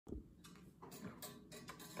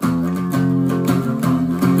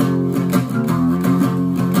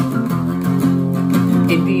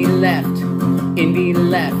Indie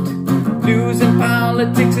left, news and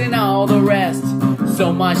politics and all the rest.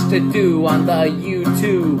 So much to do on the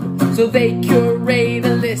YouTube, so they curate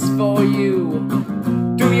a list for you.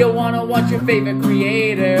 Do you wanna watch your favorite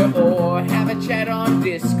creator, or have a chat on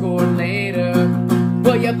Discord later?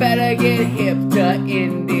 Well, you better get hip to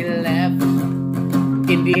Indie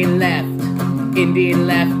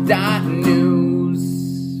Left.news.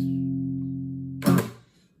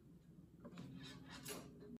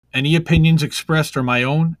 Any opinions expressed are my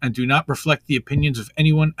own and do not reflect the opinions of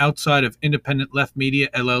anyone outside of Independent Left Media,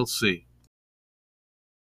 LLC.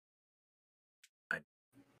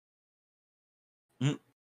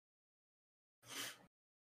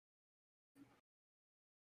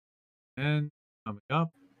 And coming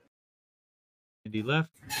up, Indie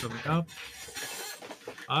Left coming up,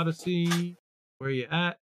 Odyssey, where you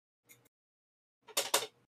at?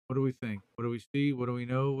 What do we think? What do we see? What do we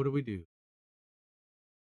know? What do we do?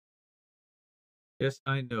 Yes,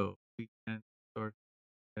 I know we can start.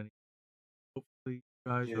 Hopefully, you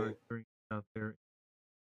guys are hearing out there.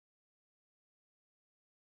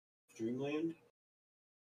 Dreamland.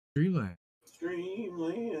 Dreamland.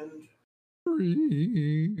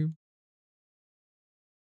 Dream.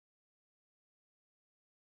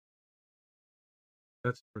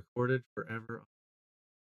 That's recorded forever.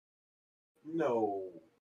 No.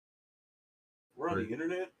 We're on the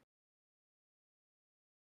internet?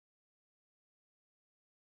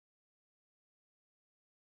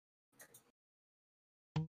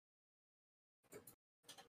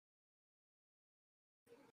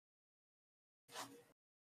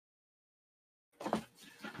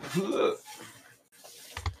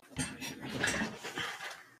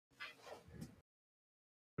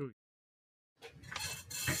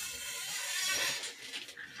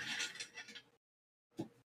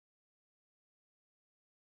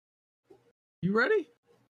 You ready?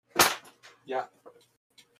 Yeah.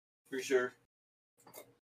 For sure.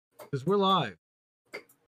 Because we're live.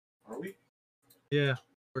 Are we? Yeah,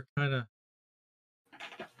 we're kind of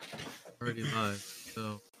already live.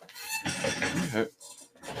 So. Okay.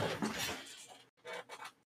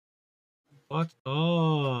 What's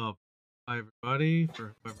up? Hi, everybody,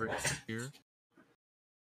 for whoever is here.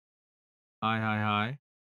 Hi.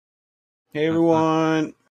 Hey,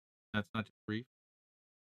 everyone. That's not just brief.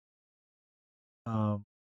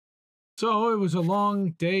 So it was a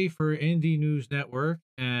long day for Indie News Network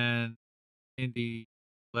and Indie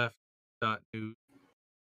Left.news.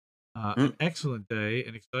 An excellent day,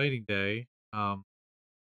 an exciting day.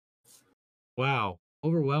 Wow,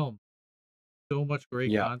 overwhelmed. So much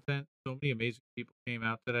great content. So many amazing people came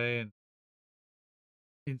out today and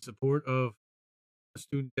in support of the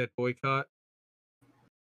student debt boycott.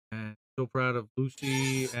 And so proud of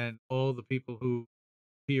Lucy and all the people who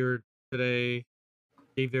appeared today,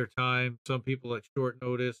 gave their time. Some people at short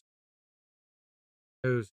notice. It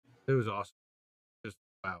was awesome. Just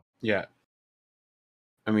wow. Yeah.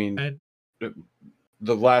 I mean,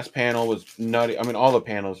 the last panel was nutty. I mean, all the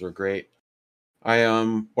panels were great.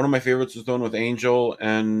 One of my favorites was the one with Angel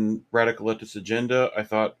and Radical Leftist Agenda. I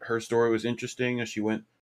thought her story was interesting as she went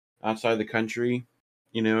outside the country,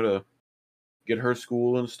 to get her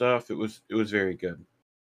school and stuff. It was very good.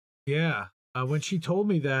 Yeah. When she told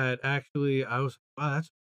me that, actually, I was, wow, that's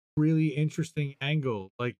a really interesting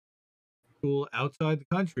angle. Like, school outside the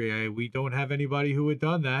country. We don't have anybody who had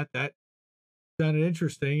done that. That sounded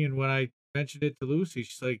interesting. And when I mentioned it to Lucy,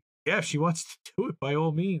 she's like, yeah, if she wants to do it, by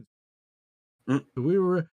all means. So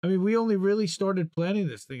we only really started planning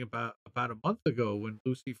this thing about a month ago when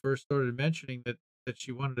Lucy first started mentioning that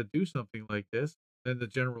she wanted to do something like this. Then the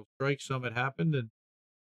General Strike Summit happened, and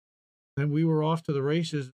then we were off to the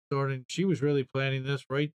races. Starting, she was really planning this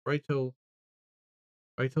right till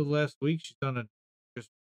last week. She's done a just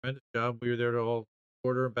tremendous job. We were there to all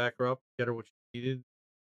support her and back her up, get her what she needed.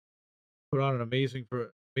 Put on an amazing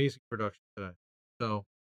production today. So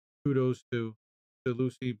kudos to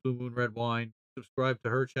Lucy, Blue Moon Red Wine. Subscribe to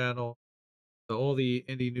her channel, to all the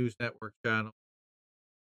Indie News Network channel.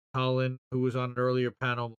 Colin, who was on an earlier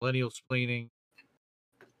panel, Millennial Splaining.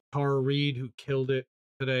 Tara Reid, who killed it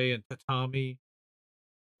today, and Tatami,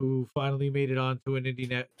 who finally made it onto an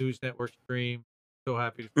Indie News Network stream. So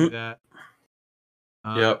happy to see that.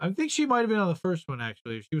 I think she might have been on the first one,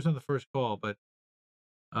 actually. She was on the first call, but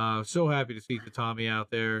so happy to see Tatami out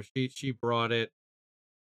there. She brought it.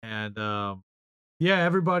 And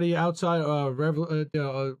everybody outside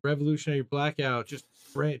Revolutionary Blackout just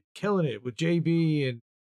killing it with JB and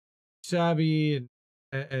Sabby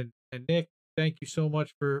and Nick. Thank you so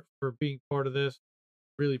much for being part of this.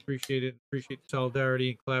 Really appreciate it. Appreciate the solidarity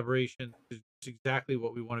and collaboration. It's exactly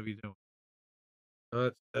what we want to be doing.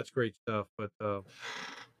 That's great stuff. But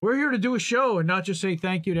we're here to do a show and not just say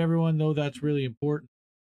thank you to everyone, though that's really important.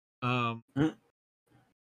 You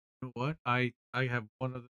know what? I have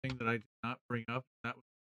one other thing that I did not bring up. That was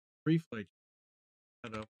Reef. Like,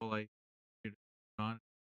 set up while I on.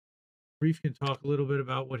 Reef can talk a little bit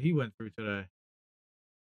about what he went through today.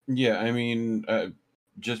 Yeah, I mean,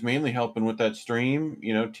 just mainly helping with that stream.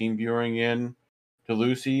 You know, team viewing in to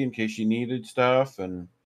Lucy in case she needed stuff, and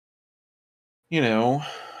you know,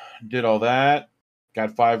 did all that.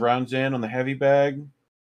 Got 5 rounds in on the heavy bag.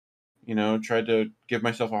 You know, tried to give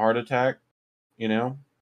myself a heart attack. You know,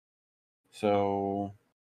 so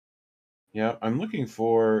yeah, I'm looking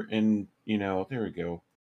for there we go.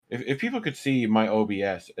 If people could see my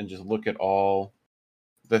OBS and just look at all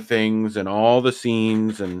the things and all the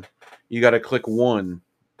scenes, and you got to click one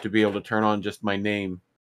to be able to turn on just my name,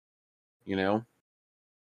 you know.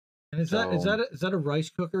 And is that a rice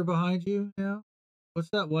cooker behind you now? What's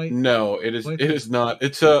that white? No, it white is not.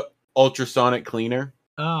 It's a ultrasonic cleaner.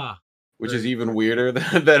 Which is even weirder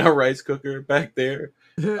than a rice cooker back there.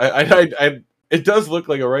 It does look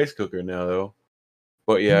like a rice cooker now though.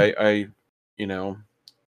 But yeah, I you know,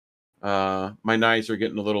 my knives are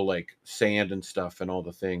getting a little like sand and stuff and all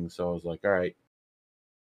the things. So I was like, all right,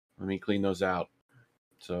 let me clean those out.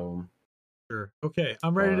 So sure. Okay,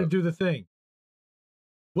 I'm ready to do the thing.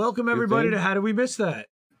 Welcome everybody to How Do We Miss That?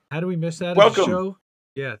 How Do We Miss That as a show?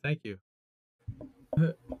 Yeah, thank you.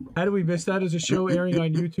 How Do We Miss That is a show airing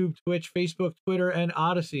on YouTube, Twitch, Facebook, Twitter, and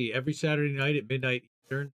Odyssey every Saturday night at midnight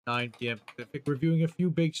Eastern, 9 p.m. Pacific, reviewing a few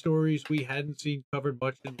big stories we hadn't seen covered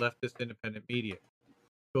much in leftist independent media.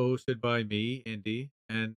 Co-hosted by me, Indy,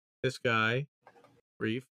 and this guy,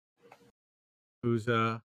 Reef, who's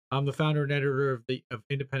I'm the founder and editor of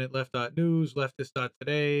Independent Left.News,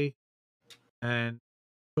 Leftist.Today, and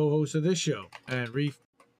co-host of this show. And Reef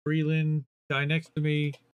Freeland, guy next to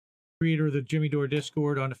me, creator of the Jimmy Dore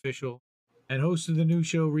Discord, unofficial, and host of the new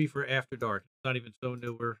show Reefer After Dark. It's not even so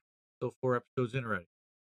new. We're still 4 episodes in already.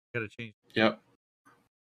 Gotta change. Yep.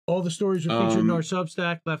 All the stories are featured in our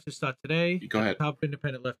Substack, Leftist.Today. Go ahead. Top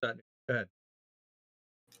Independent Left.News. Go ahead.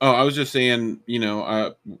 Oh, I was just saying,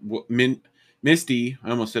 Misty, I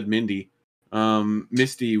almost said Mindy.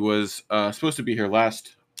 Misty was supposed to be here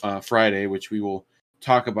last Friday, which we will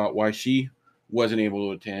talk about why she wasn't able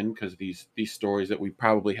to attend because these stories that we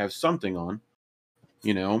probably have something on,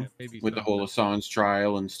 with the whole Assange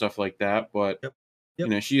trial and stuff like that. But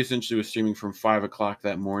Yep. She essentially was streaming from 5 o'clock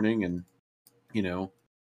that morning, and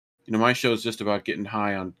my show is just about getting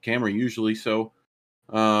high on camera usually, so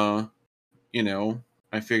I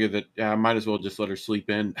figured that I might as well just let her sleep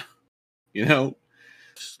in, Get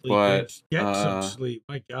some sleep.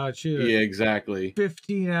 My God, yeah, exactly.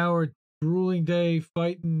 15-hour grueling day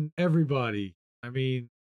fighting everybody. I mean,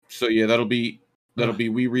 so yeah, that'll be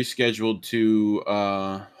we rescheduled to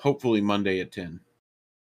hopefully Monday at 10.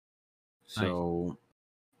 So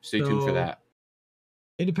stay tuned for that.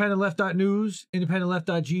 Independent Left.News, Independent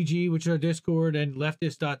Left.gg, which is our Discord, and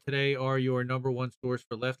Leftist.today are your number one source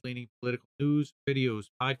for left-leaning political news, videos,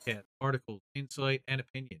 podcasts, articles, insight, and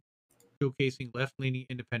opinion, showcasing left-leaning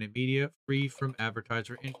independent media free from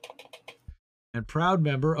advertiser influence. And proud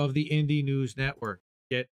member of the Indie News Network.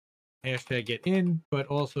 Get in, but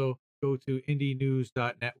also go to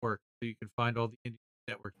indienews.network so you can find all the Indie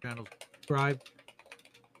Network channels. Subscribe.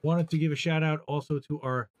 Wanted to give a shout out also to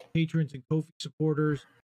our patrons and Ko-fi supporters,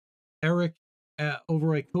 Eric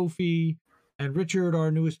over at Ko-fi, and Richard, our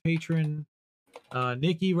newest patron,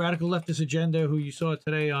 Nikki, Radical Leftist Agenda, who you saw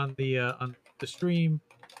today on the stream,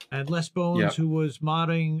 and Les Bones, who was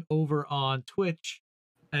modding over on Twitch,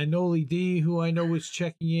 and Noli D, who I know was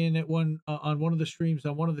checking in at on one of the streams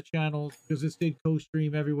on one of the channels because this did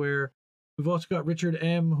co-stream everywhere. We've also got Richard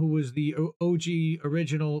M, who was the OG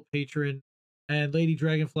original patron, and Lady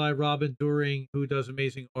Dragonfly Robin During, who does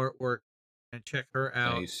amazing artwork, and check her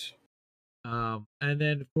out. Nice. And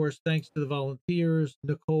then, of course, thanks to the volunteers,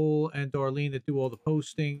 Nicole and Darlene that do all the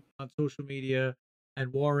posting on social media,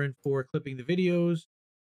 and Warren for clipping the videos.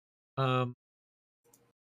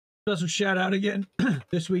 Special shout out again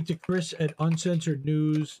this week to Chris at Uncensored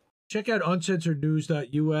News. Check out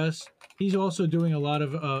uncensorednews.us. He's also doing a lot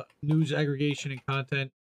of news aggregation and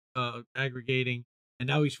content aggregating. And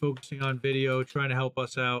now he's focusing on video, trying to help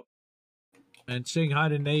us out. And saying hi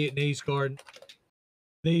to Nay at Nay's Garden.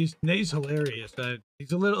 Nay's hilarious.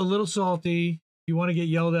 He's a little salty. If you want to get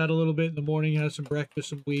yelled at a little bit in the morning, have some breakfast,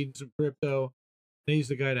 some weed, and some crypto, Nay's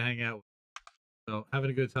the guy to hang out with. So having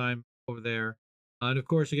a good time over there. And of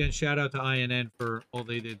course, again, shout out to INN for all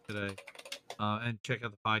they did today. And check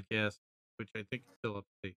out the podcast, which I think is still up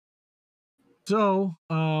to date. So,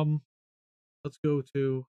 let's go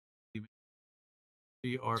to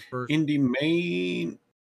our first Indie Main.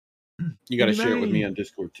 You got to share it with me on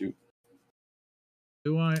Discord too.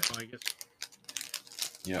 Do I? Oh, I guess.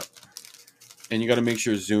 Yep. And you got to make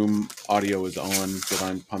sure Zoom audio is on so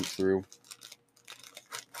I'm pumped through.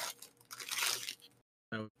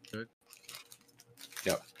 That was good.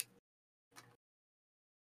 Yep.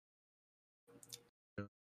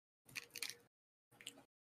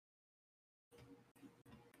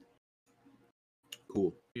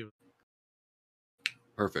 Cool.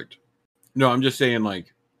 Perfect. No, I'm just saying,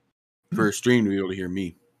 like, for a stream to be able to hear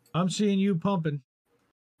me. I'm seeing you pumping.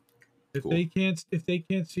 If Cool. they can't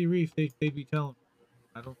see Reef, they'd be telling me.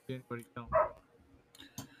 I don't see anybody telling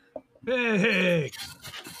me. Hey!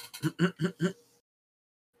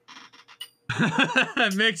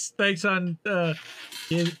 Mix, thanks on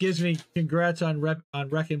gives me congrats on Wreck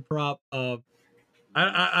and Prop. I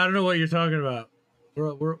don't know what you're talking about.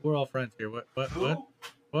 We're all friends here. What?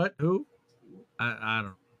 Who? I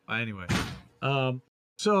don't know. Anyway.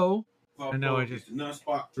 So Papa, and now I just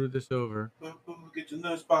threw this over. Papa, get your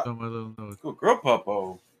nut spot. On my little nose. Go girl,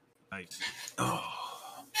 Papa. Nice.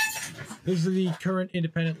 This is the current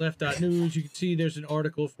independent left.news. You can see there's an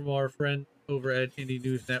article from our friend over at Indie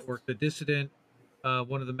News Network, The Dissident,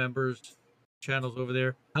 one of the members channels over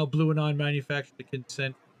there. How Blue Anon manufactured the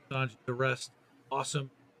consent Assange's arrest.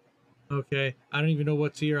 Awesome. Okay. I don't even know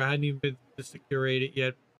what's here. I hadn't even been to curate it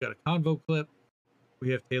yet. We've got a convo clip.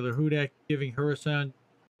 We have Taylor Hudak giving her an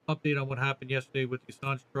update on what happened yesterday with the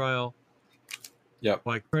Assange trial. Yep.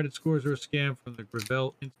 Why credit scores are a scam from the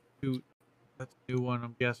Gravel Institute. That's a new one,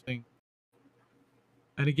 I'm guessing.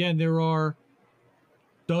 And again, there are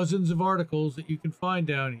dozens of articles that you can find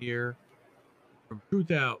down here from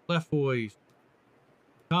Truth Out, Left Voice,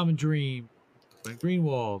 Common Dream, and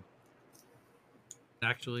Greenwald.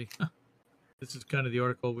 Actually, this is kind of the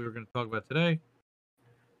article we were going to talk about today.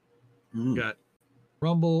 We got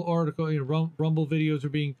Rumble article, Rumble videos are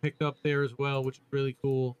being picked up there as well, which is really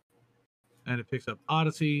cool. And it picks up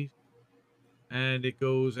Odyssey, and it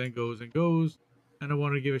goes and goes and goes. And I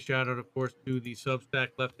want to give a shout out, of course, to the Substack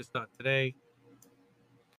Leftist.today.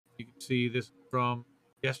 You can see this from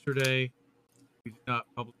yesterday. We did not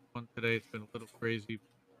publish one today. It's been a little crazy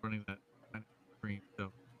running that kind of stream.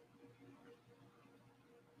 So,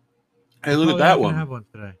 hey, look at that one. I have one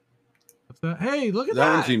today. What's that? Hey, look at that.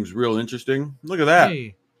 That one seems real interesting. Look at that.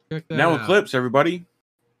 Hey, check that now out. It clips, everybody.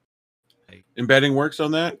 Hey. Embedding works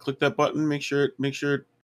on that. Click that button. Make sure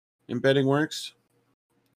embedding works.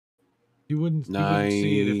 You wouldn't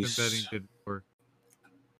see it if embedding didn't work.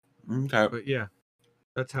 Okay. But yeah,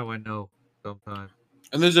 that's how I know sometimes.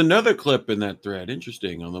 And there's another clip in that thread.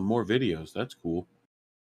 Interesting. On the more videos. That's cool.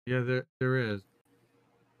 Yeah, there is.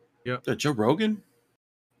 Yep. Is that Joe Rogan?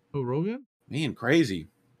 Oh, Rogan? Man, crazy.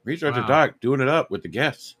 Researcher Doc doing it up with the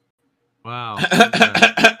guests. Wow.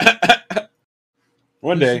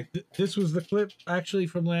 One day. This was the clip actually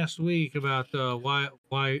from last week about why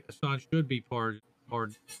Assange should be pardoned.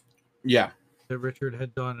 Yeah. That Richard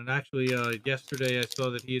had done. And actually yesterday I saw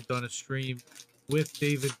that he had done a stream with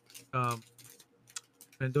David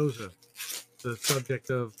Mendoza, the subject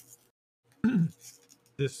of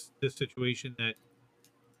this situation that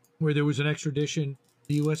where there was an extradition.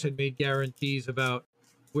 The U.S. had made guarantees about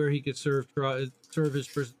where he could serve his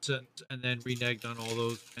prison sentence, and then reneged on all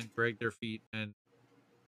those and dragged their feet and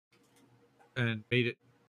made it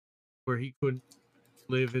where he couldn't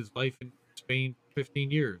live his life in Spain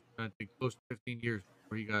 15 years. I think close to 15 years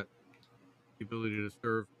where he got the ability to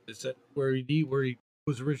serve where he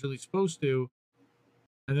was originally supposed to,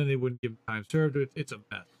 and then they wouldn't give him time served. It's a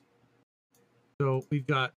mess. So we've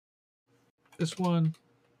got this one,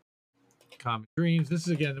 Common Dreams. This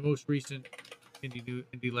is again the most recent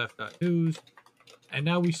Indie Left.news, and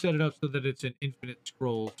now we set it up so that it's an infinite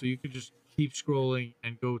scroll, so you can just keep scrolling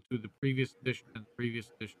and go to the previous edition and the previous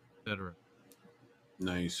edition, etc.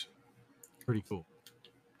 Nice. Pretty cool.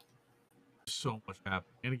 So much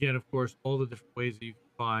happening, and again, of course, all the different ways that you can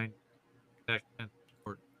find text and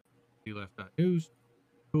support Indie Left.news.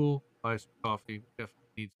 Cool. Buy some coffee. We definitely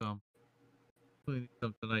need some. Really need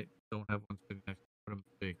some tonight. Don't have one sitting next to me. Put them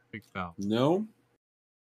big foul. No.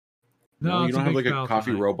 No, you don't have like a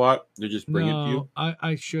coffee robot. They just bring it to you.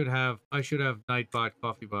 I should have Nightbot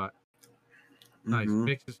CoffeeBot. Nice.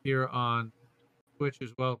 Mixes here on Twitch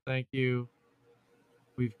as well. Thank you.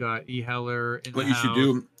 We've got E Heller in what the you house. should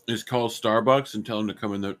do is call Starbucks and tell them to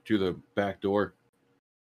come in to the back door.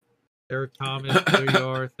 Eric Thomas, there you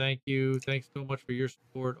are. Thank you. Thanks so much for your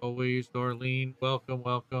support always, Darlene.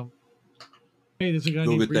 Welcome. Hey, there's a guy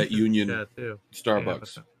Go named get that Union too.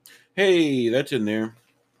 Starbucks. Hey, that's in there.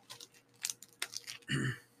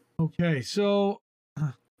 Okay, so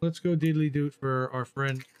let's go diddly doot for our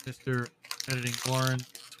friend Mr. Editing Warren.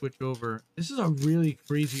 Switch over. This is a really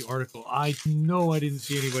crazy article. I know I didn't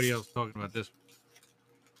see anybody else talking about this.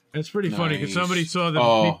 It's pretty funny because somebody Nice. saw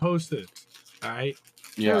me post this. All right.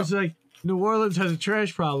 It Yeah. was like, New Orleans has a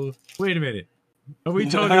trash problem. Wait a minute. Are we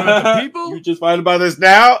talking about the people? You just find about this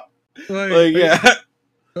now? Like yeah.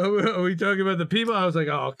 Are we talking about the people? I was like,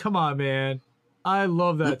 oh, come on, man. I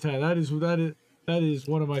love that town. That is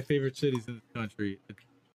one of my favorite cities in the country.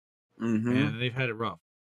 And they've had it rough.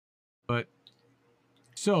 But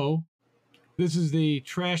so this is the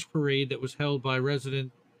trash parade that was held by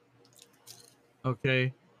residents,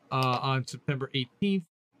 okay, on September 18th.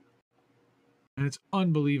 And it's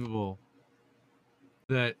unbelievable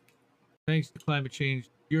that thanks to climate change,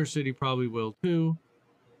 your city probably will too.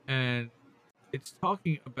 And it's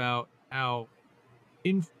talking about how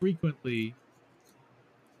infrequently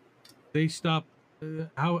they stop,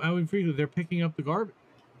 how infrequently they're picking up the garbage.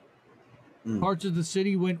 Parts of the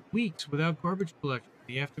city went weeks without garbage collection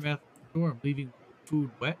in the aftermath of the storm, leaving food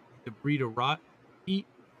wet, debris to rot, heat,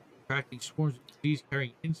 attracting swarms of disease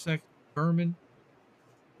carrying insects, vermin.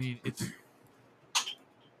 I mean, it's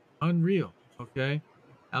unreal, okay?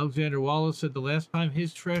 Alexander Wallace said the last time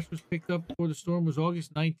his trash was picked up before the storm was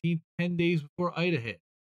August 19th, 10 days before Ida hit.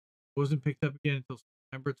 It wasn't picked up again until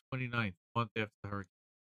September 29th, a month after the hurricane.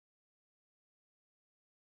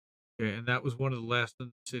 Okay, and that was one of the last in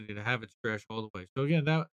the city to have its trash all the way. So again,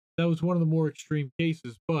 that was one of the more extreme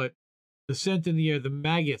cases, but the scent in the air, the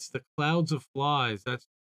maggots, the clouds of flies, that's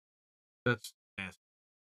nasty.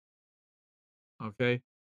 Okay.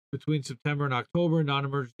 Between September and October,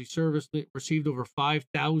 non-emergency service received over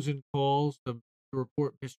 5,000 calls to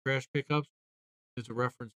report missed trash pickups. There's a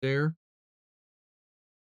reference there.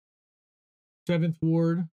 7th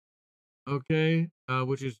Ward, okay,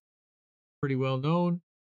 which is pretty well known.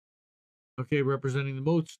 Okay, representing the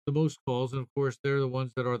most calls, and of course they're the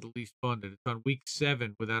ones that are the least funded. It's on week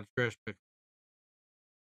 7 without a trash pickup.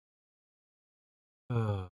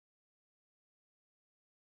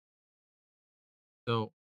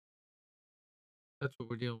 So that's what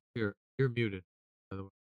we're dealing with here. You're muted, by the way.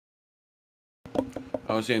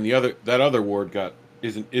 I was saying that other ward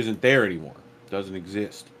isn't there anymore. Doesn't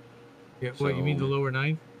exist. Yeah, what you mean the lower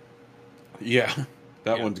 9th? Yeah,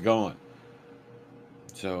 that one's gone.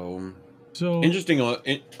 So interesting.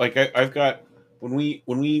 Like I've got when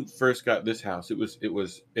we first got this house, it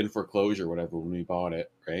was in foreclosure, whatever, when we bought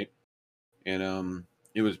it, right? And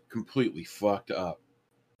it was completely fucked up.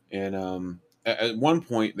 And at one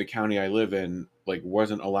point, the county I live in like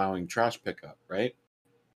wasn't allowing trash pickup, right?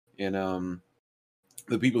 And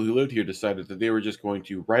the people who lived here decided that they were just going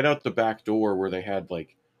to right out the back door where they had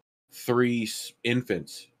like 3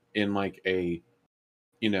 infants in like a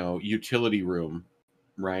utility room,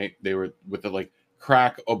 right? They were with the like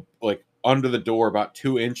crack of like under the door about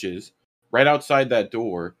 2 inches right outside that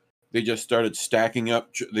door. They just started stacking up.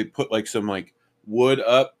 They put like some like wood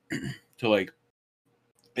up to like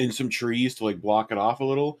in some trees to like block it off a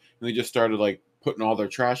little, and they just started like putting all their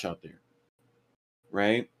trash out there,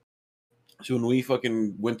 right? So when we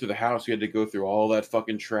fucking went to the house, we had to go through all that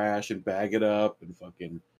fucking trash and bag it up, and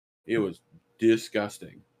fucking it was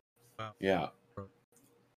disgusting. Wow. Yeah.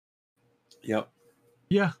 Yep.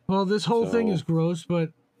 Yeah, well, this whole thing is gross,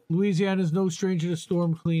 but Louisiana's no stranger to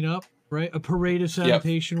storm cleanup, right? A parade of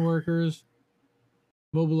sanitation workers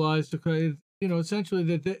mobilized to, essentially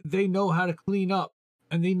that they know how to clean up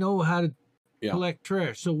and they know how to collect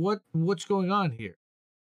trash. So what's going on here?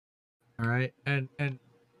 All right, and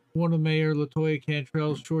one of Mayor LaToya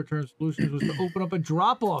Cantrell's short-term solutions was to open up a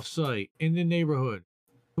drop-off site in the neighborhood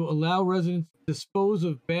to allow residents to dispose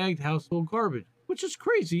of bagged household garbage, which is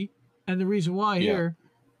crazy. And the reason why here,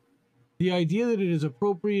 the idea that it is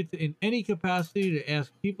appropriate in any capacity to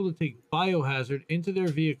ask people to take biohazard into their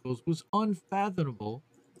vehicles was unfathomable.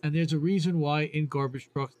 And there's a reason why in garbage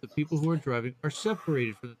trucks, the people who are driving are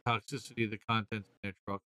separated from the toxicity of the contents in their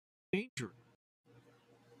truck. Dangerous.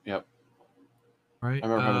 Yep. Right. I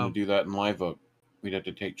remember having to do that in Live Oak. We'd have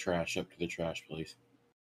to take trash up to the trash place.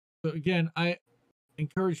 So again, I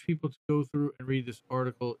encourage people to go through and read this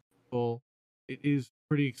article in full. It is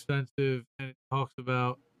pretty extensive, and it talks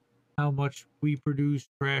about how much we produce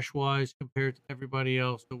trash-wise compared to everybody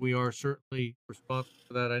else. So we are certainly responsible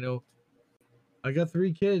for that. I know I got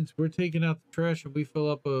 3 kids. We're taking out the trash, and we fill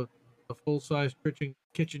up a full-size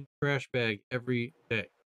kitchen trash bag every day.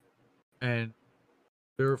 And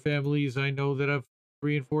there are families I know that have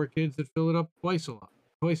 3 and 4 kids that fill it up twice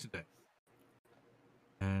a day.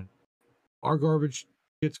 And our garbage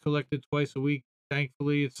gets collected twice a week.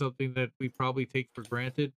 Thankfully, it's something that we probably take for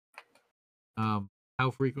granted. how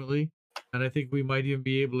frequently, and I think we might even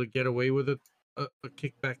be able to get away with a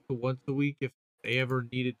kickback to once a week if they ever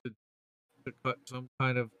needed to cut some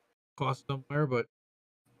kind of cost somewhere. But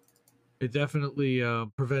it definitely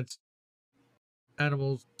prevents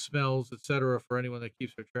animals, smells, etc. for anyone that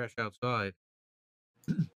keeps their trash outside.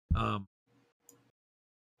 um,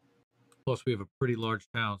 Plus, we have a pretty large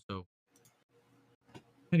town, so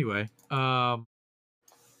anyway,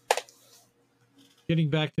 getting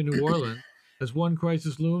back to New Orleans, as one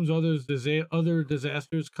crisis looms, other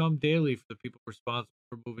disasters come daily for the people responsible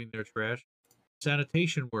for moving their trash.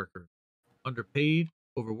 Sanitation workers, underpaid,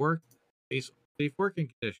 overworked, face safe working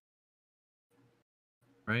conditions.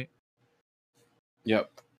 Right?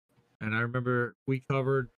 Yep. And I remember we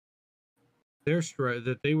covered their strike,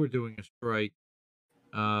 that they were doing a strike,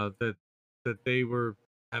 that they were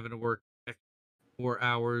having to work more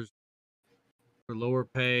hours for lower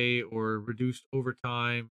pay or reduced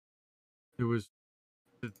overtime. It was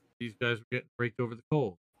these guys were getting raked over the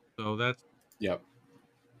coals. So that's Yep.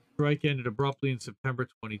 strike ended abruptly in September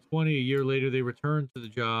 2020. A year later, they returned to the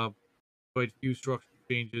job. Quite few structural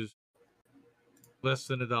changes, less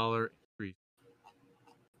than $1 increase.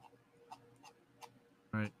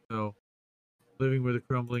 Right. So living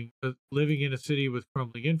in a city with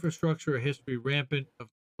crumbling infrastructure, a history rampant of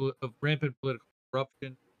rampant political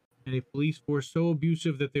corruption, and a police force so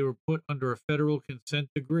abusive that they were put under a federal consent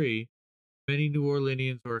decree. Many New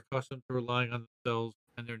Orleanians are accustomed to relying on themselves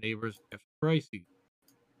and their neighbors after crises.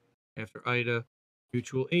 After Ida,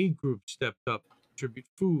 mutual aid groups stepped up to distribute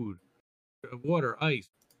food, water, ice,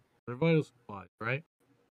 their vital supplies, right?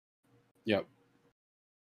 Yep.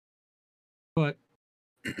 But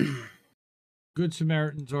Good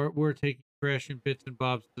Samaritans were taking trash and bits and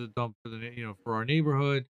bobs to the dump for our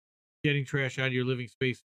neighborhood. Getting trash out of your living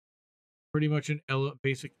space, pretty much an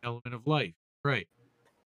basic element of life, right?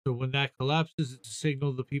 So when that collapses, it's a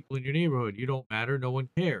signal to the people in your neighborhood you don't matter, no one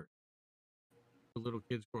cares. The little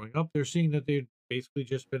kids growing up, they're seeing that they've basically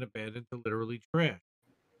just been abandoned to literally trash.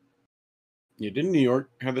 Yeah, didn't New York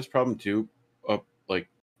have this problem too?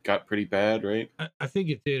 Got pretty bad, right? I think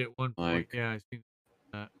it did at one point. Like, Yeah, I think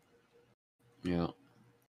that. Yeah.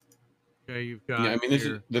 Okay, you've got. Yeah, I mean, this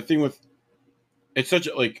is the thing with it's such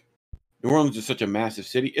a New Orleans is such a massive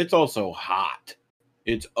city. It's also hot.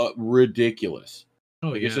 It's ridiculous.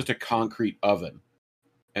 Oh, It's yeah. just a concrete oven,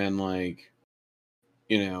 and I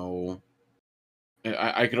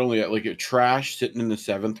could only a trash sitting in the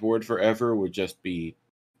 7th ward forever would just be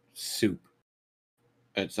soup.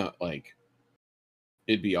 It's not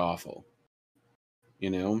it'd be awful.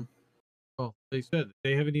 Well, they said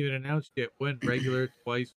they haven't even announced yet when regular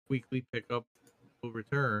twice weekly pickup will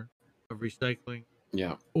return of recycling.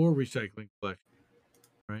 Yeah. Or recycling collection.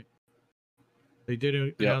 Right. They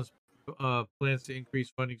did announce plans to increase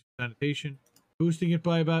funding for sanitation, boosting it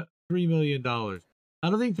by about $3 million. I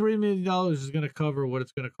don't think $3 million is going to cover what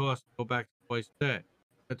it's going to cost to go back to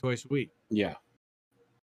twice a week. Yeah.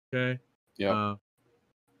 Okay. Yeah.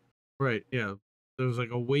 Right. Yeah. There was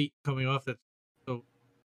a weight coming off that's so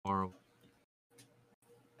horrible.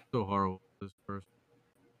 So horrible for this person.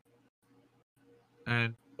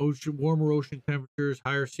 And warmer ocean temperatures,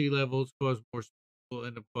 higher sea levels will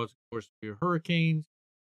end up causing more severe hurricanes.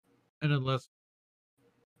 And unless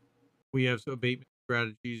we have some abatement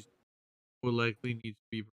strategies, we'll likely need to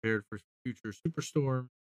be prepared for future superstorms.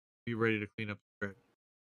 Be ready to clean up the trash.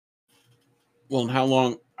 Well, and how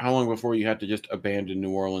long before you had to just abandon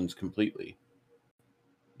New Orleans completely?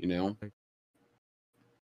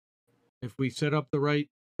 If we set up the right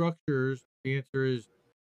structures, the answer is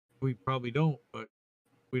we probably don't. But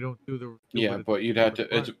we don't do the yeah. But you'd have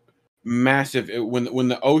to. It's massive. When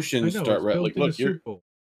the oceans start look, you're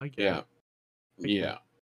I get it. Yeah.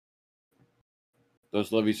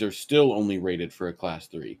 Those levees are still only rated for a class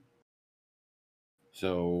 3.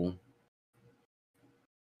 So,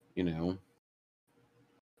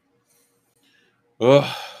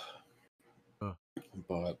 ugh.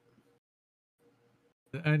 But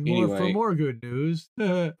and for more good news,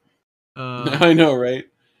 I know, right?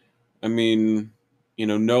 I mean,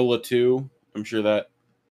 NOLA 2. I'm sure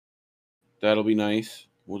that'll be nice.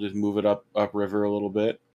 We'll just move it up river a little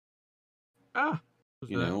bit. The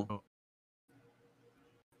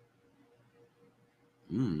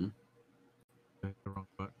wrong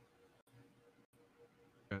button.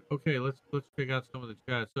 Okay, let's check out some of the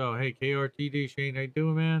chat. So, hey, KRTD Shane, how you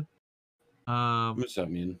doing, man? What's up,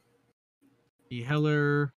 man? E.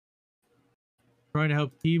 Heller trying to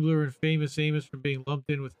help Keebler and Famous Amos from being lumped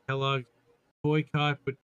in with Kellogg's boycott,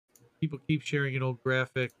 but people keep sharing an old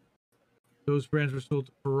graphic. Those brands were sold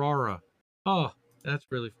to Ferrara. Oh, that's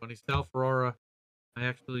really funny. Sal Ferrara.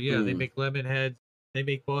 They make lemon heads. They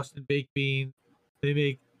make Boston baked beans. They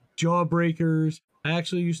make Jawbreakers. I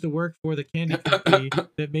actually used to work for the candy company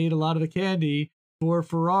that made a lot of the candy for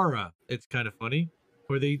Ferrara. It's kind of funny.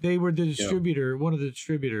 Or they were the distributor, one of the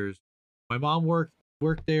distributors. My mom worked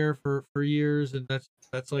there for years, and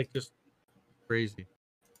that's like just crazy.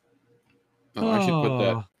 Oh, I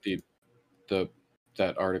should put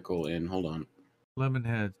that article in. Hold on. Lemon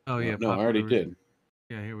heads. Oh yeah. No, I already did.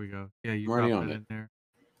 Yeah, here we go. Yeah, you I'm already dropped on it it. in there.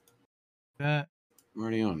 That I'm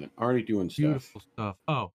already on it. Already doing stuff. beautiful stuff.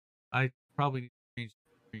 Oh, I probably need to change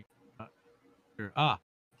the screen. Sure.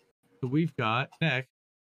 So we've got next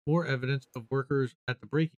more evidence of workers at the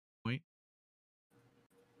breaking point.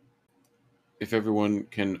 If everyone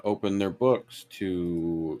can open their books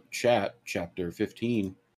to chapter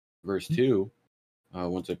 15, verse 2,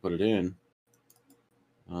 once I put it in.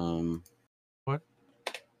 What?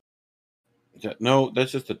 No,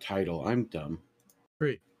 that's just the title. I'm dumb.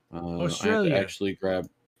 Great. Australia. I have to actually grab.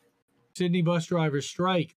 Sydney bus drivers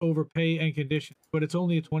strike over pay and conditions, but it's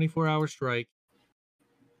only a 24-hour strike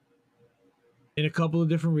in a couple of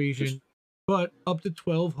different regions, but up to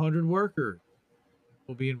 1,200 workers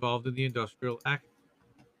will be involved in the industrial action.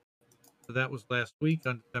 So that was last week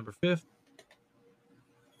on December 5th.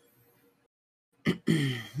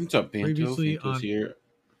 What's up, Banto? Previously Banto's on here.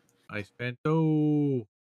 Ice Banto,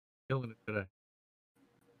 killing it today.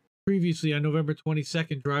 Previously, on November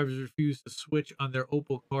 22nd, drivers refused to switch on their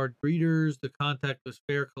Opal Card readers, the contactless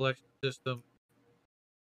fare collection system,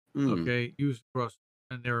 used across,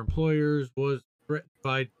 and their employers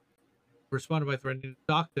responded by threatening to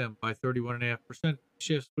dock them by 31.5%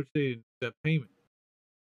 shifts, which they didn't accept payment.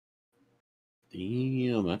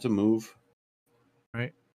 Damn, that's a move.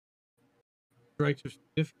 Right? Strikes are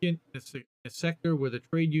significant in a sector where the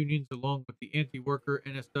trade unions, along with the anti-worker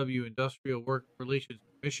NSW Industrial Work Relations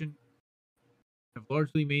Commission, have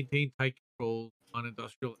largely maintained tight controls on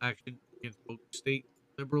industrial action against both the state,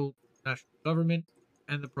 liberal national government,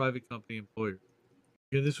 and the private company employers.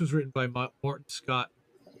 Again, this was written by Martin Scott,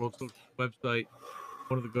 World Social website,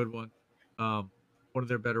 one of the good ones, one of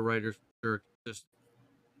their better writers for sure.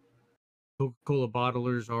 Coca-Cola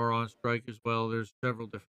bottlers are on strike as well. There's several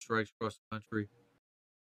different strikes across the country.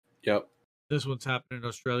 Yep. This one's happening in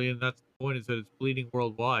Australia, and that's the point, is that it's bleeding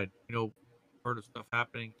worldwide. Heard of stuff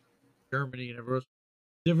happening in Germany and everywhere else.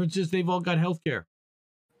 The difference is they've all got health care.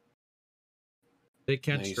 They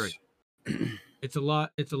can't strike. It's a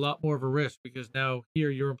lot more of a risk, because now here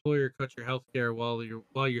your employer cuts your health care while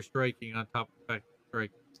you're striking, on top of the fact that you're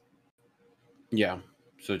striking. Yeah.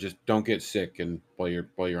 So just don't get sick and while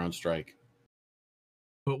you're on strike.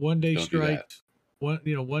 But one day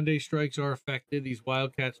strikes are affected. These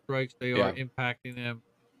wildcat strikes, they are impacting them.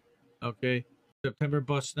 Okay. September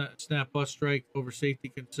snap bus strike over safety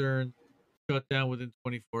concerns, shut down within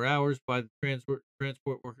 24 hours by the Transport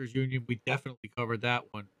Workers Union. We definitely covered that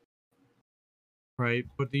one. Right.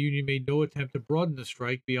 But the union made no attempt to broaden the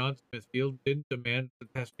strike beyond Smithfield, didn't demand the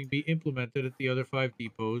testing be implemented at the other 5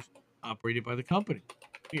 depots operated by the company.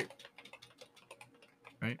 Weird.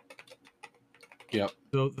 Right. Yep.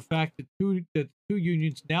 So the fact that two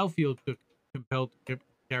unions now feel compelled to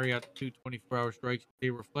carry out 2 24-hour strikes is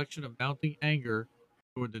a reflection of mounting anger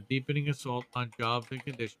toward the deepening assault on jobs and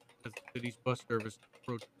conditions as the city's bus service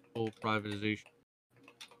approaches full privatization.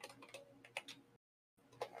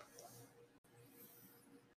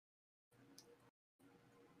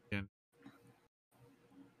 And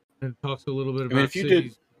it talks a little bit about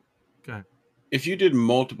cities. If you did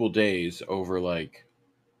multiple days over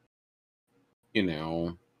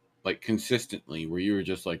consistently, where you were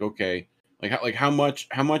just like, okay, like how much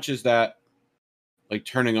is that, like,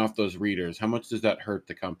 turning off those readers? How much does that hurt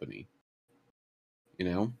the company?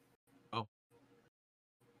 Oh,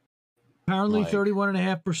 apparently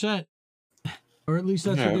 31.5%, or at least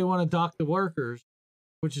that's what they want to dock the workers,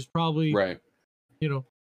 which is probably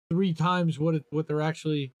 3 times what they're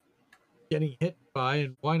actually getting hit by,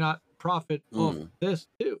 and why not profit off this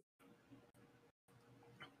too?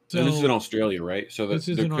 So, and this is in Australia, right? So that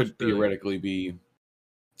there could theoretically be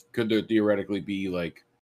like,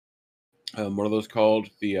 what are those called?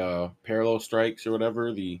 The parallel strikes or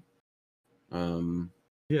whatever. The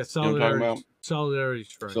solidarity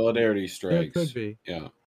strikes. Solidarity strikes. Yeah, it could be. Yeah.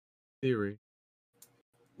 Theory.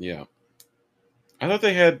 Yeah. I thought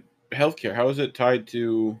they had healthcare. How is it tied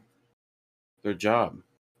to their job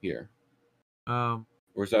here? Or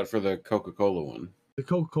is that for the Coca-Cola one? The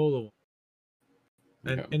Coca-Cola one.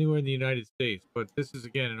 And anywhere in the United States, but this is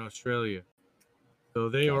again in Australia. So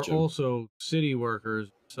they are also city workers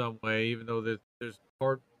in some way, even though there's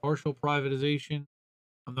partial privatization.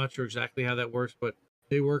 I'm not sure exactly how that works, but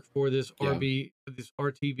They work for this Yeah. this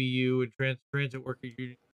RTVU and Transit Workers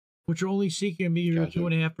Union, which are only seeking a meager Gotcha.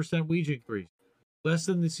 2.5% wage increase, less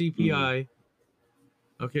than the CPI.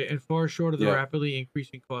 Okay, and far short of the Yeah. rapidly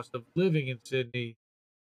increasing cost of living in Sydney,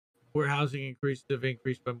 where housing increases have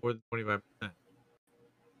increased by more than 25%.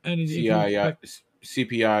 And if you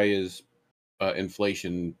CPI is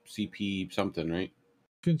inflation, CP something, right?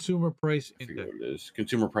 consumer price I forget index, what it is.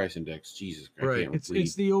 Consumer price index. Jesus, I right? can't It's read.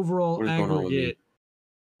 the overall What is going on with me? aggregate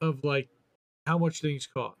of like how much things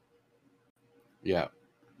cost. Yeah.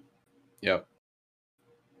 Yep.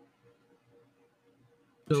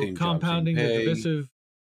 So Same job, same compounding the pay. divisive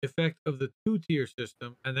effect of the two-tier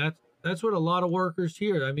system, and that's what a lot of workers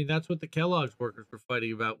here. I mean, that's what the Kellogg's workers were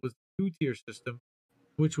fighting about was the two-tier system,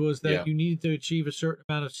 which was that Yeah. you needed to achieve a certain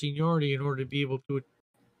amount of seniority in order to be able to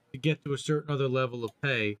get to a certain other level of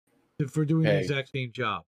pay for doing the Pay. exact same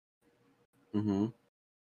job. Mm-hmm.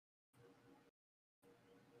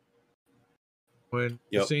 When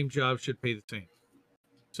the same job should pay the same.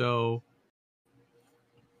 So,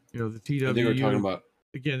 the TWU. And they were talking about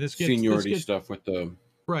again. seniority stuff with the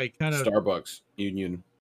right kind of Starbucks union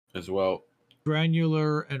as well.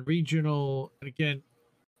 granular and regional. And again,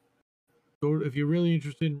 if you're really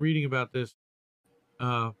interested in reading about this,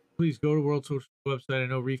 please go to World Social website. I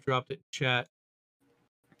know Reef dropped it in chat.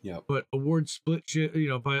 Yeah. But award split shift,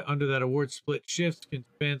 by under that award split shifts can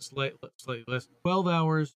span slightly less than 12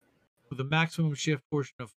 hours with a maximum shift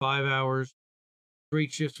portion of 5 hours.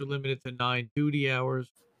 Straight shifts are limited to 9 duty hours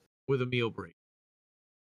with a meal break.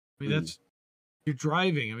 I mean, you're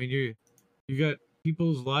driving. I mean, you got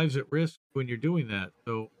people's lives at risk when you're doing that.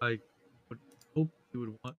 So I would hope you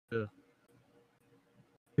would want to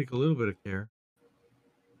take a little bit of care.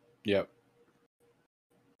 Yep.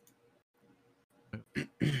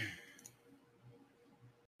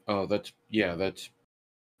 Oh, yeah.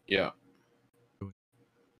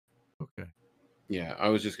 Okay. Yeah, I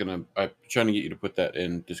was just I'm trying to get you to put that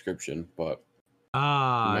in description, but you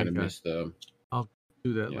might have missed the. I'll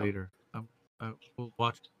do that later. We'll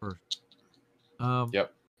watch it first.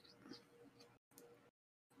 Yep.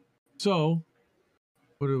 So,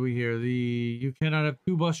 what do we hear? You cannot have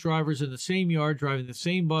two bus drivers in the same yard driving the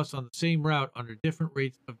same bus on the same route under different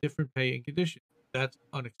rates of different pay and conditions. That's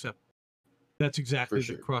unacceptable. That's exactly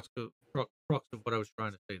the crux of what I was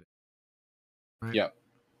trying to say there. Right? Yep.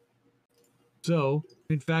 So,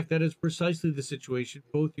 in fact, that is precisely the situation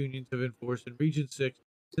both unions have enforced in Region 6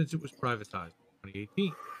 since it was privatized in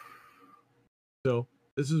 2018. So,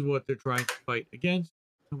 this is what they're trying to fight against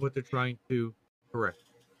and what they're trying to correct.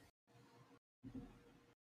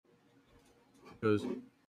 Because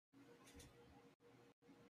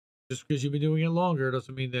just because you've been doing it longer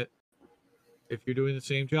doesn't mean that if you're doing the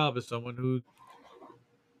same job as someone who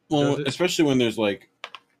especially when there's already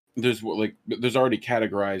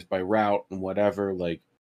categorized by route and whatever, like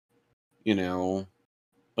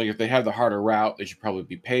if they have the harder route, they should probably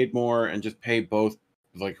be paid more and just pay both,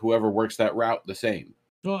 like whoever works that route, the same.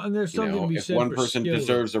 Well, and there's something to be if said one for person skill,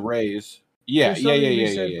 deserves a raise. Yeah.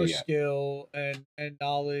 For skill and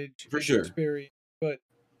knowledge for and sure. experience, but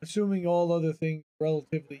assuming all other things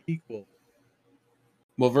relatively equal.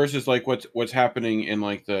 Well, versus like what's happening in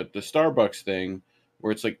like the Starbucks thing,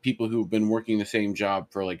 where it's like people who've been working the same job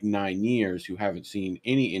for like 9 years who haven't seen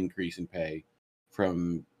any increase in pay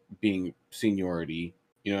from being seniority.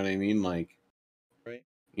 You know what I mean? Like, right.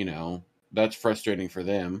 That's frustrating for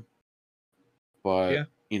them. But,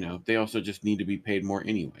 yeah. They also just need to be paid more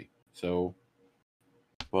anyway. So,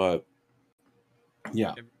 but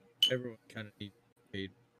yeah. Everyone kind of needs paid.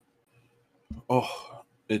 Oh,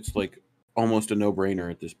 it's like almost a no-brainer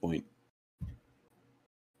at this point.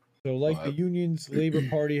 So, like the union's Labour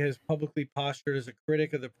Party has publicly postured as a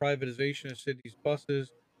critic of the privatization of Sydney's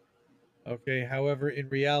buses. Okay, however, in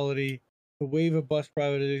reality, the wave of bus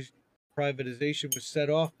privatization was set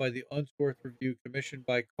off by the Unsworth Review commissioned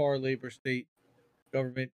by Carr Labour State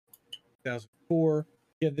Government in 2004.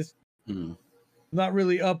 Again, this not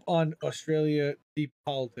really up on Australia deep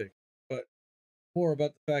politics, but more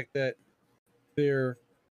about the fact that their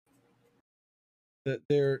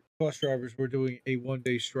bus drivers were doing a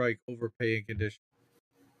one-day strike over pay and conditions.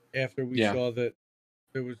 After we saw that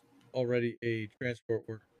there was already a transport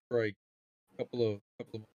worker strike a couple of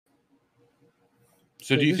months.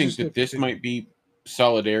 So do you think that this might be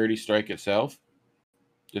Solidarity Strike itself?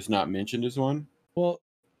 Just not mentioned as one? Well,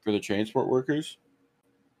 for the transport workers?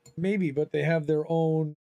 Maybe, but they have their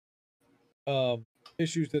own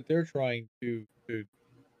issues that they're trying to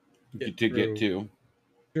get to.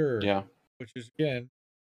 Sure. Yeah. Which is, again,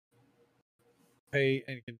 pay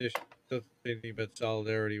and conditions. Doesn't say anything about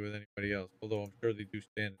solidarity with anybody else, although I'm sure they do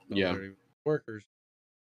stand in solidarity with workers.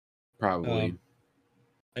 Probably.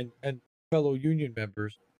 And fellow union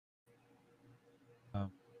members. I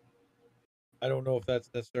don't know if that's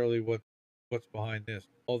necessarily what's behind this.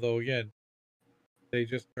 Although again, they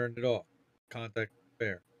just turned it off. Contact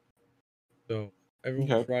fair. So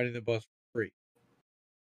everyone's Okay. riding the bus for free.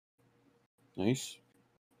 Nice.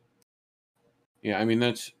 Yeah, I mean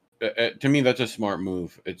that's to me that's a smart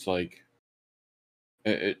move. It's like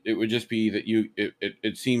it would just be that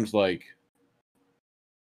it seems like,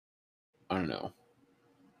 I don't know,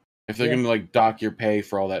 if they're gonna like dock your pay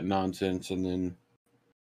for all that nonsense, and then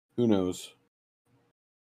who knows,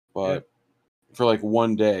 but for like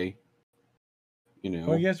one day,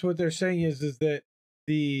 Well, I guess what they're saying is that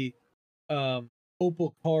the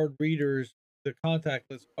Opal card readers, the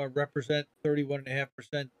contactless, represent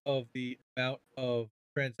 31.5% of the amount of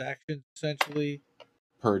transactions, essentially,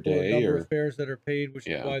 per day, or number or of fares that are paid, which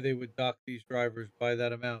is why they would dock these drivers by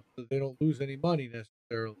that amount, so they don't lose any money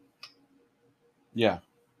necessarily. Yeah.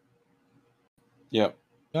 Yep.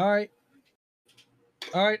 All right,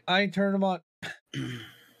 I ain't turning them on.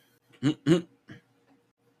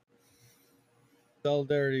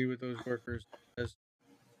 Solidarity with those workers, as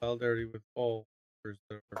solidarity with all workers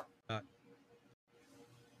that are not.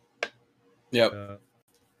 Yep.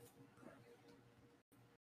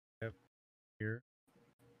 Here.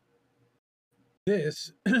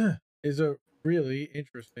 This is a really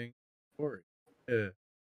interesting story. And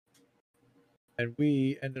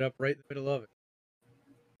we ended up right in the middle of it.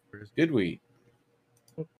 Did we?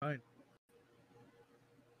 What kind?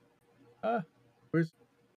 Where's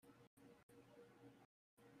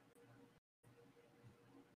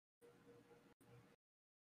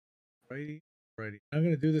righty? I'm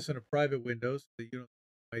gonna do this in a private window so that you don't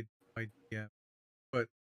my DM. But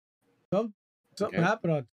something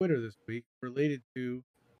happened on Twitter this week related to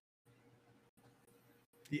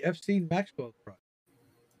the Epstein Maxwell trial.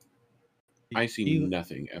 I see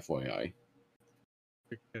nothing, FYI.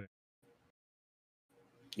 You're kidding.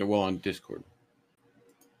 Well, on Discord.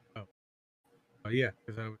 Oh yeah,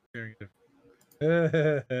 because I was sharing it.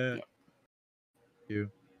 Yeah.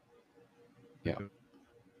 You. Yeah.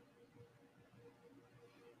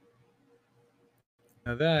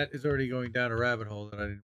 Now that is already going down a rabbit hole that I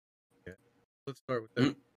didn't get. Let's start with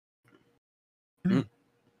that.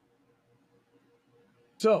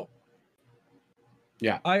 So,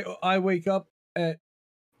 yeah, I wake up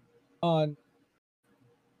on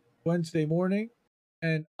Wednesday morning,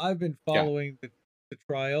 and I've been following the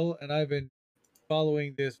trial, and I've been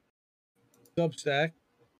following this Substack,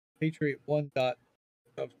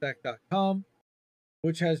 patriot1.substack.com,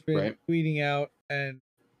 which has been tweeting out and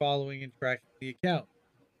following and tracking the account.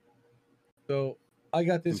 So I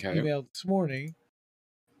got this email this morning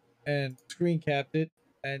and screen capped it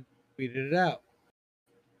and tweeted it out.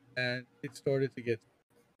 And it started to get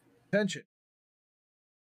attention.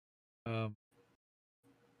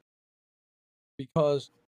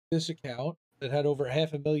 Because this account that had over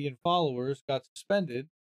 500,000 followers got suspended.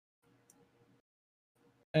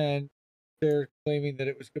 And they're claiming that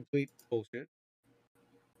it was complete bullshit.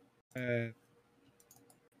 And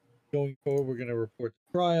going forward, we're going to report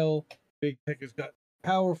the trial. Big Tech has got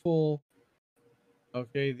powerful.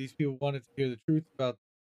 Okay, these people wanted to hear the truth about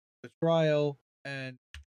the trial, and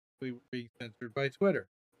we were being censored by Twitter.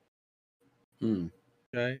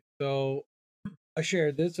 Okay, so I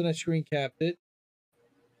shared this and I screen capped it.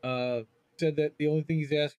 Said that the only thing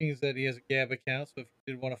he's asking is that he has a Gab account, so if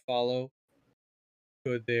you did want to follow,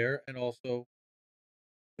 good there, and also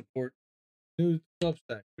support news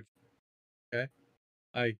Substack. Which, okay,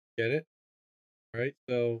 I get it. Right,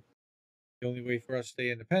 so the only way for us to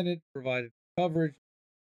stay independent, provided coverage,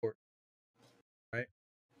 support. Right.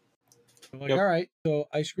 I'm like, all right. So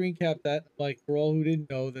I screen capped that. Like, for all who didn't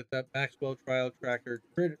know that Maxwell trial tracker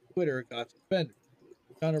Twitter got suspended.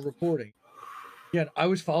 Kind of reporting. Again, I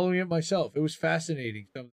was following it myself. It was fascinating,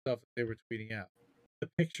 some of the stuff that they were tweeting out, the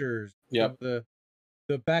pictures, the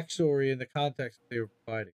backstory and the context that they were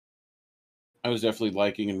providing. I was definitely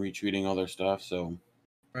liking and retweeting all their stuff. So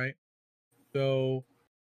right. So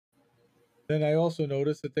then I also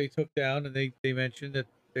noticed that they took down and they mentioned that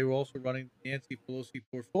they were also running Nancy Pelosi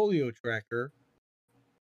portfolio tracker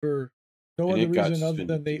for no other reason other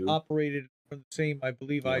than they operated from the same, I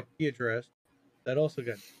believe, IP address. That also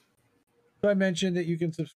got. So I mentioned that you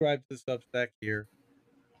can subscribe to the Substack here.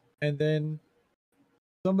 And then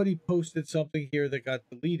somebody posted something here that got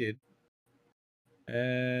deleted.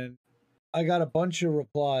 And I got a bunch of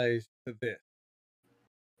replies to this,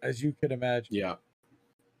 as you can imagine. Yeah.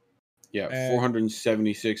 Yeah,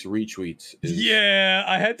 476 retweets.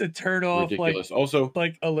 I had to turn off ridiculous. Also,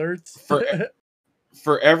 like alerts.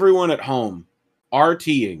 for everyone at home,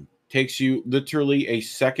 RTing. takes you literally a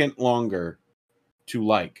second longer to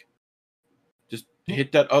like. Just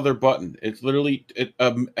hit that other button. It's literally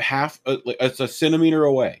it's a centimeter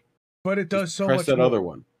away. But it does Just so press much that more. other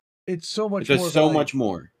one. It's so much It more does so valuable. much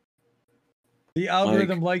more. The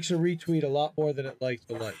algorithm likes a retweet a lot more than it likes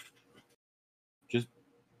a like. Just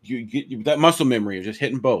you get that muscle memory of just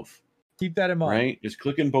hitting both. Keep that in mind. Right? Just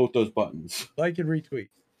clicking both those buttons. Like and retweet.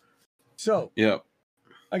 So Yep.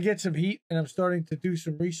 I get some heat and I'm starting to do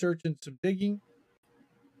some research and some digging.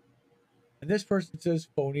 And this person says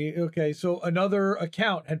phony. Okay, so another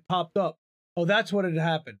account had popped up. Oh, that's what had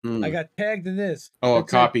happened. I got tagged in this. Oh, a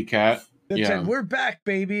copycat. That said, "We're back,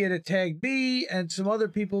 baby," and it tagged me and some other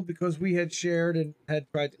people because we had shared and had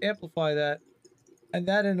tried to amplify that, and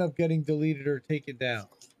that ended up getting deleted or taken down.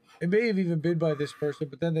 It may have even been by this person,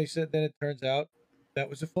 but then they said, then it turns out that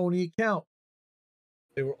was a phony account.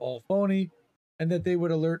 They were all phony, and that they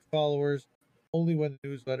would alert followers only when the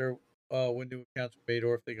newsletter, when new accounts were made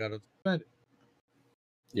or if they got suspended.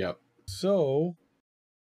 Yep. So,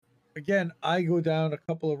 again, I go down a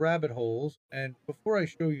couple of rabbit holes, and before I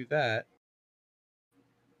show you that,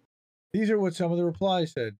 these are what some of the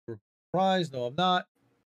replies said. Replies, no, I'm not.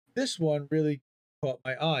 This one really caught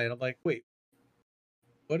my eye, and I'm like, wait,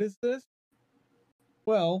 what is this?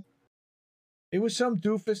 Well, it was some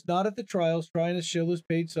doofus not at the trials trying to shill his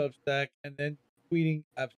paid Substack and then tweeting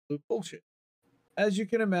absolute bullshit. As you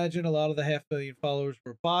can imagine, a lot of the 500,000 followers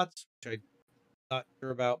were bots, which I'm not sure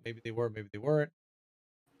about. Maybe they were, maybe they weren't.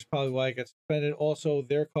 That's probably why I got suspended. Also,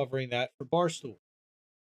 they're covering that for Barstool.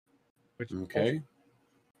 Which okay.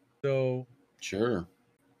 So sure.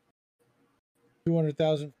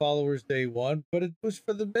 200,000 followers day one, but it was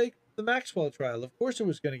for the Maxwell trial. Of course, it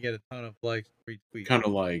was going to get a ton of likes, retweets, kind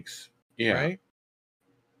of likes. Yeah. Right.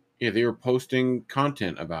 Yeah, they were posting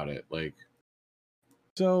content about it, like.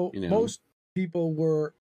 So most people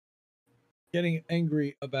were getting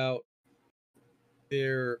angry about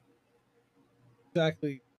their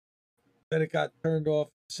exactly that it got turned off,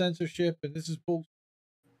 censorship, and this is bull.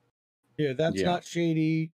 Yeah, that's not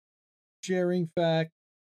shady. Sharing fact.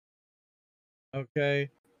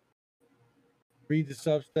 Okay. Read the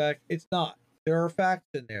Substack. It's not. There are facts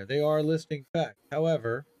in there. They are listing facts.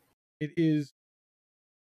 However, it is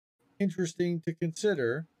interesting to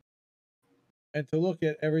consider and to look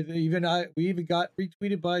at everything. We even got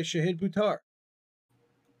retweeted by Shahid Buttar.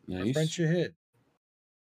 Nice. Our friend Shahid.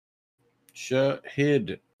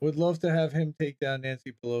 Shahid. Would love to have him take down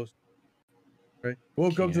Nancy Pelosi. Right.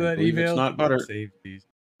 We'll come to that email. It's not butter. Save these.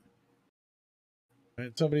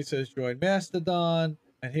 And somebody says join Mastodon.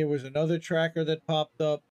 And here was another tracker that popped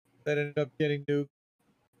up that ended up getting nuked.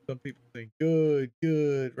 Some people think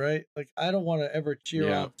good, right? Like I don't want to ever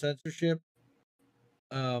cheer on censorship.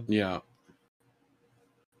 Yeah.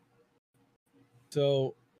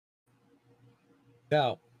 So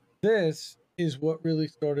now this is what really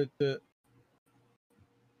started to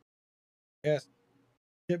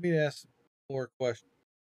get me to ask more questions.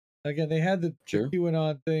 Again, they had the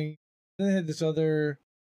QAnon thing. Then they had this other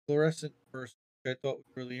fluorescent person, which I thought was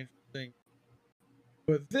really interesting.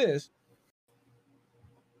 But this,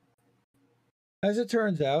 as it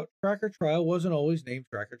turns out, Tracker Trial wasn't always named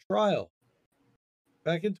Tracker Trial.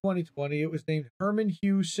 Back in 2020, it was named Herman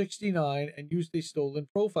Hughes 69 and used a stolen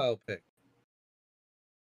profile pic.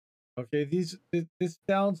 Okay, this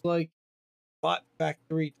sounds like bot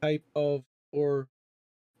factory type of or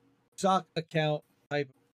sock account type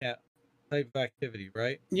of activity,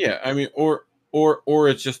 right? Yeah, I mean, or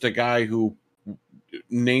it's just a guy who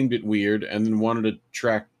named it weird and then wanted to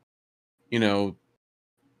track, the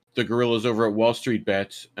gorillas over at Wall Street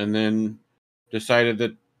Bets, and then decided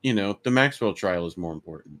that the Maxwell trial is more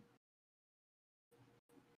important.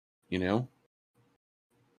 Again,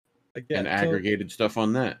 and aggregated stuff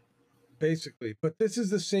on that. Basically, but this is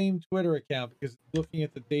the same Twitter account because it's looking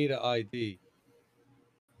at the data ID.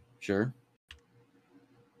 Sure.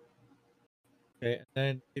 Okay, and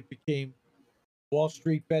then it became Wall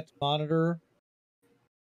Street Bets Monitor.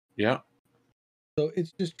 Yeah. So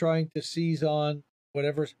it's just trying to seize on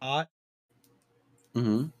whatever's hot.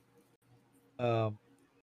 Mm-hmm.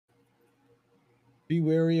 Be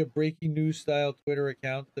wary of breaking news style Twitter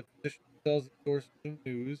accounts that position themselves as sources of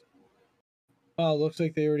news. Oh, looks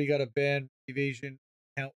like they already got a ban evasion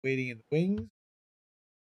account waiting in the wings.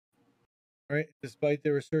 All right. Despite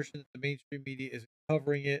their assertion that the mainstream media isn't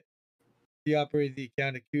covering it, the operator of the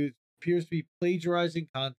account accused appears to be plagiarizing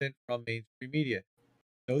content from mainstream media.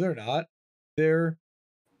 No, they're not.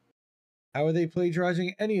 How are they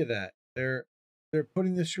plagiarizing any of that? They're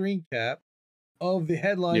putting the screen cap of the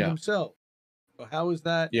headline themselves. So how is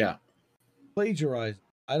that plagiarizing?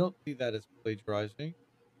 I don't see that as plagiarizing.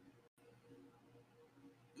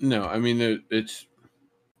 No, I mean it's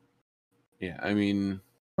yeah. I mean,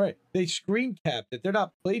 right? They screen capped it. They're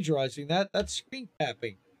not plagiarizing that. That's screen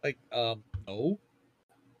capping. Like, no,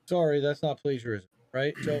 sorry, that's not plagiarism,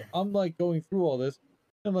 right? So I'm like going through all this.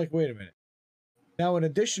 I'm like, wait a minute. Now, an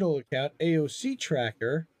additional account, AOC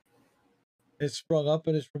Tracker, has sprung up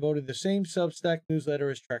and is promoting the same Substack newsletter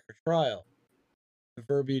as Tracker Trial. The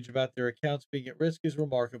verbiage about their accounts being at risk is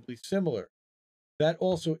remarkably similar. That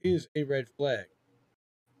also is a red flag.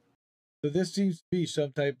 So this seems to be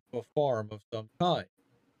some type of a farm of some kind,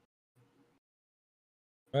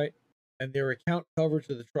 right? And their account coverage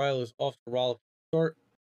of the trial is off to rollicking start.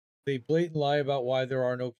 They blatant lie about why there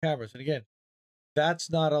are no cameras. And again,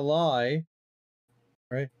 that's not a lie,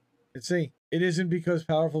 right? It's saying it isn't because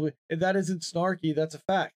powerful. That isn't snarky. That's a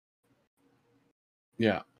fact.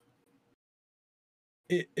 yeah.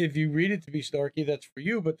 If you read it to be snarky, that's for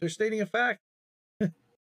you, but they're stating a fact.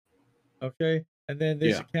 Okay. And then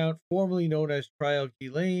this account, formerly known as Trial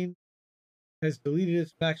Ghislaine, has deleted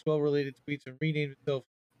its Maxwell related tweets and renamed itself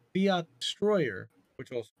Fiat Destroyer,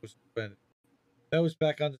 which also was suspended. That was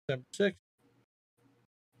back on December 6th.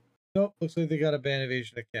 Nope, looks like they got a ban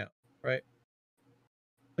evasion account, right?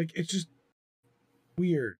 Like, it's just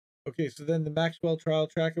weird. Okay, so then the Maxwell trial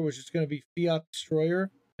tracker was just going to be Fiat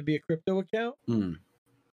Destroyer and be a crypto account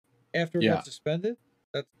after it got suspended.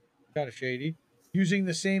 That's kind of shady. Using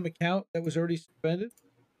the same account that was already suspended.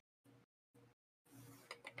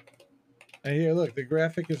 And here, look, the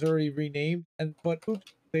graphic is already renamed, but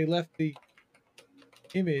oops, they left the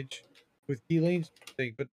image with Ghislaine's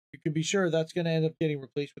thing. But you can be sure that's going to end up getting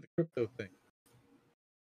replaced with a crypto thing.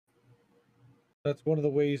 That's one of the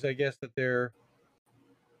ways, I guess, that they're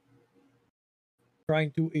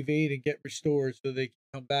trying to evade and get restored so they can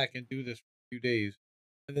come back and do this for a few days.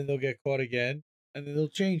 And then they'll get caught again, and then they'll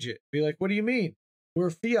change it. Be like, what do you mean? We're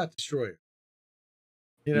a Fiat Destroyer.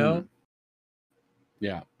 You know?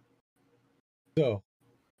 Yeah. So,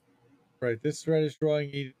 right, this thread is drawing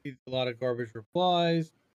a lot of garbage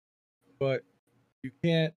replies, but you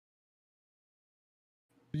can't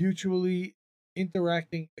mutually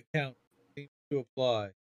interacting accounts seem to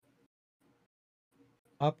apply.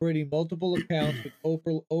 Operating multiple accounts with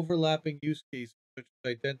overlapping use cases, such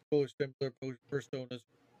as identical or similar personas,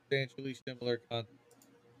 substantially similar content,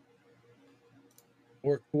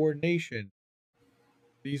 or coordination.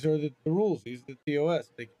 These are the rules. These are the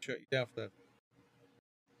TOS. They can shut you down for that.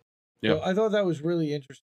 Yeah. So I thought that was really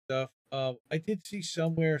interesting stuff. I did see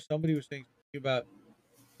somewhere somebody was saying something about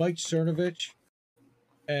Mike Cernovich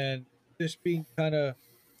and this being kind of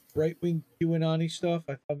right wing QAnon-y stuff.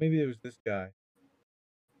 I thought maybe it was this guy.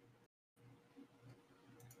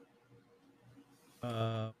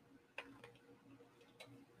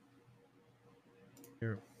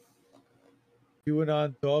 Here.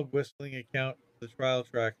 QAnon dog whistling account, the trial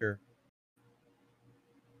tracker.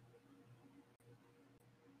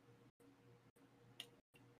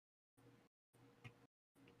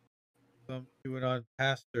 Some QAnon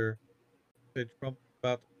pastor said Trump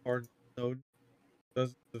about to pardon Snowden.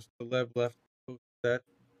 Does the celeb left post that?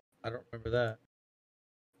 I don't remember that.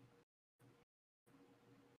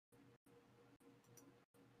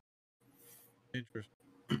 Interesting.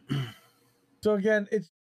 So again, it's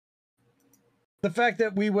the fact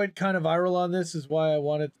that we went kind of viral on this is why I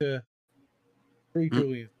wanted to free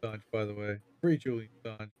Julian Assange, by the way. Free Julian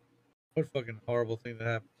Assange. What a fucking horrible thing that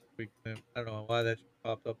happened this week to him. I don't know why that just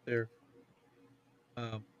popped up there.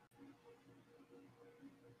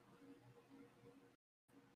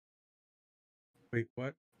 Wait,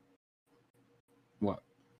 what? What?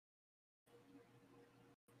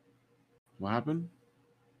 What happened?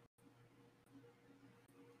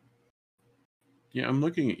 Yeah, I'm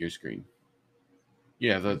looking at your screen.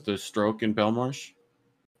 Yeah, the stroke in Belmarsh.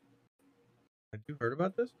 Had you heard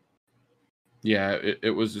about this? Yeah, it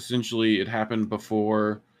was essentially, it happened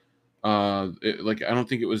before, like, I don't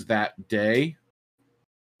think it was that day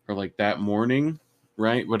or like that morning,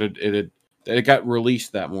 right? But it got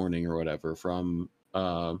released that morning or whatever from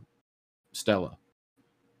Stella.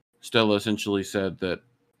 Stella essentially said that,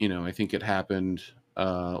 I think it happened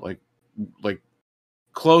like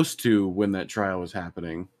close to when that trial was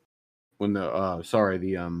happening, when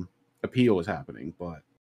the appeal was happening, but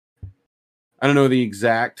I don't know the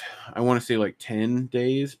exact. I want to say like 10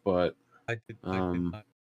 days, but I did not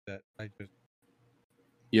that.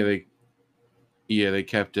 they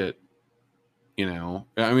kept it.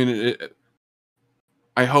 I mean,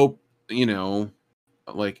 I hope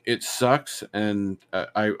like it sucks, and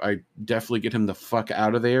I definitely get him the fuck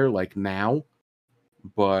out of there like now,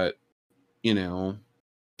 but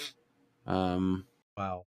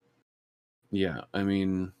Wow. yeah, I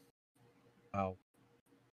mean, Wow.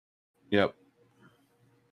 Yep.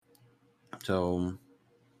 So,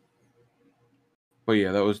 but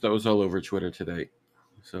yeah, that was all over Twitter today.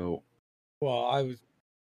 So, well, I was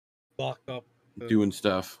locked up. Doing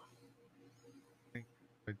stuff. I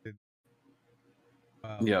did.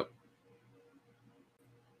 Wow. Yep.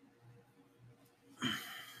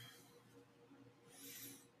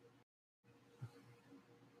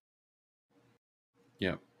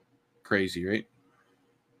 Yep. Crazy, right?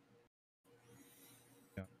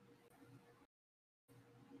 Yeah.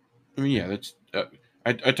 I mean, yeah, that's.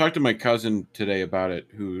 I talked to my cousin today about it,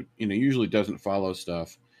 who usually doesn't follow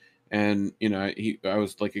stuff, and I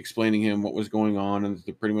was like explaining him what was going on, and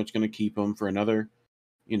they're pretty much going to keep him for another,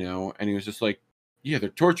 and he was just like, yeah, they're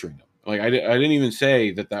torturing him. Like I didn't even say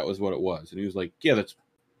that was what it was, and he was like, yeah, that's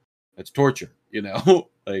torture,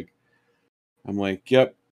 like I'm like,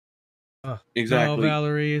 yep, exactly. No,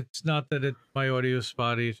 Valerie, it's not that my audio is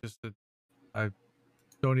spotty. It's just that I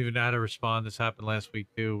don't even know how to respond. This happened last week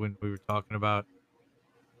too when we were talking about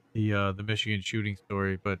the Michigan shooting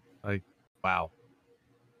story. But wow.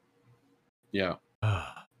 Yeah.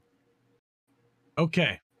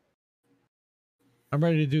 Okay. I'm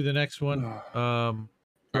ready to do the next one.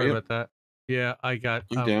 Sorry about that. Yeah, I'm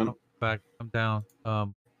down. I'm down.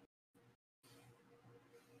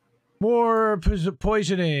 More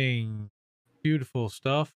poisoning. Beautiful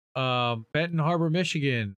stuff. Benton Harbor,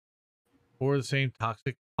 Michigan. For the same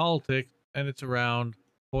toxic politics, and it's around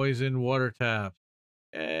poison water taps.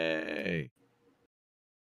 Yay.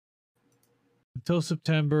 Until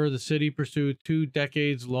September, the city pursued 2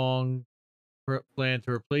 decades-long plan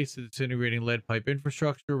to replace the disintegrating lead pipe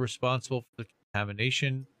infrastructure responsible for the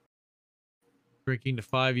contamination, drinking to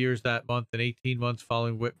 5 years that month and 18 months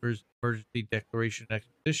following Whitmer's emergency declaration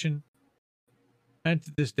expedition. And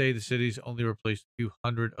to this day, the city's only replaced a few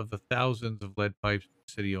hundred of the thousands of lead pipes in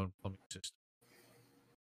the city-owned plumbing system.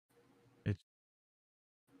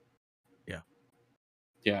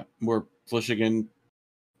 Yeah, we're Flishigan,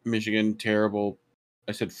 Michigan, terrible.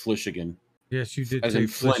 I said Flishigan. Yes, you did. As in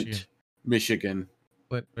Flint, Michigan.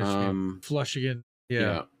 Flint, Michigan. Flushigan.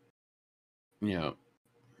 Yeah. Yeah.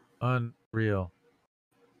 Unreal.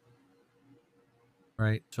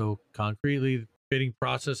 Right. So concretely, the bidding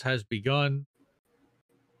process has begun.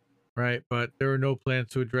 Right. But there are no plans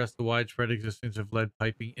to address the widespread existence of lead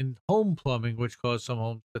piping in home plumbing, which caused some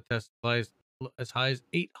homes to test as high as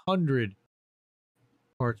 800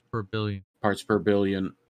 parts per billion.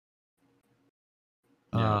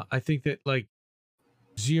 Yeah. I think that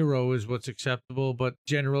 0 is what's acceptable, but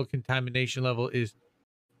general contamination level is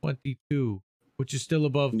 22, which is still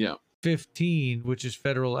above 15, which is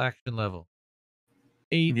federal action level.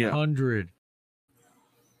 800.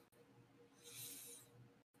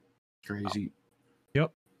 Crazy.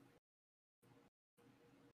 Yep.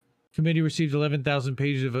 Committee received 11,000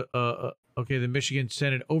 pages of the Michigan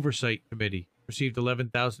Senate Oversight Committee received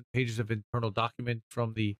 11,000 pages of internal document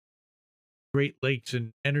from the Great Lakes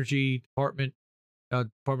and Energy Department,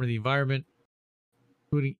 Department of the Environment,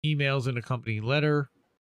 including emails and accompanying letter.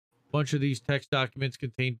 A bunch of these text documents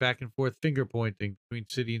contain back and forth finger pointing between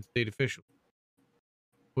city and state officials,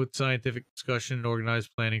 with scientific discussion and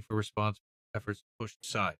organized planning for response efforts pushed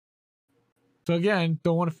aside. So again,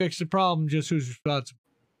 don't want to fix the problem, just who's responsible.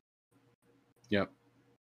 Yep.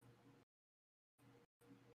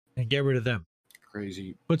 And get rid of them.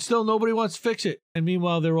 Crazy. But still, nobody wants to fix it. And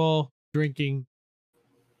meanwhile, they're all drinking.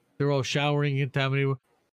 They're all showering contaminated.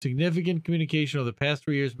 Significant communication over the past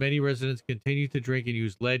 3 years. Many residents continue to drink and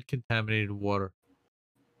use lead-contaminated water.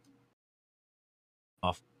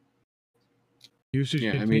 Off. Usage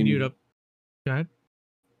continued up. Go ahead.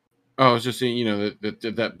 Oh, I was just saying,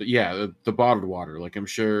 the bottled water. Like I'm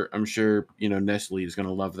sure, Nestle is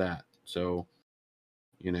gonna love that. So,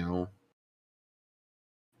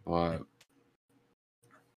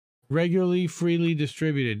 regularly, freely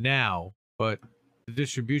distributed now, but the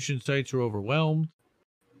distribution sites are overwhelmed.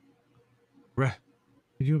 Can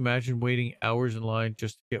you imagine waiting hours in line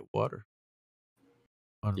just to get water?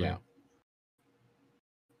 Unreal. Yeah.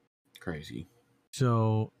 Crazy.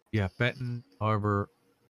 So, yeah, Benton Harbor,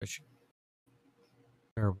 Michigan.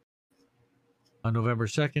 Terrible. On November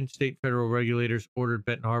 2nd, state federal regulators ordered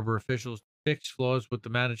Benton Harbor officials to fix flaws with the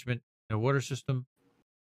management in their water system.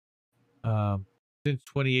 Since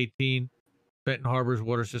 2018, Benton Harbor's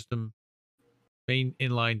water system main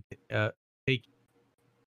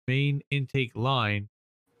intake line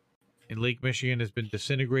in Lake Michigan has been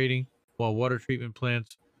disintegrating, while water treatment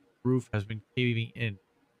plant's roof has been caving in.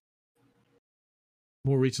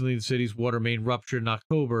 More recently, the city's water main ruptured in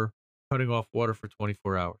October, cutting off water for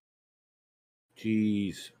 24 hours.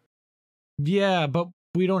 Jeez. Yeah, but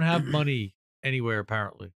we don't have money anywhere,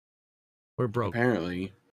 apparently. We're broke.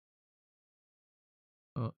 Apparently.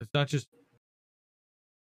 It's not just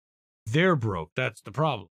they're broke. That's the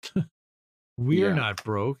problem. We're not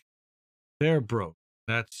broke. They're broke.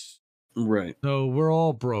 That's right. So we're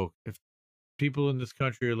all broke. If people in this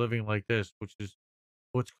country are living like this, which is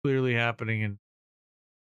what's clearly happening in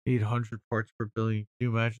 800 parts per billion, can you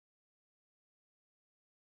imagine?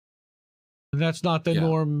 And that's not the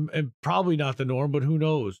norm, and probably not the norm, but who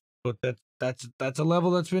knows? But that's a level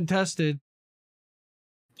that's been tested.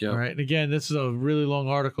 Yeah. All right. And again, this is a really long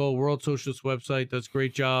article. World Socialist website does a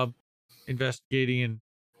great job investigating. And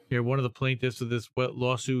here, one of the plaintiffs of this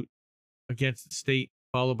lawsuit against the state,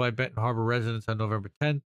 followed by Benton Harbor residents on November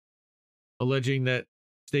 10th, alleging that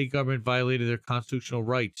state government violated their constitutional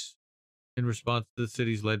rights in response to the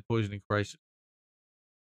city's lead poisoning crisis.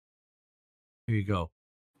 Here you go.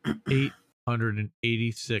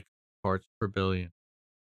 886 parts per billion.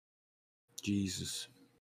 Jesus.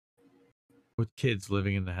 With kids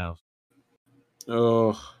living in the house.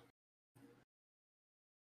 Oh.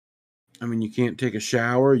 I mean, you can't take a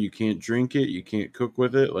shower, you can't drink it, you can't cook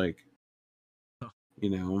with it, like,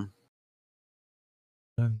 you know.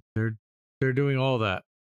 And they're doing all that.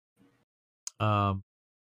 I'm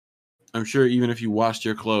sure even if you washed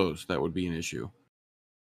your clothes, that would be an issue.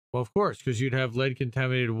 Well, of course, because you'd have lead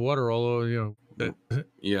contaminated water all over, in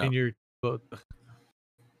your clothes.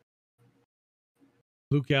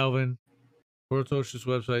 Luke Galvin, World Socialist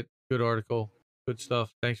website, good article, good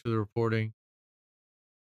stuff. Thanks for the reporting.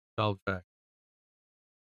 Solid fact.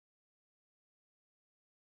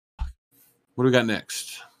 What do we got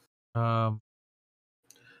next?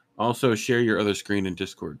 Also, share your other screen in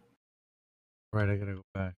Discord. Right, I gotta go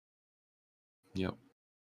back. Yep.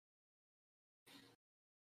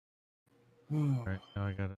 All right, now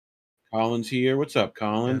I gotta. Colin's here. What's up,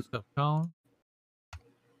 Colin? What's up, Colin?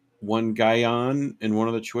 One guy on and one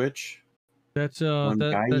of the Twitch. That's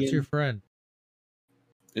that's your friend.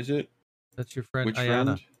 Is it? That's your friend. Which Ayana.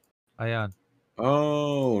 friend? Ayan.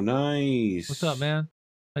 Oh, nice. What's up, man?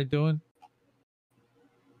 How you doing?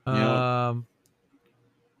 Yeah.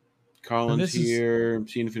 Colin's here. I'm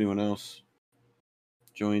seeing if anyone else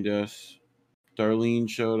joined us. Darlene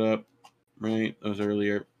showed up, right? That was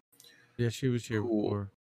earlier. Yeah, she was here before.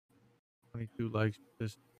 22 likes.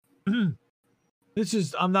 This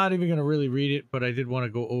is, I'm not even going to really read it, but I did want to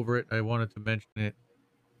go over it. I wanted to mention it.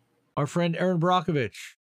 Our friend Aaron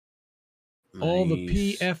Brockovich. Nice. All the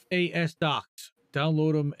PFAS docs.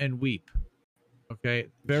 Download them and weep. Okay?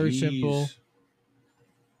 Very simple.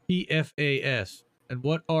 PFAS. And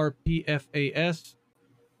what are PFAS?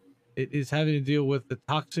 It is having to deal with the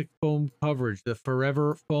toxic foam coverage, the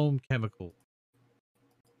forever foam chemical.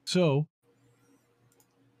 So,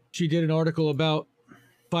 she did an article about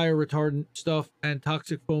fire retardant stuff and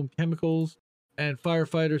toxic foam chemicals and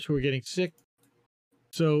firefighters who are getting sick.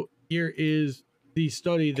 So, here is the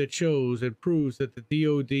study that shows and proves that the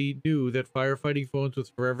DoD knew that firefighting foams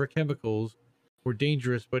with forever chemicals were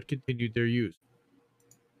dangerous but continued their use.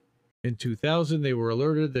 In 2000, they were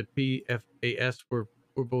alerted that PFAS were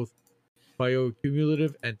both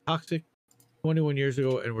bioaccumulative and toxic 21 years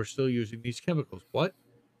ago, and we're still using these chemicals. What?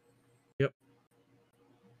 Yep.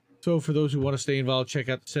 So for those who want to stay involved, check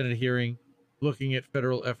out the Senate hearing looking at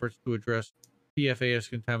federal efforts to address PFAS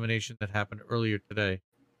contamination that happened earlier today.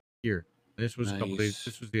 Here. This was a couple days.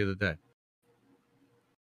 This was the other day.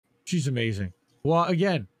 She's amazing. Well,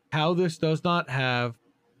 again, how this does not have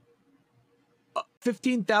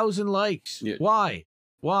 15,000 likes. Yeah. Why?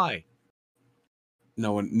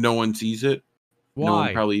 No one sees it. Why? No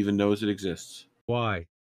one probably even knows it exists. Why?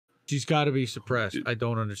 She's got to be suppressed. I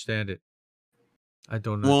don't understand it.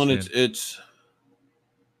 Well, and it's.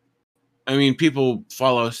 I mean, people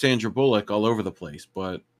follow Sandra Bullock all over the place,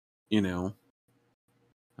 but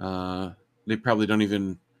they probably don't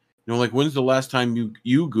even. Like, when's the last time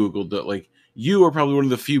you Googled that? Like, you are probably one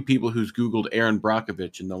of the few people who's Googled Aaron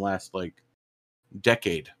Brockovich in the last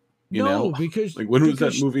decade. You know, because when was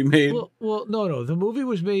that movie made? Well, no. The movie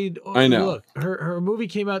was made. I know. Look, her movie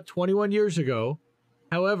came out 21 years ago.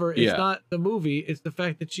 However, it's not the movie; it's the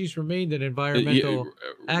fact that she's remained an environmental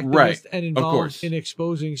activist and involved in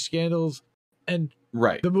exposing scandals. And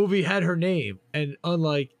the movie had her name, and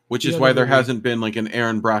unlike which is why there hasn't been an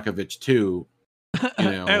Aaron Brockovich 2.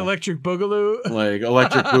 Electric Boogaloo,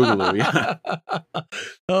 Electric Boogaloo, yeah.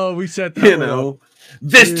 Oh, we set that.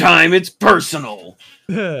 This time it's personal.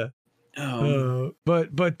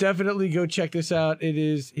 But definitely go check this out.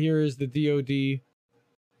 Here is the DoD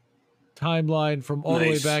timeline from all the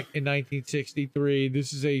way back in 1963.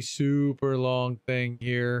 This is a super long thing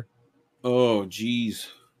here. Oh, geez.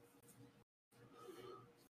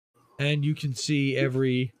 And you can see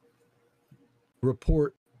every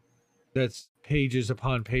report that's pages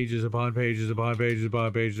upon pages upon pages upon pages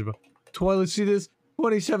upon pages. Let's see this: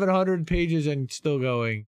 2,700 pages and still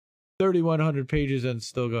going. 3,100 pages and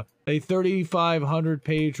still go. A 3,500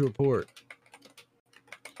 page report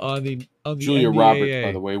on the Julia NDAA. Roberts,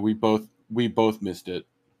 by the way, we both missed it.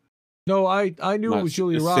 No, I knew it was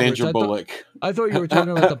Julia Roberts. Sandra Bullock. I thought you were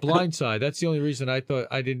talking about The Blind Side. That's the only reason I thought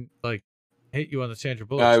I didn't hit you on the Sandra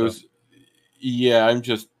Bullock stuff. Yeah,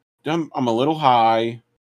 I'm a little high.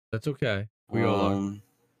 That's okay. We all are.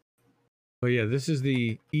 But yeah, this is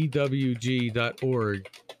the EWG.org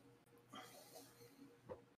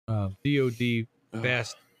DOD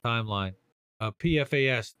FAST timeline,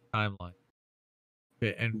 PFAS timeline.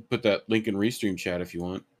 Okay, and put that link in Restream chat if you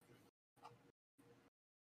want.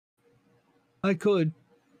 I could.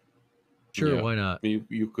 Sure, yeah, why not?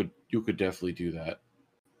 You could definitely do that.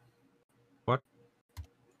 What?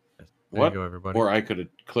 There what? you go, everybody. Or I could have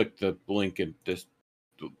clicked the link in this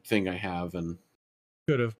thing I have and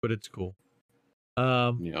could have, but it's cool.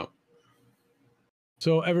 Yeah.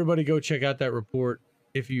 So everybody go check out that report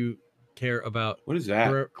if you care about what is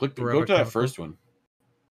that? Go to that first one.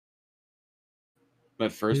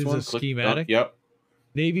 That first one. Is a schematic. Yep.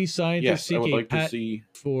 Navy scientists seek a patent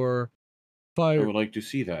for fire. I would like to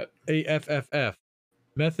see that. AFFF,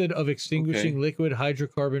 method of extinguishing liquid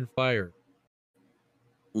hydrocarbon fire.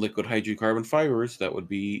 Liquid hydrocarbon fibers. That would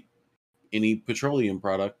be any petroleum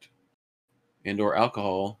product and/or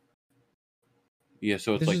alcohol. Yeah,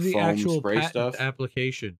 so it's this like is the foam actual spray stuff.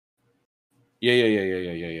 Application. Yeah.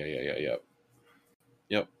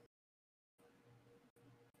 Yep.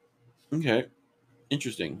 Okay.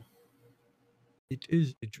 Interesting. It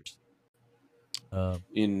is interesting.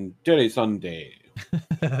 In Dirty Sunday.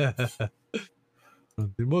 The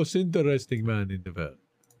most interesting man in the world.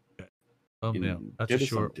 Okay. Thumbnail. That's a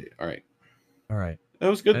short. Sunday. All right. That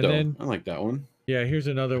was good, though. I like that one. Yeah, here's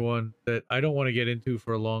another one that I don't want to get into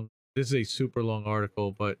for a long. This is a super long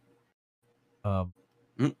article, but I'm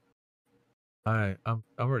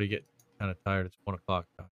already getting kind of tired. It's 1 o'clock.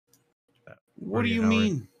 What do you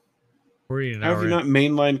mean? We're eating. How have you not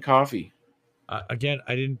mainlined coffee? Again,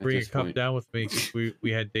 I didn't bring a cup down with me because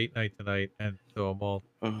we had date night tonight, and so I'm all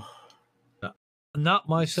not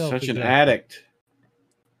myself. Such an addict.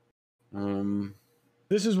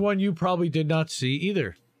 This is one you probably did not see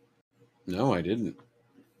either. No, I didn't.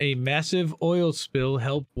 A massive oil spill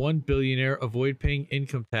helped one billionaire avoid paying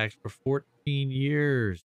income tax for 14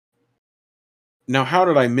 years. Now, how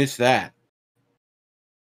did I miss that?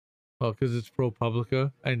 Well, because it's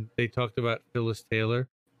ProPublica, and they talked about Phyllis Taylor,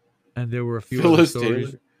 and there were a few other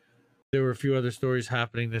stories. There were a few other stories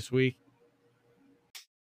happening this week,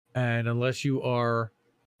 and unless you are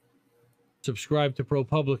subscribed to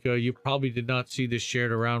ProPublica, you probably did not see this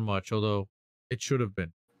shared around much, although it should have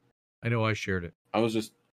been. I know I shared it. I was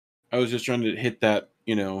just trying to hit that,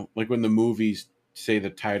 like when the movies say the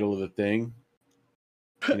title of the thing,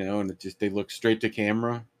 and they look straight to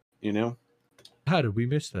camera, How did we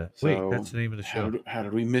miss that? So, wait, that's the name of the show. How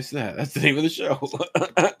did we miss that? That's the name of the show.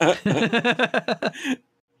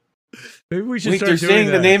 Maybe we should start they're saying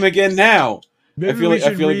that. The name again now. Maybe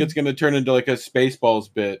I feel like it's going to turn into like a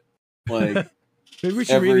Spaceballs bit. Like maybe we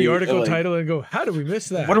should read the article title and go, how did we miss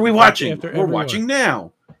that? What are we watching? We're watching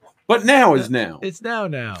now. But now is now. It's now.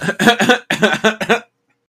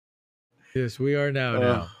 Yes, we are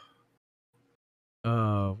now.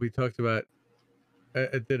 We talked about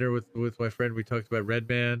at dinner with my friend. We talked about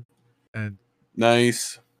Redman, and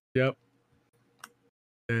nice. Yep.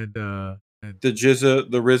 And the Jizza,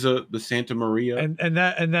 the RZA, the Santa Maria, and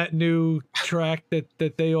that new track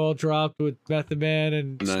that they all dropped with Method Man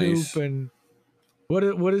and Snoop and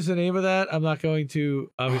what is the name of that? I'm not going to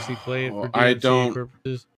obviously play it for DMCA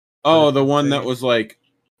purposes. Oh, the one that was like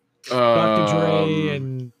Dr. Dre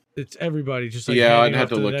and it's everybody just like I'd have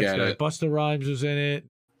to look at it. Busta Rhymes was in it.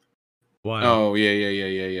 Wow. Oh yeah.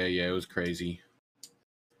 It was crazy.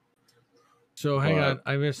 So hang on,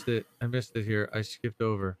 I missed it here. I skipped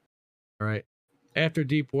over. All right. After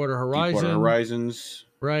Deepwater Horizons.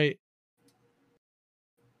 Right.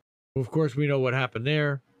 Well, of course, we know what happened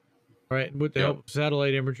there. Right. And with the help of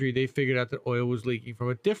satellite imagery, they figured out that oil was leaking from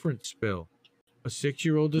a different spill. A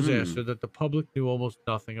 6-year-old disaster that the public knew almost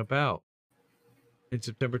nothing about. In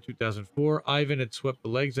September 2004, Ivan had swept the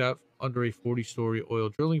legs out under a 40-story oil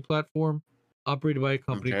drilling platform operated by a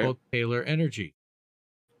company called Taylor Energy,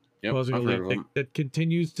 causing a leak that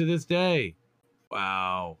continues to this day.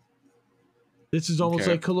 Wow. This is almost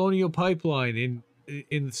like Colonial Pipeline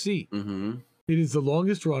in the sea. Mm-hmm. It is the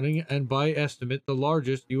longest running and, by estimate, the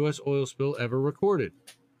largest U.S. oil spill ever recorded.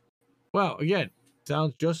 Wow, again,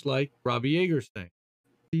 sounds just like Robbie Yeager's thing.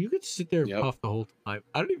 You could sit there and Yep. puff the whole time.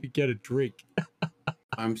 I don't even get a drink.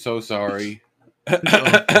 I'm so sorry. It's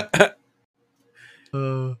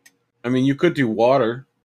I mean, you could do water.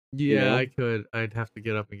 Yeah, know? I could. I'd have to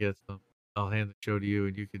get up and get some. I'll hand the show to you,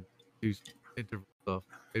 and you can do some interval stuff.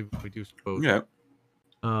 Maybe we do some both. Yeah,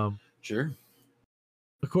 Sure. sure.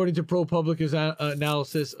 According to ProPublica's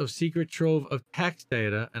analysis of secret trove of tax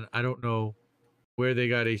data, and I don't know where they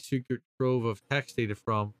got a secret trove of tax data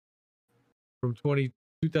from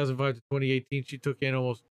 2005 to 2018, she took in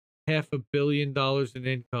almost $500 million in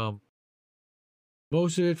income.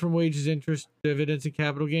 Most of it from wages, interest, dividends, and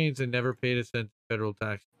capital gains, and never paid a cent federal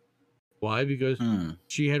tax. Why? Because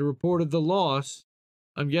she had reported the loss,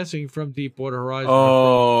 I'm guessing, from Deepwater Horizon.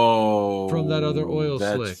 Oh, from that other oil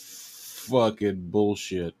that's slick. Fucking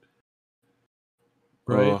bullshit.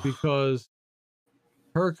 Right? Ugh. Because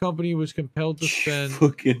her company was compelled to spend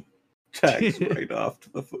fucking tax right off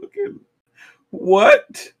to the fucking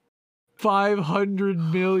what?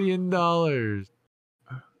 $500 million.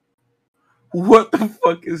 What the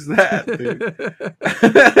fuck is that, dude?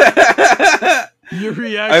 Your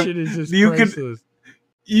reaction is just priceless.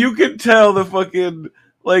 You can tell the fucking,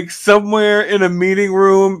 like, somewhere in a meeting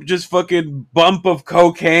room, just fucking bump of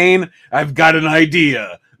cocaine. I've got an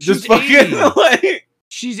idea. She's Just fucking 80. like.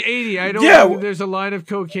 She's 80. I don't think there's a line of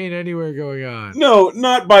cocaine anywhere going on. No,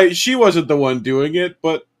 not by. She wasn't the one doing it,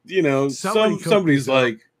 but you know, somebody's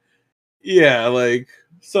like, yeah, like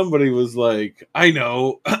somebody was like, I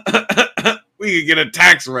know, we could get a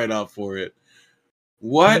tax write-off for it.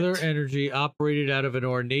 What? Taylor Energy operated out of an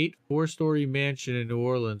ornate 4-story mansion in New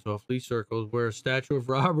Orleans off Lee Circle, where a statue of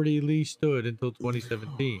Robert E. Lee stood until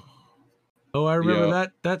 2017. Oh, I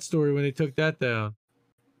remember that story when they took that down.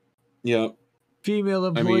 Yeah. Female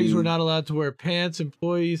employees were not allowed to wear pants.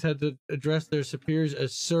 Employees had to address their superiors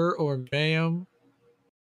as sir or ma'am.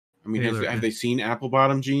 I mean, have they seen apple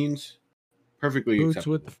bottom jeans? Perfectly boots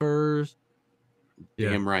acceptable. with the furs.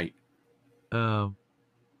 Damn right.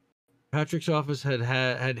 Patrick's office had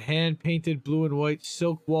hand painted blue and white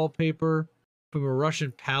silk wallpaper from a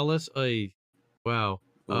Russian palace. Wow.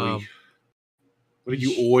 What are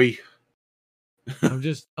you, oi?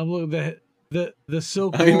 I'm looking at the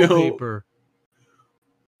silk wallpaper.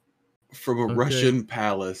 From a Russian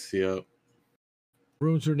palace, yeah.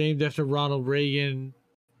 Rooms were named after Ronald Reagan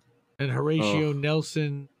and Horatio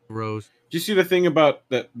Nelson. Rose. Did you see the thing about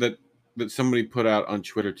that somebody put out on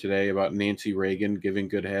Twitter today about Nancy Reagan giving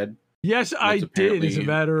good head? Yes, I did, as a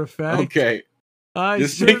matter of fact. Okay. I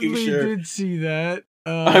just certainly did see that.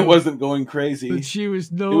 I wasn't going crazy. But she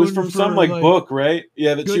was known. It was from some book, right?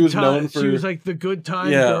 Yeah, that she was known for. She was like the good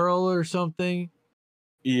time girl or something.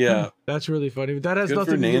 Yeah, that's really funny. But that has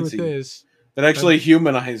nothing to do with this. That actually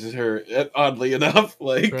humanizes her, oddly enough.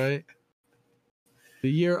 Like, right. The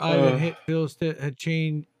year Ivan hit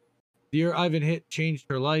changed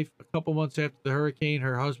her life. A couple months after the hurricane,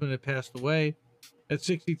 her husband had passed away. At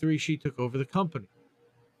 63, she took over the company.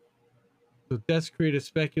 So deaths create a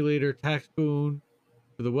speculator tax boon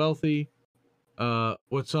for the wealthy.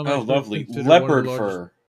 What some lovely leopard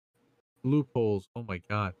fur loopholes. Oh my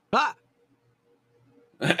god!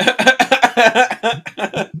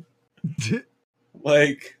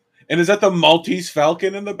 Like, and is that the Maltese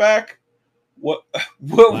Falcon in the back? What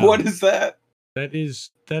is that? That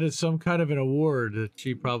is some kind of an award that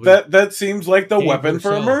she probably that seems like the weapon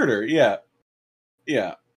for a murder. Yeah.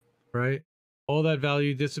 Right. All that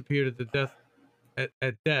value disappeared at the death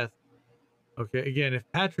at death. Okay. Again, if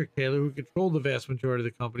Patrick Taylor, who controlled the vast majority of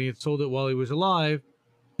the company, had sold it while he was alive,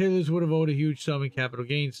 Taylor's would have owed a huge sum in capital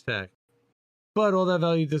gains tax. But all that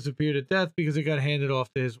value disappeared at death because it got handed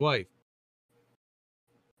off to his wife.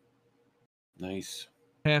 Nice.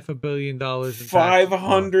 $500 million.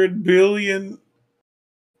 $500 billion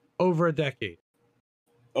over a decade.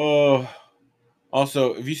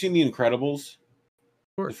 Also, have you seen The Incredibles?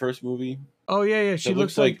 The first movie. Oh yeah. She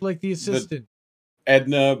looks like the assistant.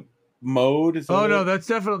 Edna Mode. Is that no, that's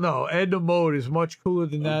definitely no. Edna Mode is much cooler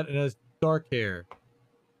than that and has dark hair.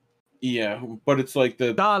 Yeah, but it's like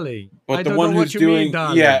the darling. But the one who's doing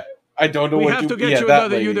I don't know we what have to get you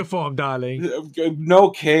another uniform, darling.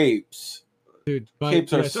 No capes. Dude,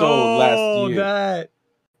 capes are so last year.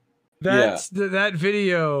 That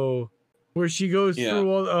video where she goes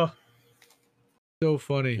through all. So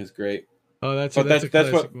funny. It's great. Oh, that's a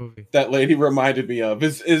what movie. That lady reminded me of.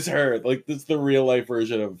 Is her like this is the real life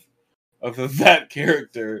version of that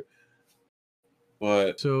character.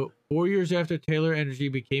 But so 4 years after Taylor Energy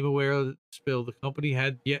became aware of the spill, the company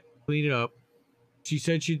had yet to clean it up. She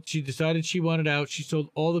said she decided she wanted out. She sold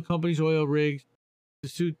all the company's oil rigs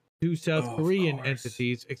to two South Korean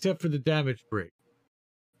entities, except for the damaged rig.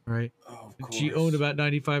 right? Oh, of And course. she owned about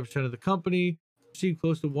 95% of the company, received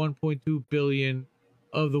close to 1.2 billion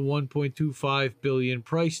of the 1.25 billion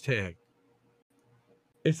price tag.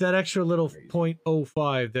 It's that extra little Crazy.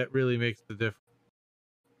 0.05 that really makes the difference,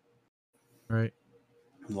 right?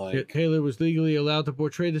 Like, Yet Taylor was legally allowed to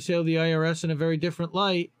portray the sale of the IRS in a very different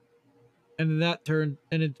light, and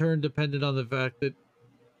in turn depended on the fact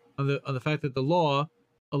that the law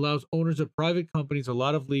allows owners of private companies a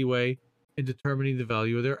lot of leeway in determining the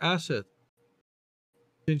value of their assets.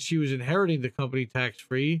 Since she was inheriting the company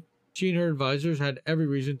tax-free, she and her advisors had every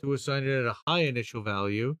reason to assign it at a high initial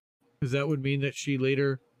value, because that would mean that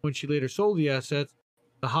when she later sold the assets,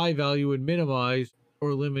 the high value would minimize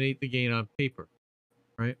or eliminate the gain on paper,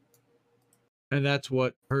 right? And that's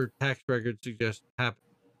what her tax record suggests happened.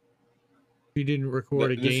 She didn't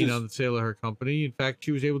record a gain on the sale of her company. In fact,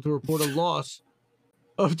 she was able to report a loss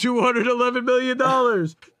of $211 million.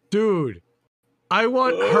 Dude, I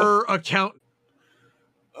want her account.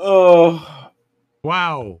 Oh.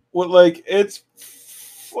 Wow. Well, like, it's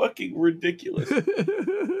fucking ridiculous.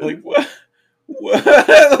 Like, what? What?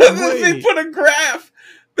 They put a graph.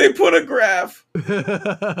 They put a graph.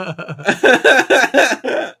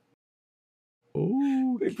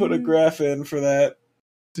 They put a graph in for that.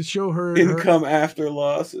 To show her income after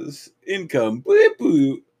losses. Income. Boop,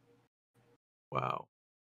 boop. Wow.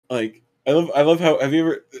 Like, I love how, have you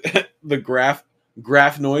ever, the graph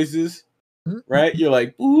noises, right? You're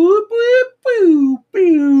like, boop, boop, boop,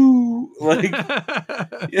 boop. Like,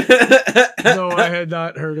 no, I had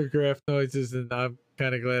not heard of graph noises, and I'm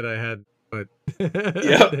kind of glad I hadn't, but.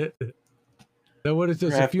 Yep. Now, what is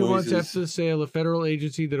this? Graph a few noises. months after the sale, a federal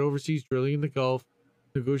agency that oversees drilling in the Gulf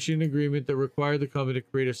negotiated an agreement that required the company to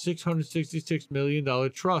create a $666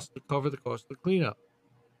 million trust to cover the cost of the cleanup.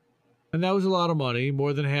 And that was a lot of money,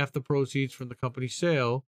 more than half the proceeds from the company's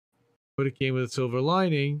sale, but it came with a silver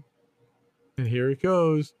lining. And here it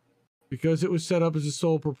goes. Because it was set up as a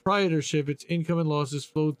sole proprietorship, its income and losses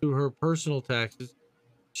flowed through her personal taxes.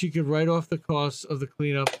 She could write off the costs of the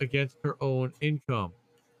cleanup against her own income.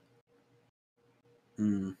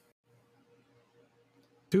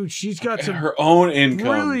 Dude, she's got some her own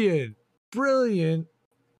income. Brilliant.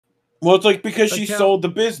 Well, it's like because she sold the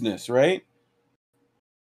business, right?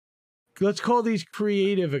 Let's call these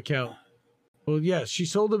creative accounts. Well, yes, she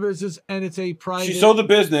sold the business, and it's a private. She sold the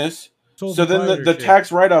business, so then the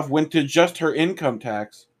tax write-off went to just her income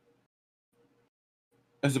tax,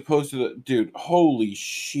 as opposed to the dude. Holy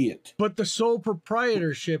shit! But the sole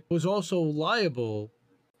proprietorship was also liable.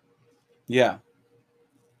 Yeah.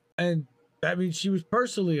 And that means she was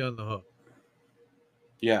personally on the hook.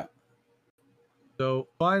 Yeah. So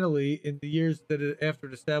finally, in the years after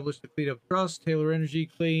it established the cleanup trust, Taylor Energy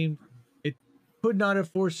claimed it could not have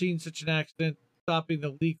foreseen such an accident. Stopping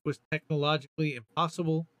the leak was technologically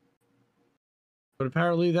impossible. But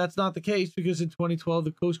apparently that's not the case, because in 2012,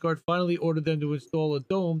 the Coast Guard finally ordered them to install a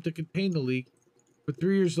dome to contain the leak. But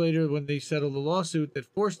 3 years later, when they settled the lawsuit that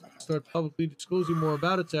forced it to start publicly disclosing more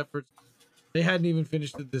about its efforts, they hadn't even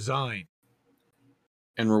finished the design.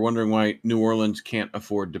 And we're wondering why New Orleans can't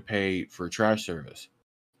afford to pay for trash service.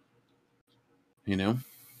 You know?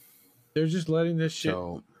 They're just letting this shit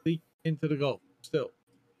leak into the Gulf still.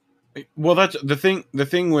 Well, that's the thing. The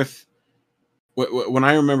thing with when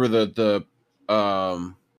I remember the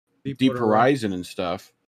Deep Horizon and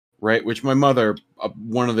stuff, right? Which my mother,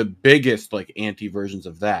 one of the biggest like anti versions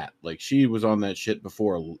of that. Like, she was on that shit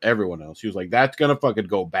before everyone else. She was like, "That's gonna fucking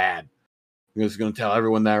go bad." I'm just gonna tell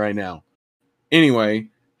everyone that right now. Anyway,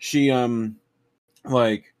 she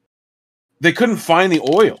like, they couldn't find the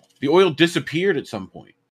oil. The oil disappeared at some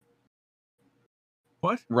point.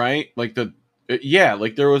 What? Right? Like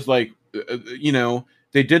like there was like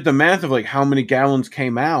they did the math of like how many gallons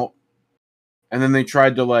came out, and then they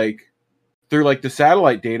tried to like through like the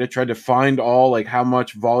satellite data tried to find all like how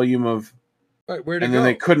much volume of then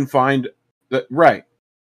they couldn't find that. Right.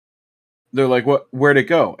 They're like, where'd it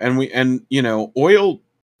go? And oil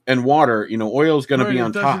and water, oil is going to be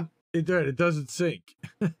on top. It doesn't sink.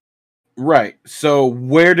 Right. So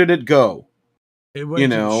where did it go? It went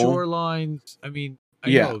to shorelines. I mean,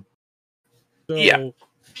 I know. So,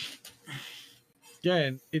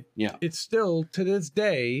 again, it's still, to this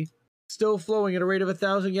day, still flowing at a rate of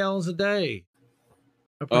 1,000 gallons a day.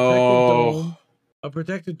 A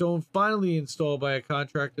protected dome finally installed by a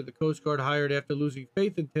contractor the Coast Guard hired after losing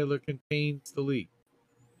faith in Taylor contains the leak.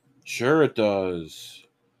 Sure it does.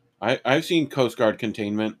 I've seen Coast Guard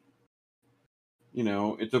containment.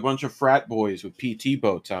 It's a bunch of frat boys with PT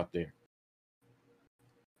boats out there.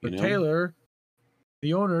 But Taylor,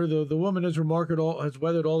 the owner, the woman has weathered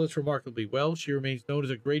all this remarkably well. She remains known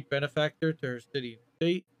as a great benefactor to her city and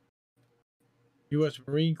state. U.S.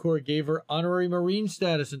 Marine Corps gave her honorary Marine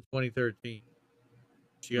status in 2013.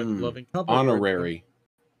 She got the Loving Company. Honorary.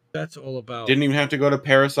 That's all about. Didn't even have to go to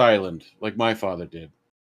Paris Island like my father did.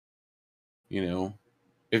 You know,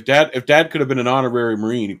 if Dad could have been an honorary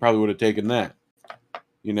Marine, he probably would have taken that.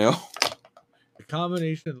 You know, the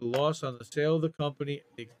combination of the loss on the sale of the company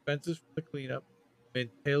and the expenses for the cleanup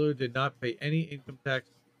meant Taylor did not pay any income tax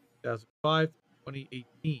from 2005 to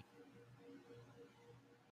 2018.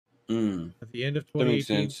 At the end of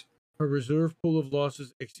 2018, her reserve pool of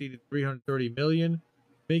losses exceeded $330 million,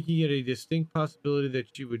 making it a distinct possibility that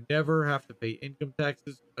she would never have to pay income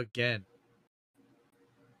taxes again.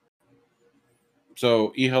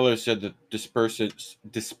 So E. Heller said that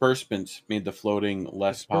disbursements made the floating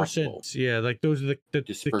less possible. Yeah, like those are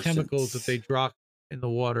the chemicals that they drop in the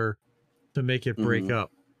water to make it break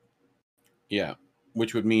up. Yeah,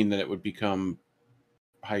 which would mean that it would become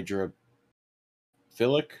hydrophilic.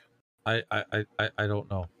 I don't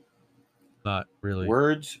know. Not really.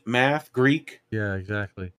 Words, math, Greek. Yeah,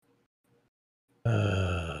 exactly.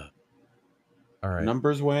 All right.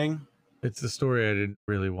 Numbers, Wang. It's the story I didn't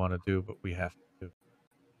really want to do, but we have to do.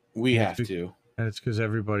 We have to. And it's because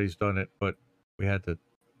everybody's done it, but we had to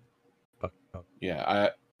fuck it up. Yeah,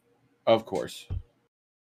 of course.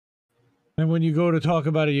 And when you go to talk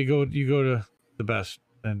about it, you go to the best,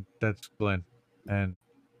 and that's Glenn. And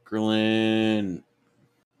Glenn.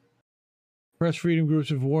 Press freedom groups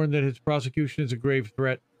have warned that his prosecution is a grave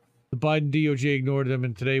threat. The Biden DOJ ignored them,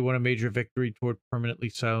 and today won a major victory toward permanently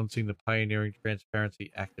silencing the pioneering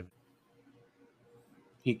transparency activist.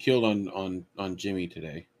 He killed on Jimmy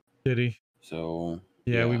today. Did he? So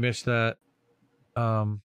yeah, we missed that.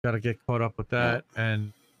 Got to get caught up with that. Yeah.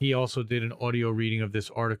 And he also did an audio reading of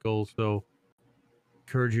this article, so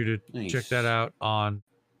encourage you to check that out on.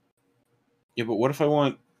 Yeah, but what if I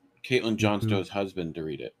want Caitlin Johnstone's husband to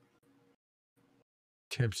read it?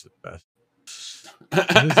 Tim's the best.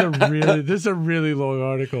 This is a really long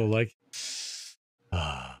article. Like,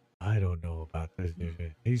 I don't know about this.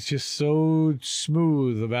 He's just so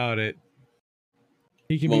smooth about it.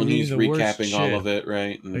 He can be he's recapping all of it,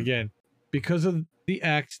 right? And again, because of the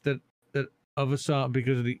acts of Assange,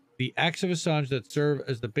 because of the acts of Assange that serve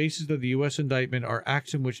as the basis of the U.S. indictment are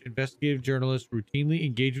acts in which investigative journalists routinely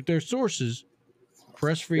engage with their sources,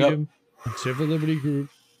 press freedom, and civil liberty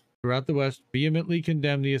groups throughout the West vehemently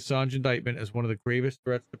condemn the Assange indictment as one of the gravest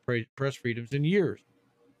threats to press freedoms in years.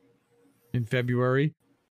 In February,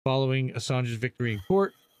 following Assange's victory in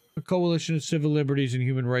court, a coalition of civil liberties and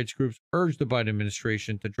human rights groups urged the Biden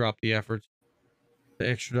administration to drop the efforts to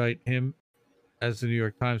extradite him, as the New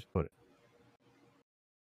York Times put it.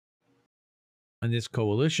 And this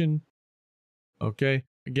coalition, okay,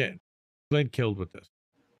 again, Glenn killed with this.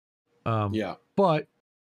 But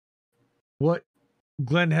what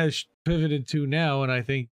Glenn has pivoted to now, and I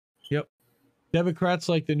think, Democrats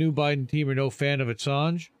like the new Biden team are no fan of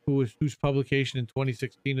Assange, whose publication in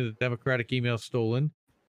 2016 of the Democratic email stolen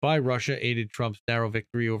by Russia aided Trump's narrow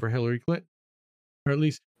victory over Hillary Clinton. Or at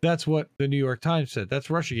least that's what the New York Times said. That's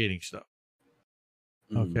Russiagating stuff.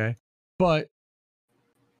 Okay. But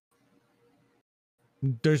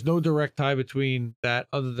there's no direct tie between that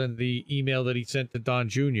other than the email that he sent to Don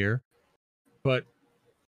Jr. But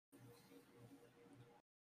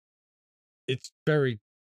it's very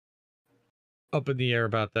up in the air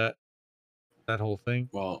about that whole thing.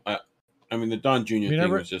 Well, I mean, the Don Jr. thing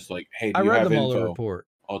was just like, hey, do you have info? I read the Mueller report.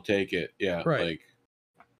 I'll take it. Yeah. Right. Like,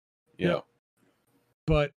 yeah.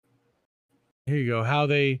 But here you go. How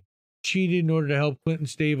they cheated in order to help Clinton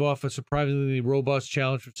stave off a surprisingly robust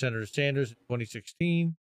challenge from Senator Sanders in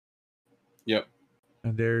 2016. Yep.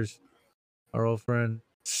 And there's our old friend.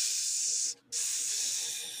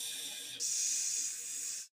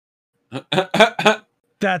 I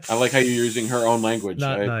like how you're using her own language.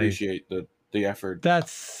 I appreciate the effort.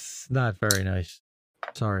 That's not very nice.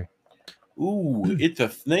 Sorry. Ooh, it's a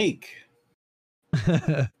snake.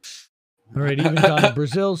 All right, even Donna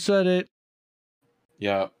Brazil said it.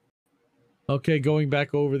 Yeah. Okay, going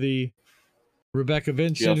back over the Rebecca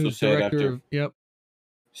Vincent, who's director of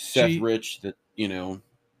Seth Rich, that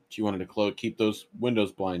she wanted to keep those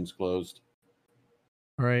windows blinds closed.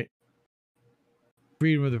 All right.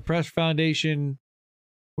 Freedom of the Press Foundation,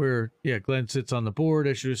 where Glenn sits on the board,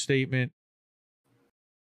 issued a statement.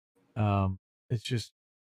 It's just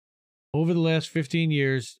over the last 15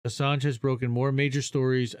 years, Assange has broken more major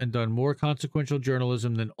stories and done more consequential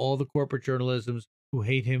journalism than all the corporate journalisms who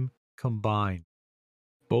hate him combined.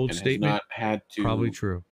 Bold statement. Has not had to probably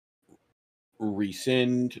true.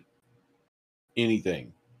 Rescind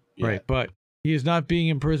anything. Yet. Right, but he is not being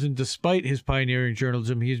imprisoned despite his pioneering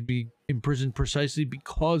journalism. He is being imprisoned precisely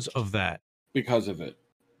because of that. because of it.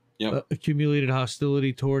 Yep. Accumulated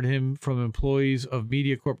hostility toward him from employees of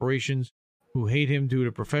media corporations who hate him due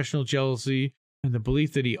to professional jealousy and the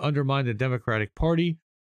belief that he undermined the Democratic Party,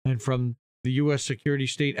 and from the U.S. security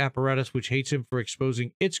state apparatus, which hates him for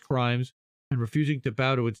exposing its crimes and refusing to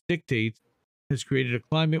bow to its dictates, has created a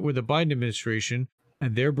climate where the Biden administration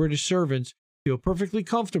and their British servants feel perfectly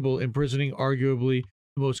comfortable imprisoning arguably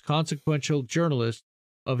the most consequential journalist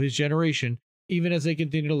of his generation, even as they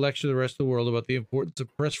continue to lecture the rest of the world about the importance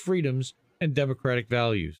of press freedoms and democratic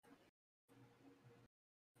values.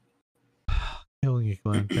 Killing you,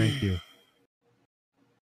 Glenn. Thank you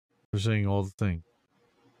for saying all the things.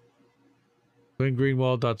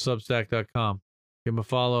 GlennGreenwald.substack.com. Give him a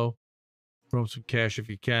follow. Throw him some cash if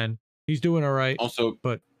you can. He's doing all right. Also,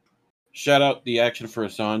 but shout out the Action for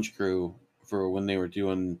Assange crew for when they were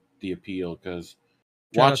doing the appeal, because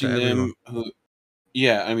watching them,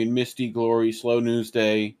 I mean, Misty, Glory, Slow News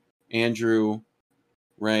Day, Andrew,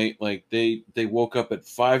 right? Like they woke up at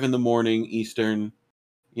 5 a.m. Eastern,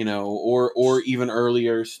 or even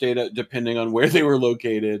earlier, stayed up depending on where they were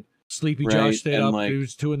located. Sleepy right? Josh stayed up. It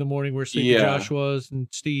was 2 a.m. where Sleepy Josh was, and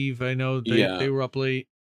Steve. I know they were up late.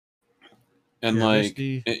 And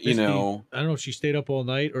Misty, I don't know if she stayed up all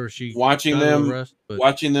night or she watching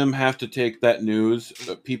them have to take that news.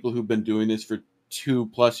 People who've been doing this for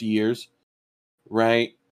 2+ years,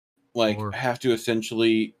 right? Have to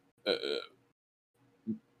essentially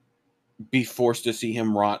be forced to see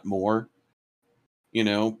him rot more,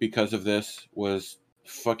 because of this was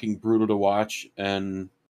fucking brutal to watch.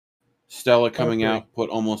 And Stella coming out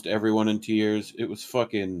put almost everyone in tears. It was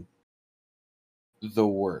fucking the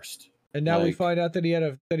worst. And now we find out that he had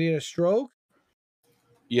a stroke.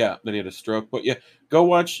 Yeah, that he had a stroke. But yeah, go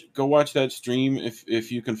watch that stream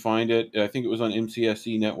if you can find it. I think it was on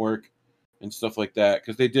MCSE Network and stuff like that,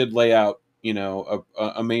 because they did lay out a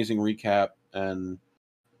amazing recap and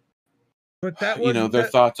but that was their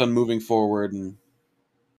thoughts on moving forward and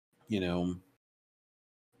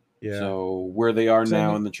so where they are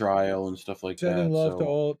now in the trial and stuff like that. Sending love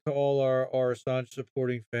to all our Assange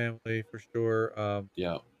supporting family for sure.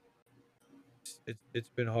 Yeah. It's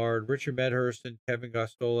been hard. Richard Medhurst and Kevin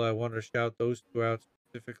Gosztola, I wanted to shout those two out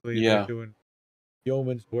specifically. Yeah. They're doing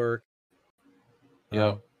yeoman's work.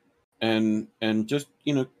 Yeah. And just,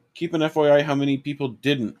 keep an FYI how many people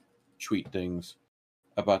didn't tweet things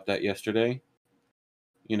about that yesterday.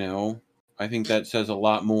 I think that says a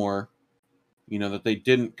lot more, that they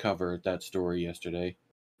didn't cover that story yesterday.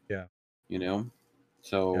 Yeah.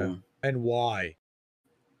 So. Yeah. And why?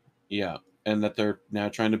 Yeah. And that they're now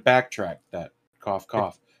trying to backtrack that. Cough,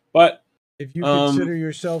 cough. But if you consider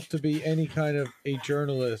yourself to be any kind of a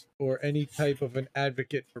journalist or any type of an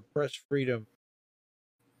advocate for press freedom,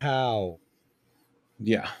 how?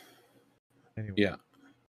 Yeah. Anyway. Yeah.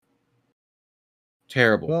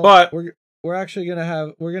 Terrible. Well, but we're actually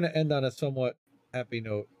gonna end on a somewhat happy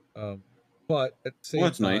note. But at the same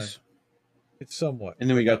that's time, nice. It's somewhat. And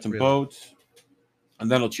then we got some boats, and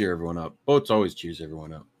that'll cheer everyone up. Boats always cheers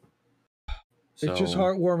everyone up. So, it's just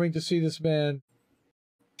heartwarming to see this man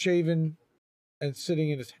shaven and sitting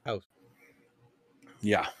in his house.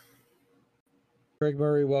 Yeah. Greg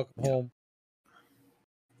Murray, welcome home.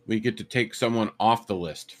 We get to take someone off the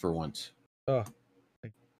list for once. Oh,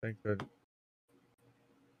 thank goodness.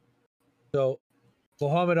 So,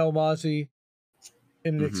 Mohammed Almazy,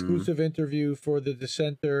 in an exclusive interview for The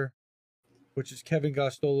Dissenter, which is Kevin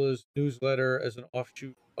Gosztola's newsletter as an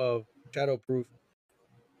offshoot of Shadowproof.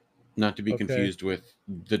 Not to be confused with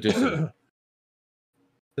The Dissident.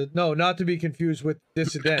 No, not to be confused with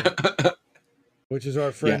Dissident, which is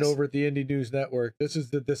our friend over at the Indie News Network. This is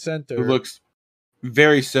The Dissenter. Who looks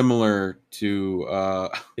very similar to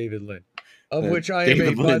David Lynch. Of which I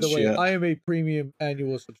am by the way, I am a premium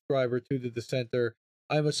annual subscriber to The Dissenter.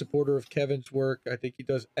 I'm a supporter of Kevin's work. I think he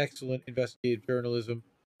does excellent investigative journalism,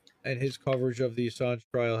 and his coverage of the Assange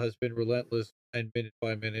trial has been relentless and minute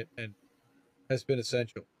by minute, and has been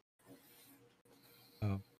essential.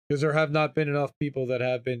 Because there have not been enough people that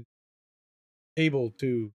have been able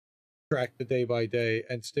to track the day by day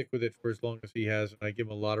and stick with it for as long as he has, and I give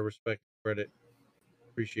him a lot of respect and credit.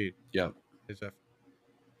 Appreciate his effort,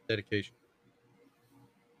 dedication.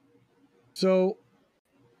 So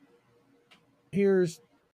here's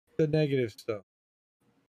the negative stuff.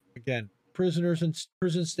 Again, prisoners and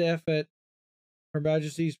prison staff at Her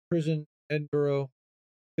Majesty's Prison, Edinburgh,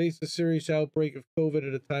 faced a serious outbreak of COVID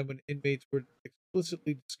at a time when inmates were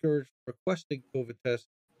explicitly discouraged from requesting COVID tests,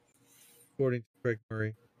 according to Craig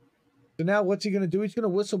Murray. So now what's he going to do? He's going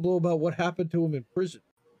to whistleblow about what happened to him in prison.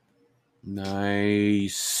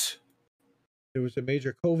 Nice. There was a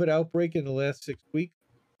major COVID outbreak in the last 6 weeks.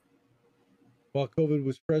 While COVID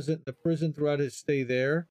was present in the prison throughout his stay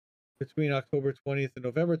there, between October 20th and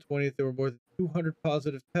November 20th, there were more than 200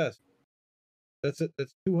 positive tests. That's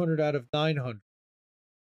 200 out of 900.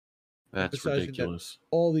 That's Emphasizing ridiculous. that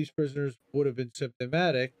all these prisoners would have been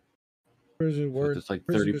symptomatic. Prisoners So it's like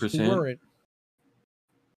prisoners who 30%. weren't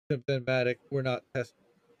symptomatic were not tested.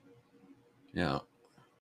 Yeah.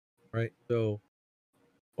 Right. So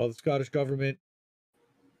while the Scottish government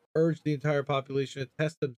urged the entire population to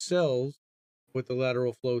test themselves with the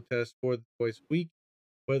lateral flow test more than twice a week,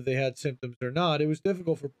 whether they had symptoms or not, it was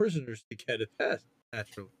difficult for prisoners to get a test,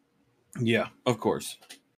 naturally. Yeah, of course.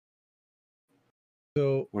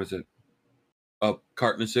 So what is it? A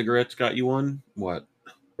carton of cigarettes got you one? What?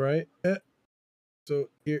 Right? So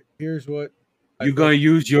here's what you gonna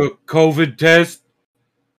use your COVID test?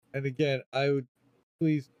 And again, I would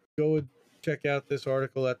please go and check out this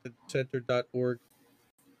article at thecenter.org.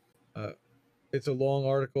 It's a long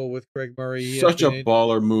article with Craig Murray. Such a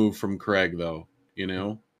baller move from Craig, though. You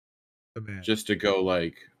know, the man. Just to go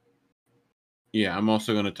like, yeah, I'm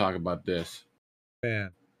also going to talk about this.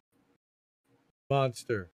 Man.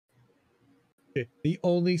 Monster. Okay. The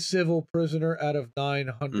only civil prisoner out of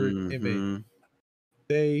 900 inmates.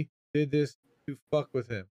 They did this to fuck with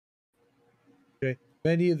him. Okay.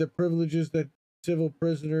 Many of the privileges that civil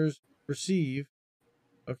prisoners receive,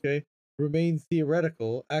 okay, remain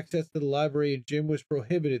theoretical. Access to the library and gym was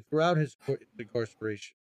prohibited throughout his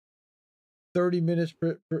incarceration. 30 minutes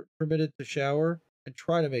permitted to shower and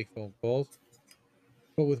try to make phone calls.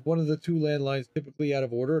 But with one of the two landlines typically out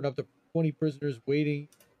of order and up to 20 prisoners waiting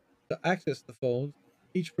to access the phones,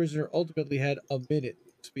 each prisoner ultimately had a minute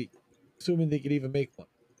to speak, assuming they could even make one.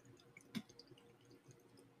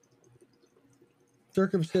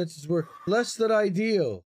 Circumstances were less than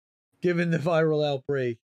ideal, given the viral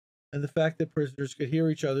outbreak and the fact that prisoners could hear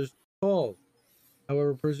each other's calls.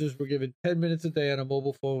 However, prisoners were given 10 minutes a day on a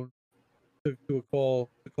mobile phone to call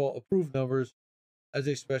approved numbers as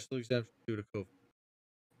a special exemption due to COVID.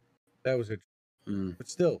 That was interesting. But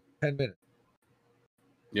still, 10 minutes.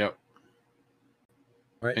 Yep.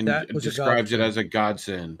 Right. And that was describes it as a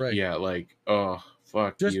godsend. Right. Yeah, like, oh,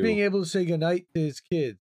 fuck Just you. being able to say goodnight to his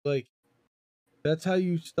kids. Like, that's how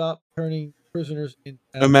you stop turning prisoners into...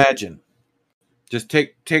 Imagine. Just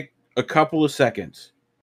take a couple of seconds.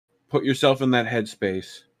 Put yourself in that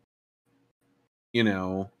headspace. You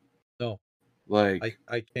know. No. Like,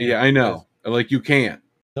 I can't. Yeah, I know. Like, you can't.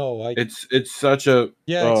 No, It's such a...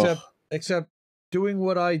 Yeah, except doing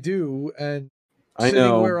what I do and I sitting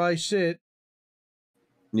know. where I sit.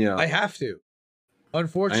 Yeah. I have to.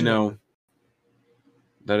 Unfortunately. I know.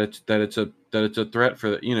 That it's a threat for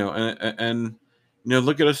the, and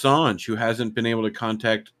look at Assange, who hasn't been able to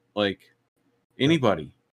contact like anybody.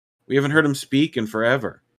 No. We haven't heard him speak in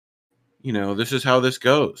forever. This is how this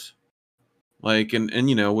goes. Like, and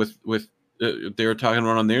with they were talking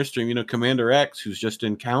about on their stream, Commander X, who's just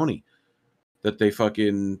in county, that they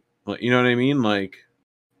fucking, you know what I mean? Like,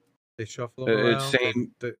 they shuffle him around. It's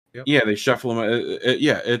saying, yep. Yeah, they shuffle him.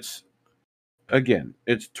 Yeah, it's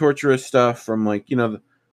torturous stuff from like,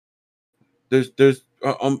 there's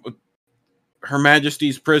Her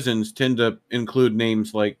Majesty's prisons tend to include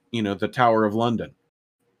names like, the Tower of London,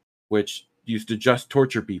 which used to just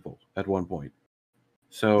torture people at one point.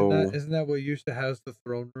 So isn't that what used to house the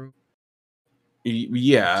throne room?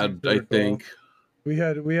 Yeah, I think we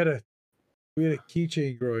had a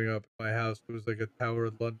keychain growing up at my house. It was like a Tower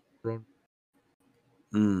of London throne.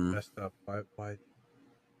 Messed up. Why? I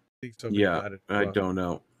think somebody got it. I don't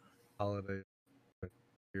know. Holiday.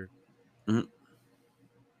 Weird. Mm-hmm.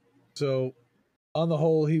 So, on the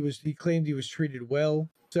whole, he claimed he was treated well.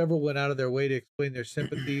 Several went out of their way to explain their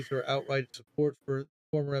sympathies or outright support for the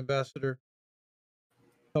former ambassador.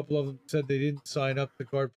 A couple of them said they didn't sign up to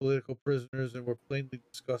guard political prisoners and were plainly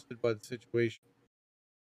disgusted by the situation.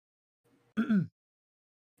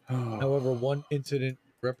 However, one incident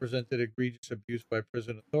represented egregious abuse by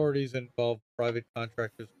prison authorities and involved private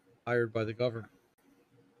contractors hired by the government.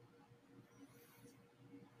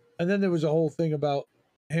 And then there was a whole thing about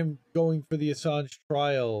him going for the Assange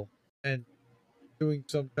trial and doing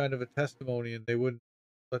some kind of a testimony, and they wouldn't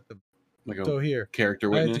let them. So here, character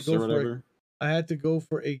witness or whatever. I had to go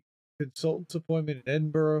for a consultant's appointment in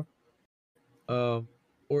Edinburgh, or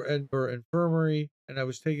Edinburgh Infirmary, and I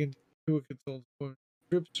was taken to a consultant's appointment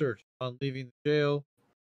strip search on leaving the jail.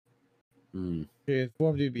 They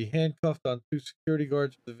informed you to be handcuffed on 2 security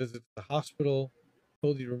guards for the visit to the hospital.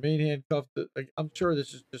 Told you to remain handcuffed. Like, I'm sure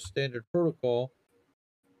this is just standard protocol,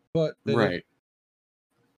 but right.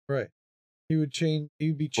 He would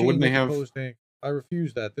be chained. Wouldn't they have? I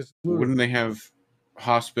refuse that. Wouldn't they have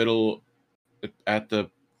hospital at the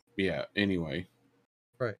yeah, anyway.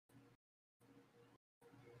 Right.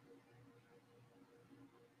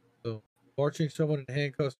 So marching someone in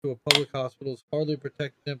handcuffs to a public hospital is hardly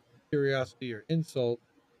protecting them from curiosity or insult.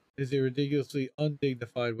 It is a ridiculously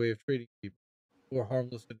undignified way of treating people who are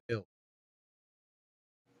harmless and ill.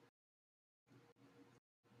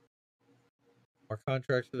 Our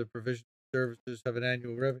contracts for the provision of services have an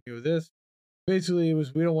annual revenue of this. Basically, it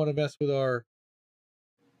was we don't want to mess with our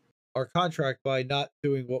contract by not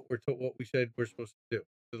doing what what we said we're supposed to do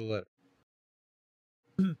to the letter.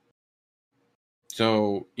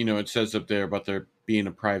 So, it says up there about there being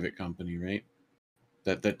a private company, right?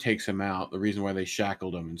 That takes them out. The reason why they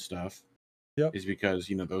shackled them and stuff is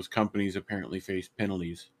because, those companies apparently face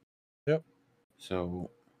penalties. Yep.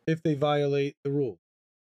 So if they violate the rule.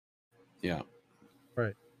 Yeah.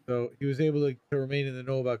 Right. So he was able to remain in the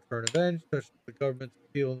know about current events, such as the government's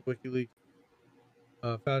appeal in WikiLeaks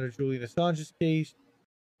founder Julian Assange's case,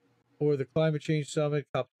 or the climate change summit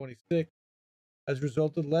COP26, as a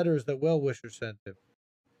result of letters that well-wishers sent him.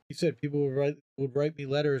 He said people would write me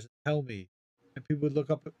letters and tell me, and people would look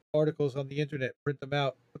up articles on the internet, print them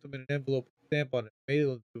out, put them in an envelope, stamp on it,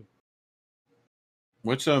 mail them to him.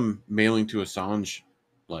 What's mailing to Assange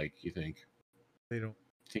like, you think? They don't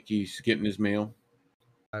think he's getting his mail?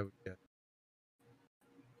 I would guess.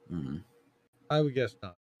 Mm. I would guess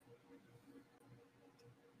not.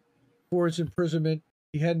 For his imprisonment,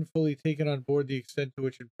 he hadn't fully taken on board the extent to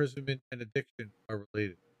which imprisonment and addiction are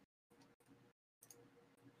related.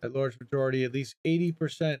 At large majority, at least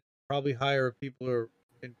 80%, probably higher, of people who are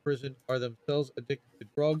in prison are themselves addicted to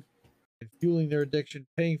drugs and fueling their addiction,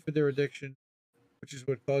 paying for their addiction, which is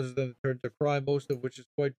what causes them to turn to crime, most of which is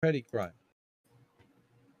quite petty crime.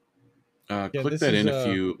 Click that in if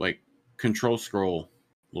you control scroll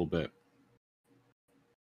a little bit.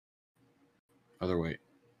 Other way.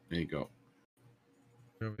 There you go.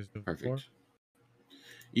 Perfect. Before?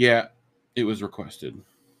 Yeah, it was requested.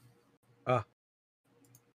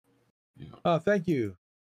 Yeah. Thank you.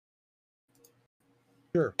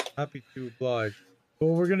 Sure, happy to oblige. But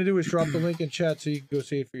what we're going to do is drop the link in chat so you can go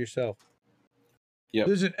see it for yourself. Yep.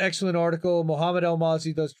 This is an excellent article. Mohammed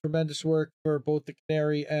El-Masri does tremendous work for both the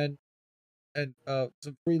Canary and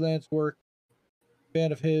some freelance work.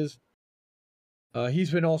 Fan of his.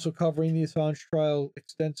 He's been also covering the Assange trial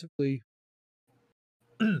extensively,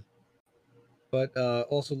 but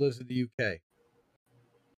also lives in the UK.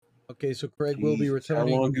 Okay, so Craig will be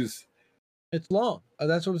returning. How long is? It's long.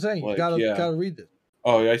 That's what I'm saying. You gotta read this.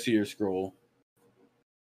 Oh, yeah, I see your scroll.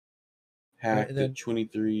 Hacked at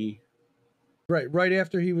 23. Right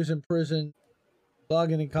after he was in prison,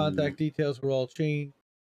 login and contact details were all changed,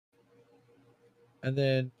 and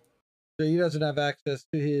then so he doesn't have access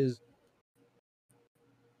to his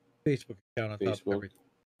Facebook account on top of everything.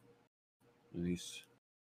 Nice.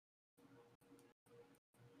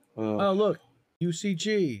 Oh, look,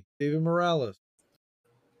 UCG, David Morales.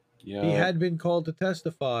 Yeah. He had been called to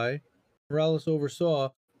testify. Morales oversaw,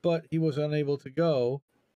 but he was unable to go.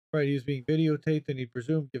 Right, he was being videotaped and he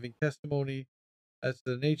presumed giving testimony as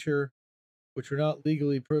to the nature, which were not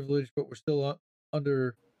legally privileged, but were still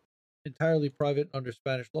under entirely private under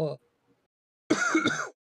Spanish law,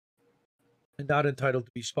 and not entitled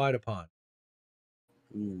to be spied upon.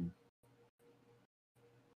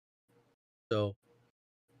 So,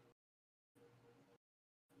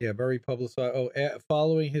 yeah, very publicized. Oh,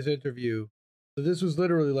 following his interview. So this was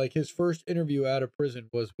literally like his first interview out of prison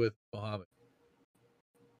was with Mohammed.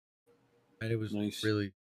 And it was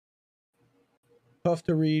really tough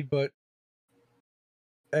to read, but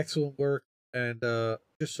excellent work. And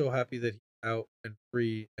just so happy that he's out and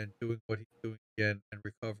free and doing what he's doing again and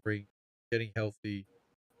recovering, getting healthy.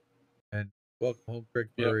 And welcome home, Greg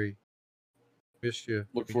Murray. Yep. Missed you.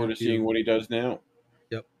 Look forward to seeing what he does now.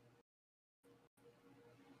 Yep.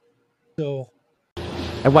 So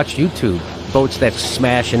I watch YouTube. Boats that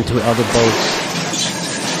smash into other boats.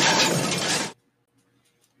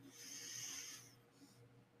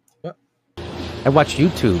 What? I watch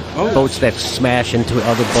YouTube. Boats that smash into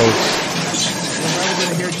other boats. I'm going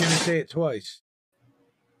to hear Jimmy say it twice.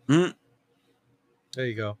 There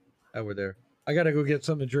you go. Now we're there. I got to go get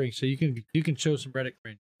something to drink so you can show some Reddit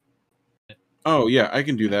cringe. Oh, yeah, I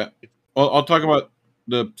can do that. I'll talk about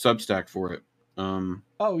the Substack for it.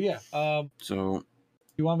 Oh, yeah. So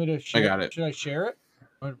you want me to share? I got it. Should I share it?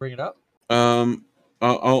 Want to bring it up? I'm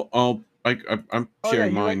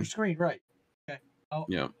sharing mine. On your screen, right? Okay.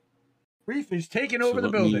 Yeah. Reef is taking over the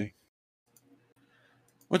building.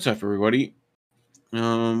 What's up, everybody?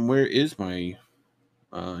 Where is my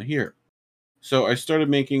here? So I started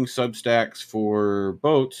making Substacks for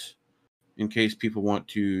boats in case people want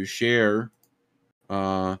to share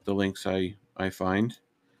the links I find,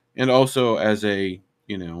 and also as a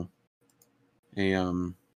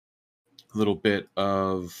little bit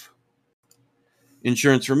of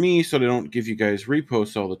insurance for me, so they don't give you guys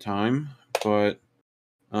reposts all the time. But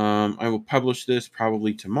I will publish this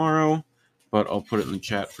probably tomorrow, but I'll put it in the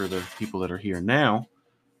chat for the people that are here now.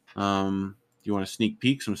 If you want to sneak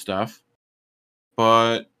peek some stuff.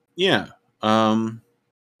 But yeah, I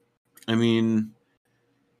mean,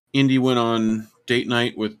 Indy went on date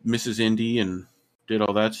night with Mrs. Indy and did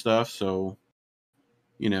all that stuff. So,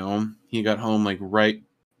 he got home like right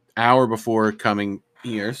hour before coming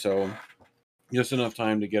here. So just enough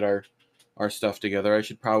time to get our stuff together. I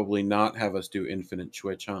should probably not have us do Infinite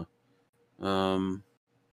Switch, huh?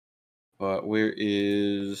 But where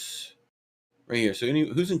is... Right here. So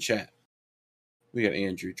who's in chat? We got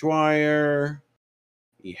Andrew Dwyer,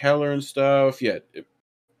 E. Heller and stuff. Yeah.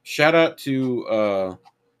 Shout out to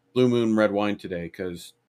Blue Moon Red Wine today,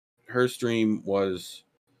 because her stream was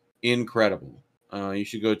incredible. You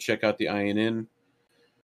should go check out the INN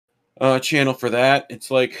channel for that.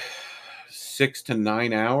 It's like 6 to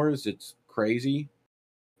 9 hours. It's crazy.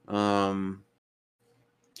 So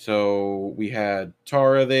we had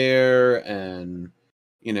Tara there, and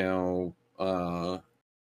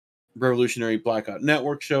Revolutionary Blackout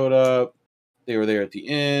Network showed up. They were there at the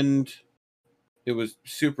end. It was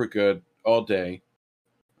super good all day.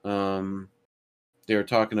 They were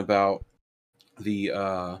talking about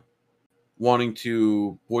the wanting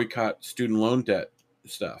to boycott student loan debt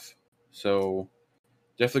stuff. So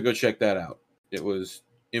definitely go check that out. It was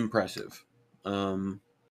impressive.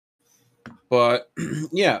 But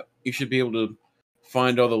yeah, you should be able to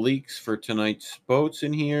find all the leaks for tonight's boats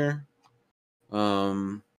in here.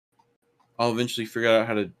 I'll eventually figure out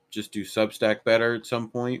how to just do Substack better at some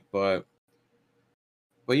point, but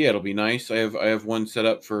yeah, it'll be nice. I have one set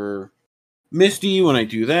up for Misty when I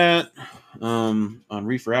do that on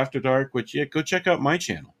Reefer After Dark, which, yeah, go check out my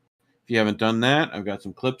channel if you haven't done that. I've got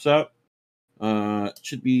some clips up. It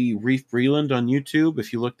should be Reef Breland on YouTube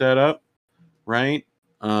if you look that up, right?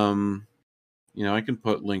 I can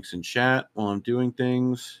put links in chat while I'm doing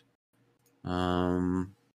things. Where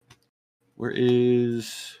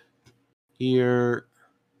is here?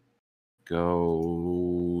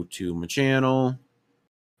 Go to my channel.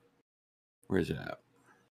 Where is it at?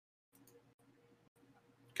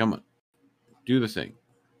 Come on. Do the thing.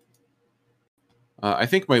 I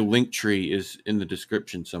think my link tree is in the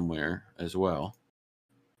description somewhere as well.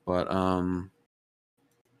 But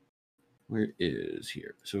where is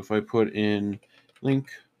here? So if I put in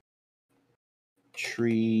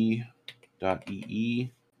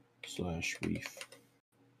linktree.ee/Reef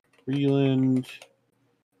Breland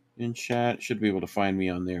in chat, should be able to find me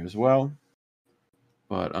on there as well.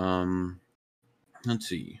 But let's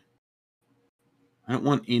see. I don't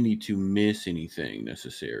want Indy to miss anything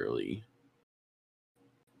necessarily.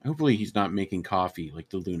 Hopefully he's not making coffee like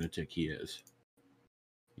the lunatic he is.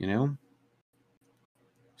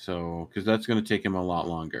 So, because that's going to take him a lot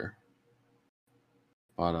longer.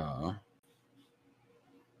 But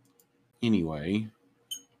anyway.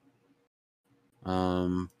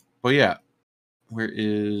 But yeah. Where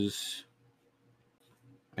is...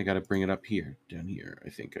 I got to bring it up here. Down here. I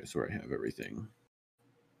think that's where I have everything.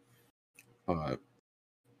 But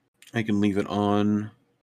I can leave it on.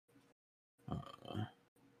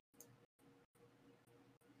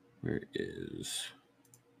 Where is...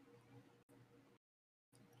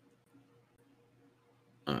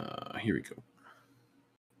 here we go.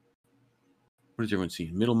 What does everyone see?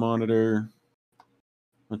 Middle monitor.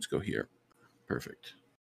 Let's go here. Perfect.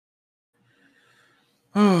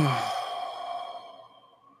 When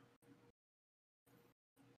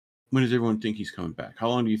does everyone think he's coming back? How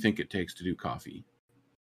long do you think it takes to do coffee?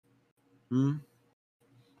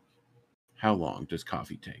 How long does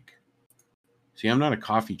coffee take? See, I'm not a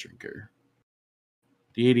coffee drinker.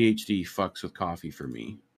 The ADHD fucks with coffee for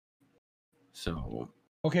me. So...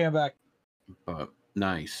 Okay, I'm back. But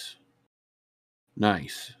nice.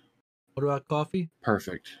 Nice. What about coffee?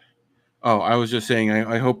 Perfect. Oh, I was just saying,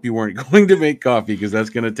 I hope you weren't going to make coffee, because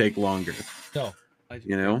that's going to take longer. No.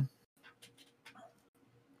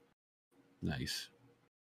 Nice.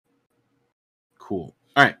 Cool.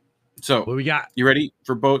 All right. So, what we got? You ready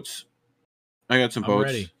for boats? I got some boats.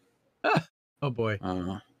 Ready. Oh, boy.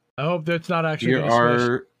 I hope that's not actually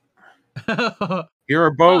Here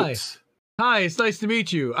are boats. Hi, it's nice to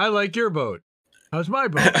meet you. I like your boat. How's my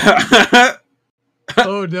boat?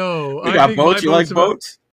 Oh, no. We got boats. You like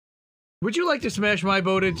boats? Would you like to smash my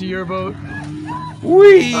boat into your boat?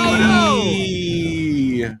 Whee!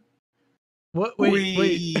 Oh, no! What?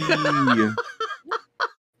 Wait.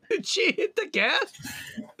 Did she hit the gas?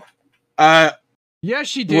 Yeah,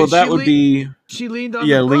 she did. Well, that would be. She leaned on.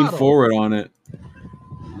 Yeah, the lean throttle. forward on it.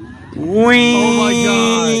 Whee! Oh my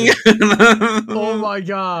god! Oh my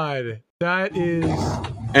god! That is.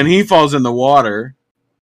 And he falls in the water,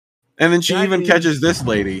 and then she That even is- catches this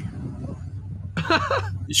lady.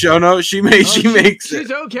 She makes She's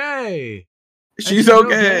it. okay. She's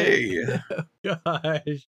okay.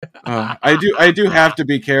 Gosh. I do have to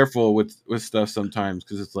be careful with stuff sometimes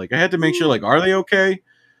because it's like I had to make sure like are they okay,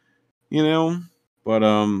 you know? But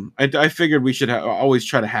I figured we should always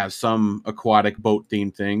try to have some aquatic boat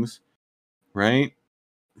themed things, right?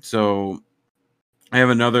 So I have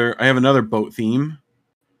another boat theme,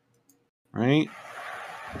 right?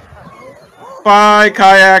 Bye,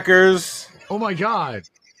 kayakers. Oh my god.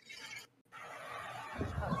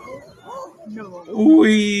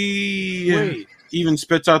 Wait. Even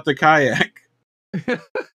spits out the kayak.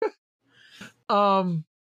 I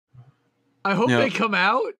hope they come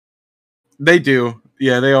out. They do.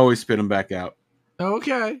 Yeah, they always spit them back out.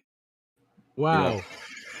 Okay. Wow. Yeah.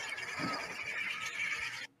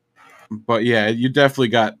 But yeah, you definitely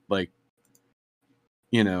got like,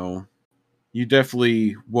 you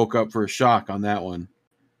definitely woke up for a shock on that one.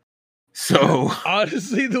 So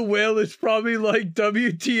honestly, the whale is probably like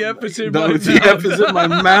WTF is in WTF is in my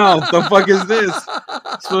mouth. The fuck is this?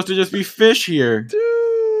 It's supposed to just be fish here.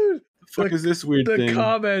 Dude. The fuck is this weird thing? The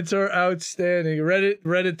comments are outstanding.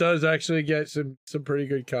 Reddit does actually get some pretty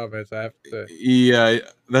good comments, I have to say. Yeah,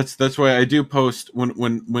 that's why I do post when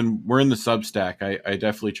we're in the Substack. I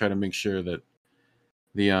definitely try to make sure that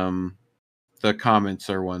the comments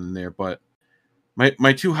are one in there. But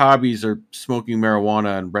my two hobbies are smoking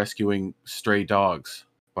marijuana and rescuing stray dogs.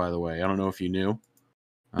 By the way, I don't know if you knew.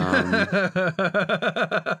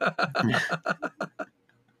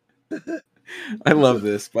 I love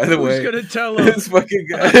this. By the way, who's gonna tell him? This fucking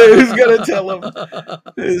guy. Who's gonna tell him?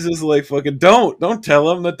 This is like fucking. Don't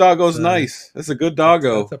tell him. The doggo's nice. That's a good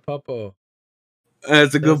doggo. That's a puppo.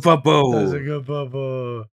 That's a good puppo. That's a good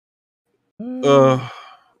puppo.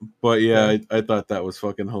 But yeah, I thought that was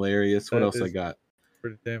fucking hilarious. What else I got?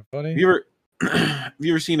 Pretty damn funny. Have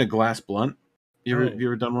you ever seen a glass blunt? Have you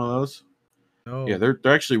ever done one of those? No. Yeah, they're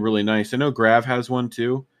actually really nice. I know Grav has one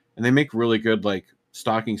too, and they make really good like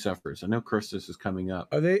stocking stuffers. I know Christmas is coming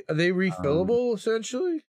up. Are they refillable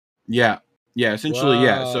essentially? Yeah. Yeah, essentially,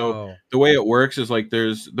 yeah. So the way it works is like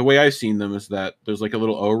the way I've seen them is that there's like a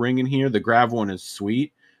little O-ring in here. The Grav one is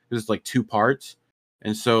sweet because it's like two parts.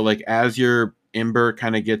 And so like as your ember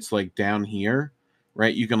kind of gets like down here,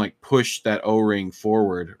 right, you can like push that O-ring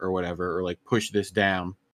forward or whatever, or like push this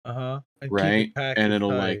down. Uh-huh. Right? And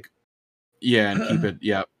it'll like and keep it,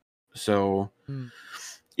 yep. So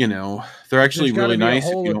they're actually really nice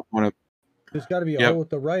if you don't want to. There's got to be a hole at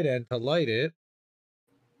the right end to light it.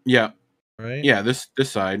 Yeah. Right? Yeah, this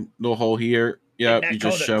side, little hole here. Yeah, you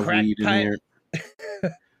just shove weed in here.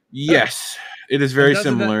 Yes, it is very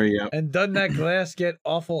similar. Yeah. And doesn't that glass get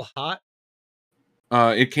awful hot?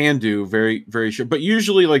 It can do very, very sure, but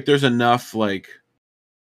usually like there's enough like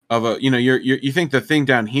of a you think the thing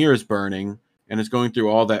down here is burning and it's going through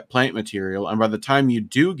all that plant material, and by the time you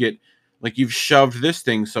do get like you've shoved this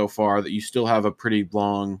thing so far that you still have a pretty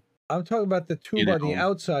long. I'm talking about the tube on the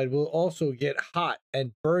outside will also get hot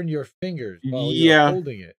and burn your fingers while you're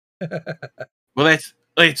holding it. Well,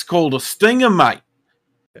 it's called a stingamite.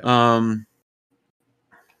 Yeah.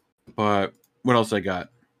 But what else I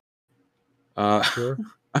got? Sure.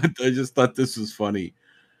 I just thought this was funny,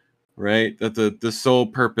 right? That the sole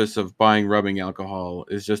purpose of buying rubbing alcohol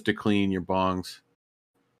is just to clean your bongs.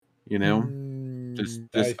 I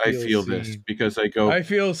feel this because I go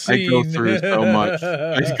through so much.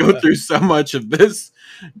 I go through so much of this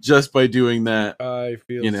just by doing that. I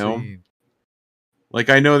feel seen. Like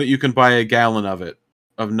I know that you can buy a gallon of it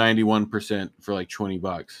of 91% for like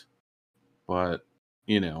 $20, but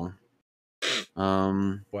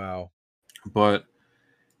wow. But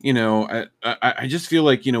I just feel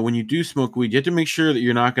like when you do smoke weed, you have to make sure that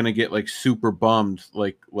you're not going to get like super bummed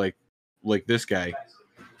like this guy.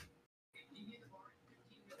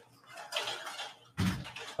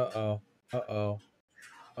 Uh-oh. Oh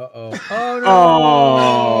no!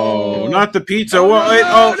 Oh, not the pizza.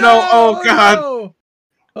 Oh God!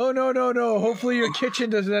 Oh no! Hopefully your kitchen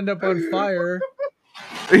doesn't end up on fire.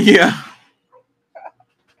 Yeah.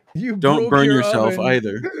 You don't burn yourself oven.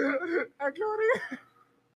 Either.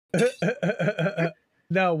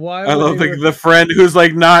 Now, why? I love the friend who's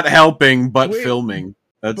like not helping but filming.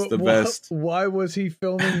 That's the best. Why was he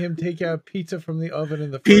filming him take out pizza from the oven in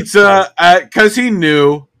the pizza? Because he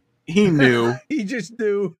knew. He knew. He just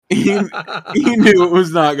knew. He knew it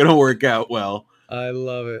was not going to work out well. I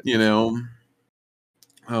love it. You know.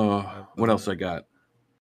 Oh, what else I got?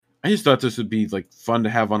 I just thought this would be like fun to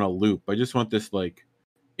have on a loop. I just want this like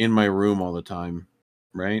in my room all the time,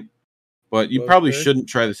 right? But you probably shouldn't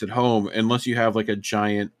try this at home unless you have like a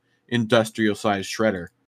giant industrial sized shredder.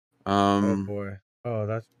 Oh boy. Oh,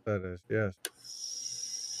 that's what that is. Yes.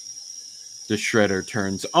 The shredder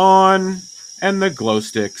turns on and the glow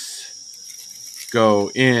sticks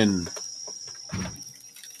go in.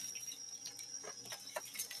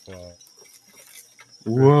 Wow.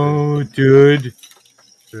 Whoa, dude.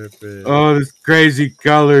 Trippy. Oh, this crazy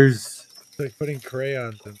colors. It's like putting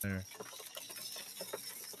crayons in there.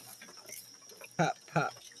 Pop,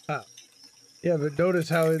 pop, pop. Yeah, but notice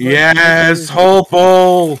how it yes, whole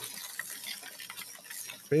bowl.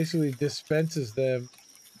 Basically dispenses them,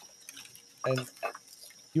 and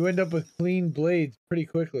you end up with clean blades pretty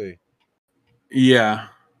quickly. Yeah.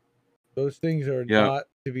 Those things are not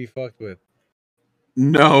to be fucked with.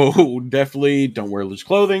 No, definitely don't wear loose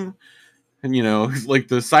clothing. And you know, like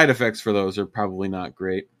the side effects for those are probably not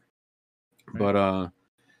great. Right. But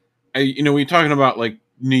we're talking about like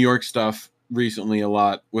New York stuff recently a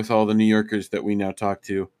lot with all the New Yorkers that we now talk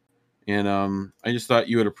to. And I just thought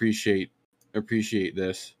you would appreciate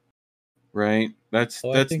this. Right? That's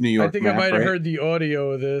New York. I think I might have heard the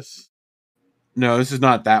audio of this. No, this is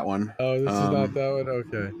not that one. Oh, this is not that one?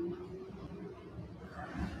 Okay.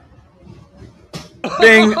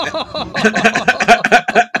 Bing!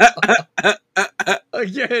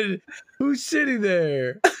 Again, who's sitting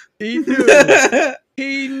there? He knew.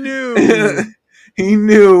 He knew. He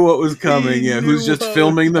knew what was coming. Yeah, who's just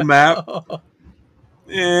filming the map?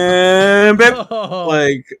 And no,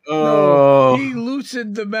 he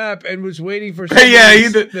loosened the map and was waiting for somebody to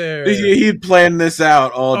sit there. He'd planned this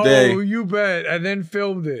out all day. Oh, you bet, and then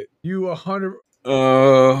filmed it. You 100.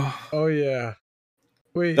 Oh yeah.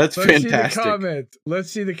 Wait, that's fantastic. See the comment.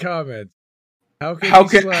 Let's see the comment. How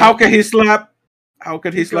could he slap? How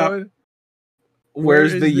could he slap?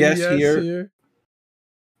 Where's the yes here?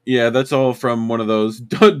 Yeah, that's all from one of those.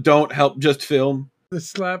 Don't help, just film. The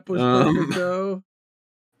slap was perfect though.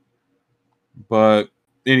 But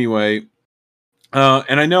anyway,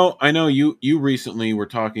 and I know you recently were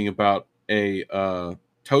talking about a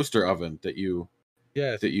toaster oven that you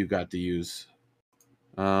got to use.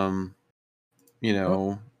 While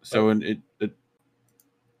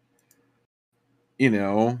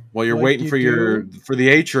you're waiting for the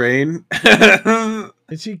A train.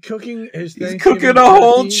 Is he cooking his He's cooking a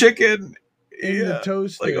whole chicken in the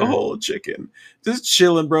toaster? Like a whole chicken. Just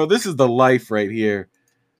chilling, bro. This is the life right here.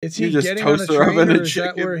 Is he just getting on a train, or is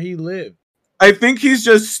that where he lived? I think he's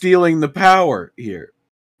just stealing the power here.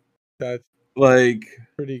 That's like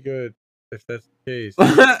pretty good if that's the case.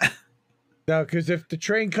 Now, because if the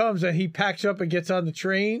train comes and he packs up and gets on the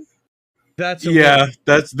train, that's a win.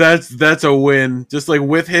 That's a win. Just like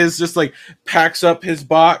with his, just like packs up his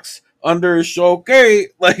box under his shoulder. Okay,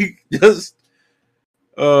 like just.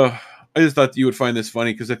 I just thought you would find this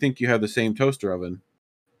funny because I think you have the same toaster oven.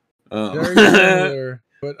 Very similar,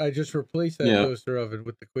 but I just replaced that toaster oven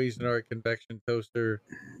with the Cuisinart convection toaster,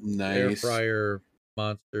 air fryer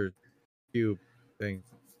monster cube thing.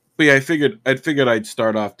 But yeah, I figured I'd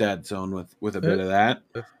start off Dad Zone with a bit of that.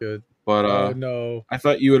 That's good. But no, I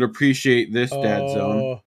thought you would appreciate this Dad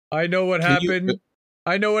Zone. I know what happened.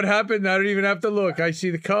 I know what happened. I don't even have to look. I see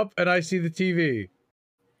the cup and I see the TV.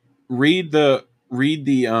 Read the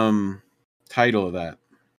title of that.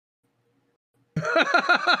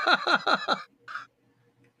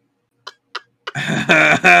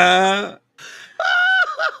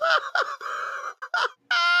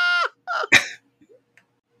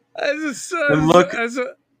 As a son,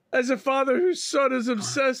 as a father whose son is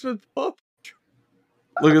obsessed with Paw Patrol.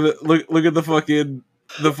 Look at the fucking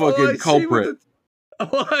culprit.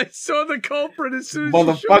 I saw the culprit as soon as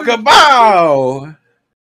motherfucker bow.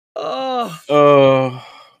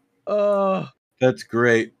 Oh, that's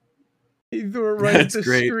great. He threw it right at the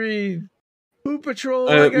screen. Poo Patrol,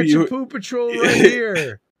 I got your Poo Patrol right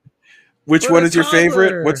here. Which one is your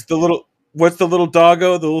favorite? What's the little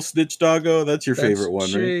doggo? The little snitch doggo? That's your favorite one,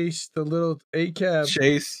 Chase, right? Chase, the little A-cab.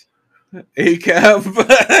 Chase. A-cab.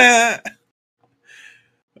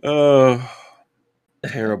 Oh,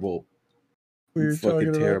 terrible. We were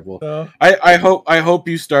fucking terrible. I hope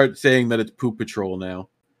you start saying that it's Poo Patrol now.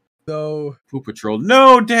 No. Poo Patrol.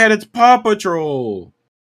 No, Dad, it's Paw Patrol.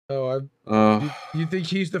 Oh, you think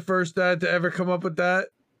he's the first dad to ever come up with that?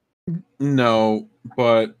 No,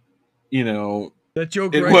 but that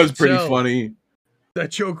joke. It was pretty funny.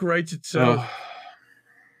 That joke writes itself.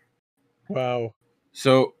 Wow.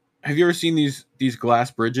 So, have you ever seen these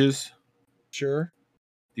glass bridges? Sure.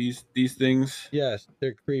 These things. Yes,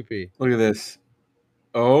 they're creepy. Look at this.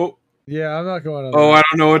 Oh. Yeah, I'm not going on. Oh, that. I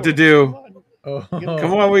don't know what to do. Oh.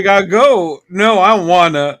 Come on, we gotta go. No, I don't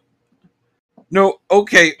wanna. No,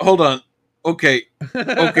 okay, hold on. Okay.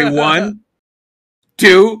 Okay, 1,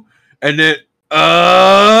 2, and then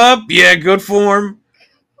up. Yeah, good form.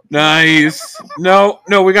 Nice. No,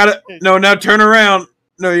 we gotta now turn around.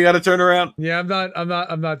 No, you gotta turn around. Yeah,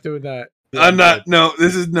 I'm not doing that. Yeah, I'm not. No,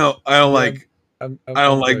 this is no. I don't like. I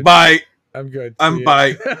don't like. Good. Bye. I'm good. I'm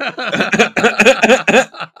bye.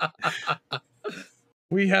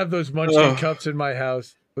 We have those Munchkin cups in my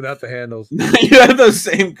house without the handles. You have those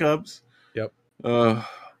same cups. Yep.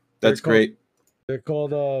 That's great. They're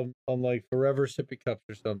called on like Forever Sippy cups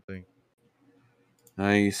or something.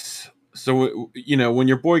 Nice. So when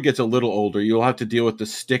your boy gets a little older, you'll have to deal with the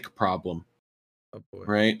stick problem. Oh boy.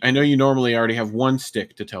 Right? I know you normally already have one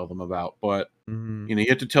stick to tell them about, but you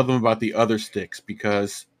have to tell them about the other sticks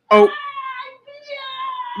because Bliat.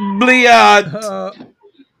 Bliat.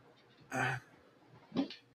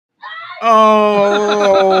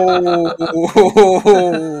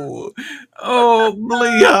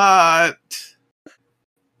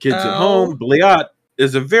 Kids at home, Bliat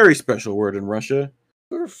is a very special word in Russia.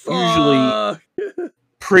 Usually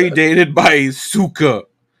predated by Suka.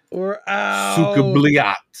 Or ow. Suka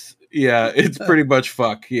Bliat. Yeah, it's pretty much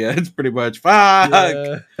fuck. Yeah, it's pretty much fuck.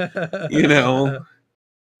 Yeah.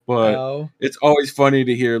 But it's always funny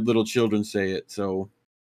to hear little children say it. So,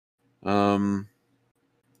 did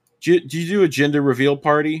you do a gender reveal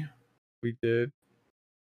party? We did.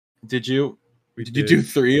 Did you? Did you do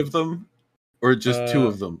 3 of them, or just 2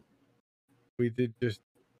 of them? We did just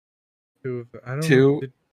 2 of them. I don't 2. know.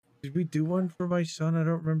 Did we do one for my son? I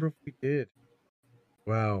don't remember if we did.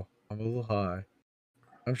 Wow, I'm a little high.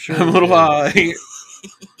 I'm sure. I'm a little high.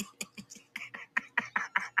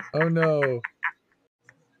 Oh no.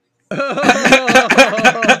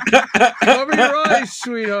 Cover your eyes,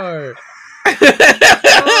 sweetheart.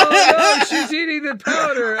 Oh no, she's eating the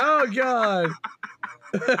powder. Oh god.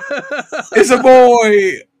 It's a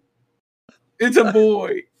boy. It's a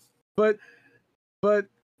boy. But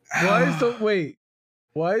why is the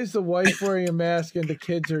wife wearing a mask and the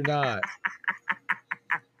kids are not?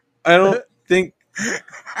 I don't think.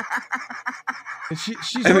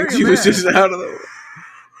 She's I think she was just out of the.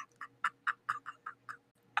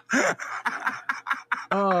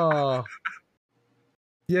 Oh.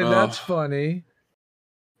 Yeah, that's funny.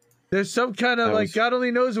 There's some kind of God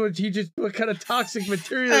only knows what kind of toxic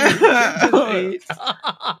material he just ate.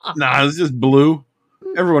 Nah, it's just blue.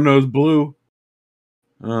 Everyone knows blue.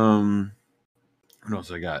 What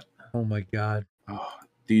else I got? Oh my god. Oh,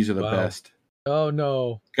 these are the best. Oh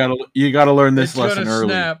no. You gotta learn this lesson early.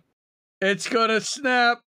 Snap. It's gonna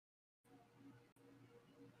snap.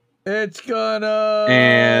 It's gonna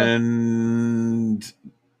and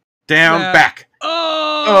down snap. Back.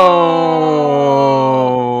 Oh,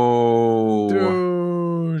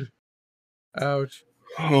 dude. Ouch.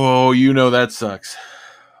 Oh, that sucks.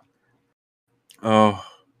 Oh.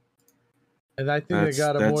 And I think I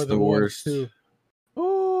got more than once too.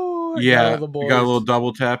 Oh, I got all the boys. You got a little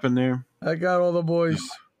double tap in there. I got all the boys.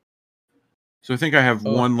 So I think I have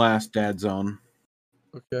one last dad zone.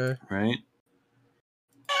 Okay. Right?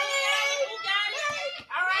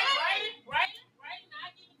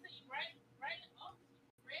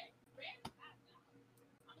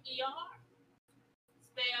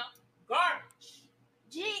 Garbage.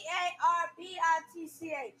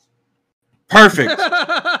 Perfect.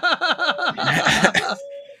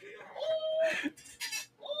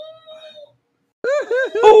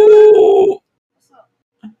 Oh. What's up?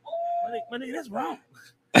 My nigga, that's wrong.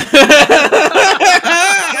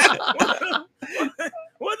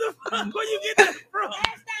 What the fuck? Where you get that from?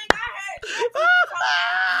 Last thing I heard.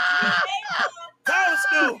 Go to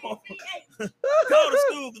school. Go to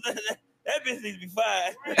school. That bitch needs to be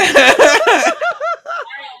fired. Hey.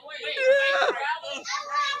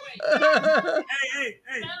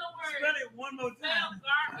 Spell it one more time.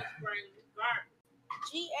 Garbage.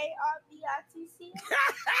 Hey, what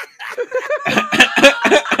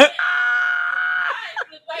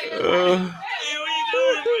you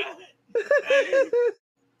doing,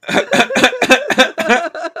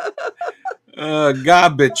 bro?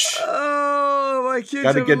 Garbage. Oh, my kids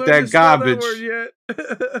gotta get that garbage. That yet.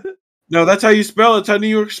 No, that's how you spell it. That's how New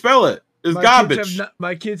York spell it. It's garbage.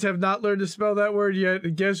 My kids have not learned to spell that word yet.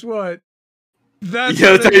 And guess what? That's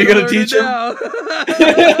how you're gonna teach them.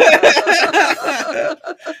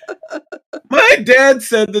 My dad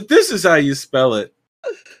said that this is how you spell it.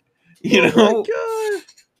 You know.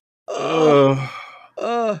 Oh my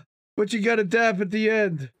god. But you got a dap at the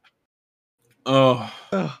end. Oh,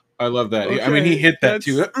 I love that. I mean, he hit that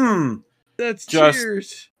too. That's just,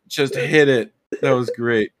 tears. Just hit it. That was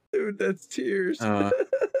great. Dude, that's tears. So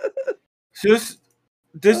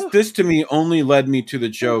this to me only led me to the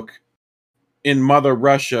joke in Mother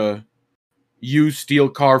Russia, you steal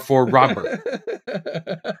car for Robert.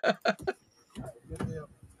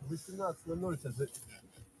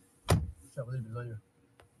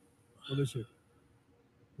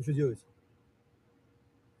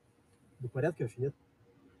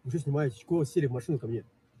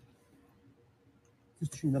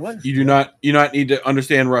 You do not need to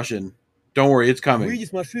understand Russian. Don't worry, it's coming.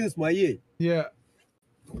 Yeah.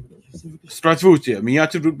 Здравствуйте, меня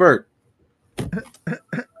зовут Bert.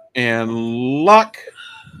 And lock.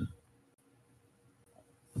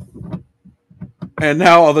 And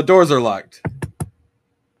now all the doors are locked.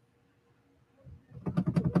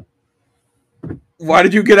 Why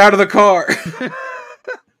did you get out of the car?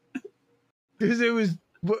 Because it was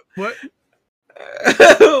what? What?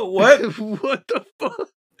 What the fuck?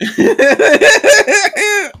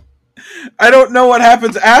 I don't know what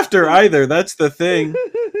happens after either. That's the thing.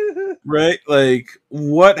 Right? Like,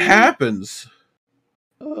 what happens?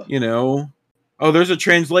 You know? Oh, there's a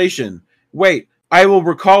translation. Wait, I will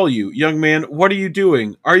recall you, young man. What are you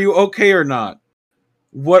doing? Are you okay or not?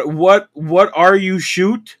 What are you,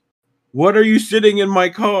 shoot? What are you sitting in my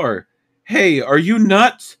car? Hey, are you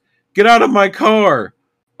nuts? Get out of my car.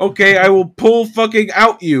 Okay, I will pull fucking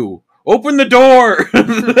out you. Open the door.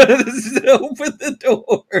 Open the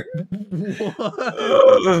door.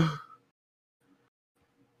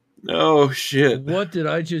 What? Oh, shit. What did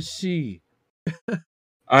I just see?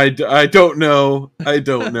 I don't know. I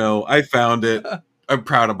don't know. I found it. I'm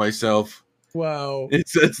proud of myself. Wow.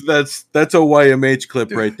 That's a YMH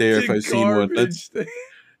clip right there. If I've seen one. That's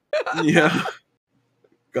yeah.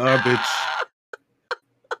 Garbage.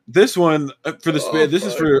 This one for the this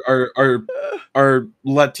is for our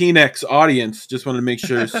Latinx audience. Just want to make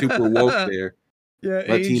sure super woke there. Yeah,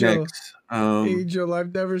 Latinx. Angel,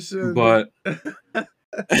 I've never seen. But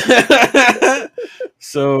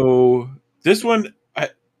so this one, I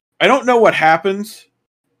don't know what happens,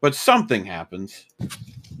 but something happens.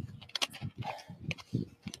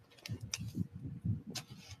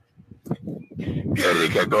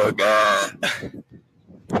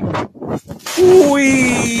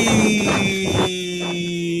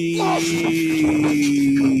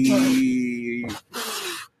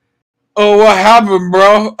 Oh, what happened,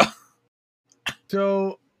 bro?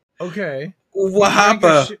 So, okay. What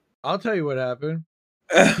happened? I'll tell you what happened.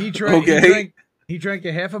 He drank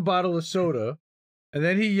a half a bottle of soda, and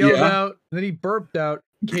then he yelled out, and then he burped out,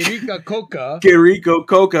 "Querica Coca." Querico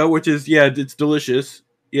Coca, which is, it's delicious.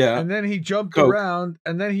 Yeah. And then he jumped around,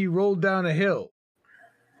 and then he rolled down a hill,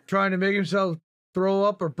 trying to make himself throw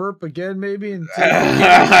up or burp again, maybe. And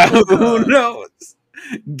who knows?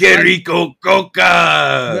 Querico Coca.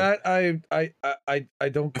 That I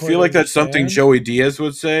don't. I feel like that's something Joey Diaz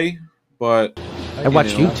would say, but I watch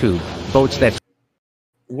YouTube. Boats that.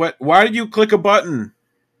 What? Why did you click a button?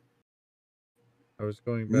 I was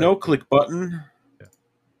going back. No click button.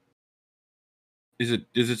 Yeah.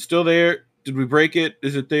 Is it still there? Did we break it?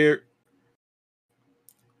 Is it there?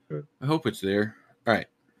 Good. I hope it's there. All right.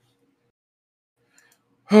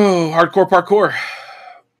 Oh, hardcore parkour.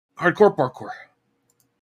 Hardcore parkour.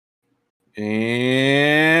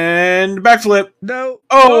 And backflip. No.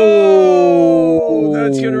 Oh,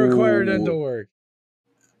 that's going to require dental work.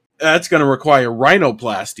 That's going to require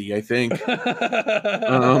rhinoplasty, I think.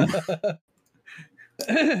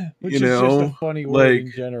 Which is just a funny word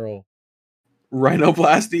in general.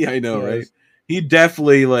 Rhinoplasty, I know, right? He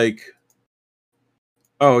definitely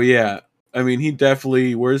oh yeah. I mean, he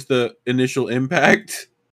definitely. Where's the initial impact?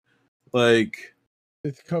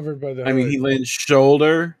 It's covered by the. I mean, he landed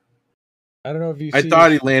shoulder. I don't know if you. I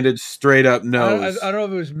thought he landed straight up nose. I don't know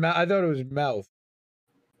if it was. I thought it was mouth.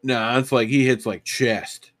 No, it's he hits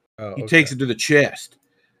chest. Oh, he takes it to the chest.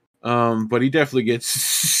 But he definitely gets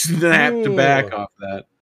snapped back off that.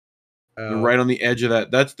 Right on the edge of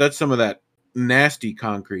that. That's some of that nasty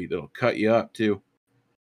concrete that'll cut you up too.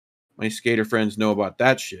 My skater friends know about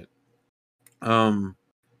that shit.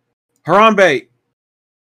 Harambe,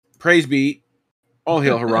 praise be, all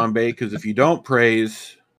hail Harambe, because if you don't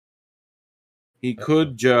praise, he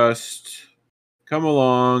could just come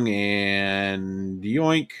along and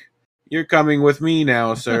yoink. You're coming with me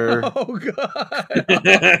now, sir. Oh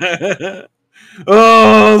God.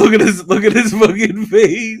 Oh, look at his fucking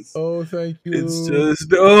face. Oh, thank you. It's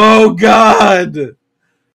just, oh God.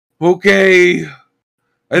 Okay.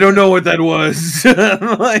 I don't know what that was.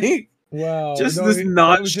 Wow. Just this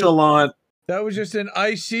nonchalant. That was just an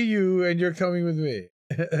I see you and you're coming with me.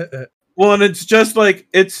 Well, and it's just like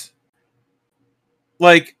it's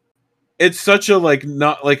such a like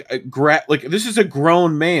not like a like this is a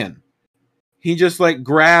grown man. He just like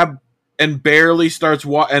grab and barely starts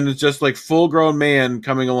and it's just like full grown man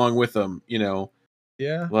coming along with him, you know.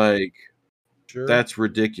 Yeah. Like Sure. that's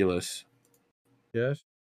ridiculous. Yes.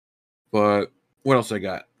 But what else I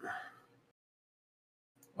got?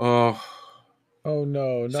 Oh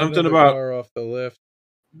no! Not something another about car off the lift.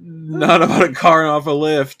 Not about a car off a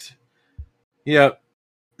lift. Yep,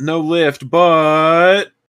 no lift, but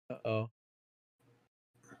oh.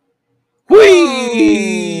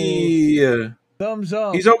 Whee! Thumbs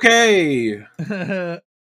up. He's okay. I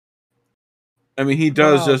mean, he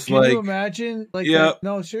does just Can like. you imagine? Like, yeah.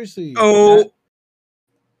 No, seriously. Oh.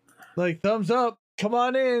 Like thumbs up. Come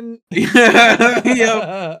on in.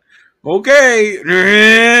 Yep. Okay.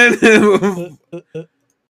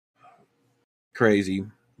 Crazy.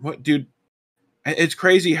 What, dude? It's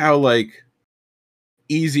crazy how like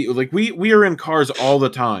easy. Like we are in cars all the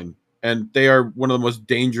time, and they are one of the most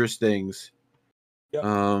dangerous things. Yep.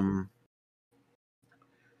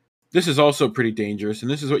 This is also pretty dangerous, and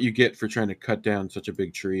this is what you get for trying to cut down such a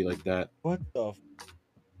big tree like that. What the?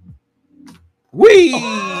 Whee!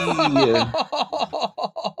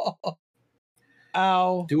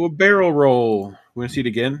 Ow! Do a barrel roll. Want to see it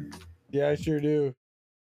again? Yeah, I sure do.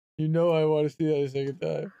 You know I want to see that a second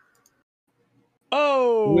time.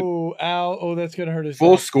 Oh! Ow! Oh, that's gonna hurt his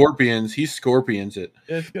full neck. Scorpions. He scorpions it.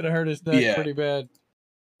 It's gonna hurt his neck pretty bad.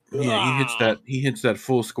 Yeah, he hits that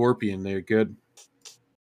full scorpion there. Good.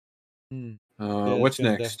 What's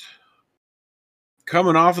next?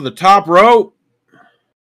 Coming off of the top rope.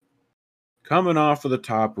 Coming off of the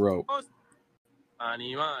top rope.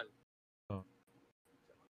 Animal.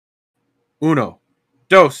 Uno.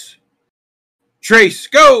 Dos. Trace.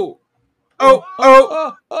 Go. Oh,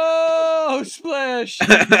 splash.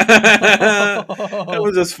 That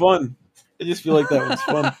was just fun. I just feel like that was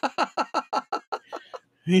fun.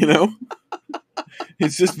 You know?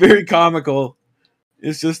 It's just very comical.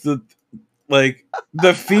 It's just the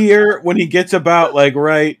fear when he gets about like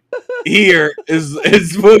right here is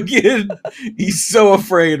fucking. He's so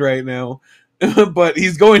afraid right now, but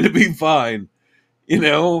he's going to be fine, you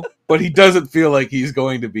know. But he doesn't feel like he's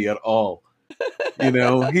going to be at all, you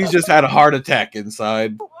know. He's just had a heart attack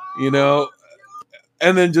inside, you know,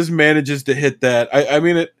 and then just manages to hit that. I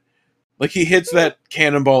mean it, like he hits that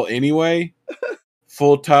cannonball anyway.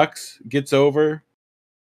 Full tux gets over,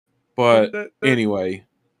 but anyway.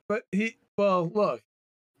 But look,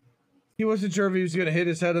 he wasn't sure if he was going to hit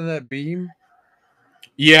his head on that beam.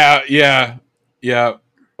 Yeah.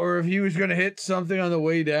 Or if he was going to hit something on the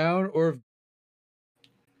way down, or if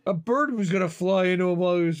a bird was going to fly into him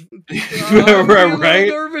while he was right?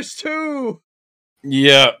 Nervous too.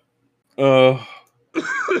 Yeah. So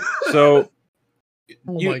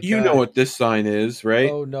you know what this sign is, right?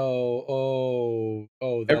 Oh no!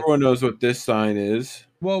 Oh! Everyone knows what this sign is.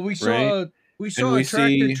 Well, we saw a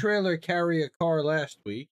tractor trailer carry a car last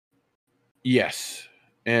week. Yes,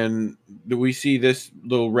 and we see this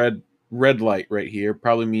little red light right here.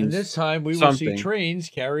 Probably means. And this time we will see trains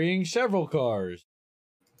carrying several cars.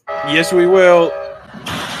 Yes, we will.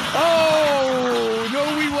 Oh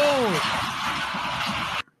no, we won't.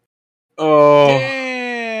 Oh.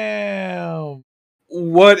 Damn.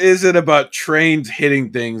 What is it about trains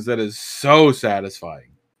hitting things that is so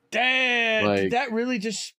satisfying? Damn. Did that really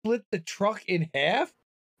just split the truck in half?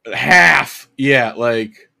 Half. Yeah,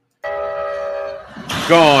 like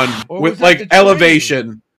gone with like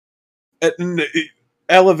elevation.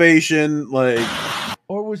 Elevation, like.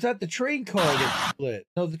 Or was that the train car that split?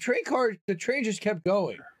 No, the train just kept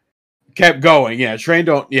going. Yeah.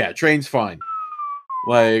 Train's fine.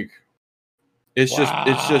 Like, it's just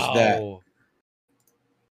that.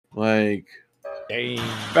 Like, dang.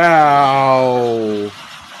 Bow.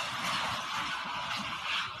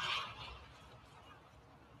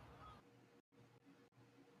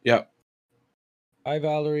 Yep. Hi,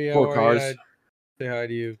 Valerie. Poor cars. Say hi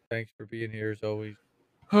to you. Thanks for being here as always.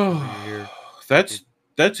 Here.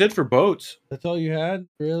 That's it for boats. That's all you had,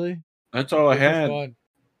 really? That's all I had, fun.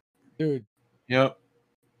 Dude. Yep.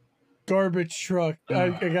 Garbage truck. I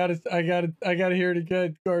gotta hear it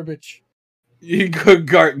again. Garbage. You go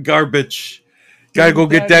garbage. Gotta go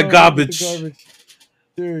get that garbage.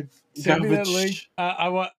 Dude, send me that link. I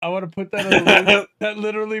want to put that on the link. That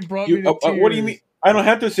literally brought me to tears. What do you mean? I don't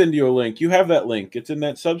have to send you a link. You have that link. It's in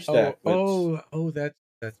that Substack.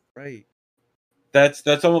 That's right.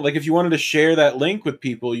 That's almost like if you wanted to share that link with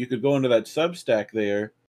people, you could go into that Substack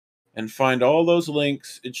there and find all those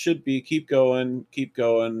links. It should be keep going.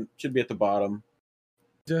 Should be at the bottom.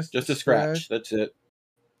 Just a scratch. That's it.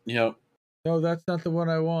 Yep. No, that's not the one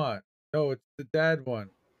I want. No, it's the dad one.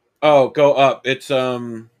 Oh, go up. It's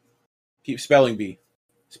keep spelling bee.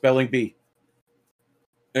 Spelling bee.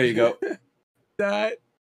 There you go. That.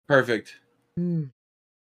 Perfect.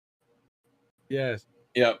 Yes.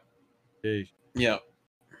 Yep. Yeesh. Yep.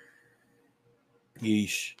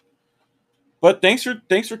 Yeesh. But thanks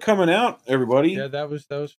for coming out, everybody. Yeah, that was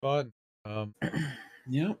fun.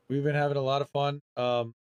 Yeah, we've been having a lot of fun.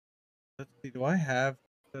 Let's see. Do I have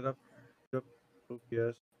set up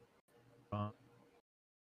OPS?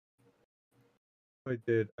 If I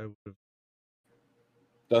did, I would have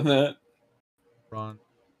done that. Ron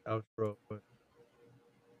outro, but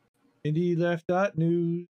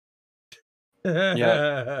IndieLeft.news.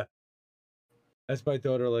 Yeah. That's my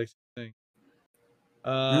daughter likes to sing.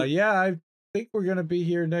 Yeah, I think we're gonna be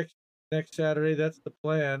here next Saturday. That's the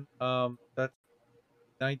plan. That's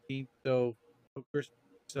 19th, so no Christmas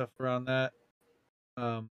stuff around that.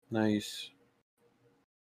 Nice.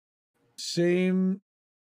 Same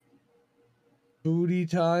booty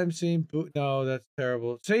time, no, that's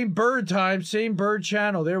terrible. Same bird time, same bird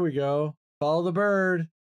channel. There we go. Follow the bird.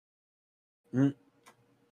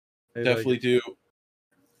 Definitely do.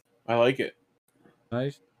 I like it.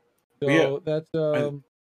 Nice. So that's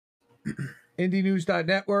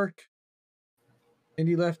IndieNews.network,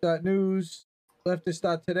 IndieLeft.news,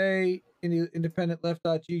 Leftist.today,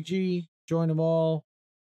 IndependentLeft.gg. Join them all.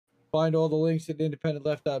 Find all the links at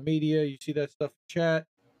IndependentLeft.media. You see that stuff in chat.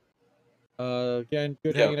 Again,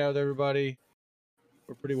 good hanging out with everybody.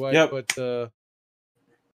 We're pretty white, but good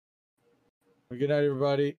night,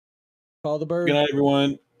 everybody. Call the bird. Good night,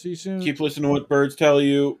 everyone. See you soon. Keep listening to what birds tell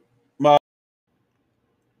you. Bye.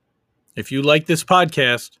 If you like this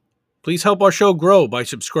podcast, please help our show grow by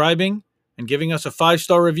subscribing and giving us a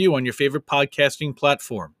 5-star review on your favorite podcasting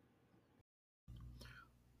platform.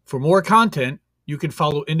 For more content, you can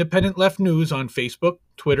follow Independent Left News on Facebook,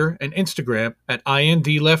 Twitter, and Instagram at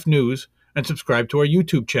INDLeftNews and subscribe to our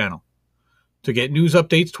YouTube channel. To get news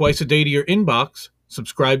updates twice a day to your inbox,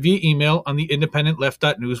 subscribe via email on the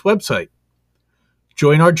IndependentLeft.news website.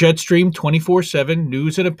 Join our Jetstream 24/7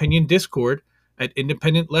 news and opinion Discord at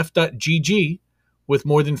IndependentLeft.gg with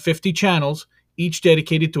more than 50 channels, each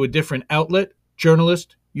dedicated to a different outlet,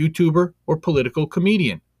 journalist, YouTuber, or political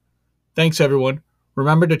comedian. Thanks, everyone.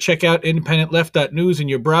 Remember to check out IndependentLeft.news in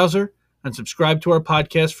your browser and subscribe to our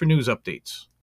podcast for news updates.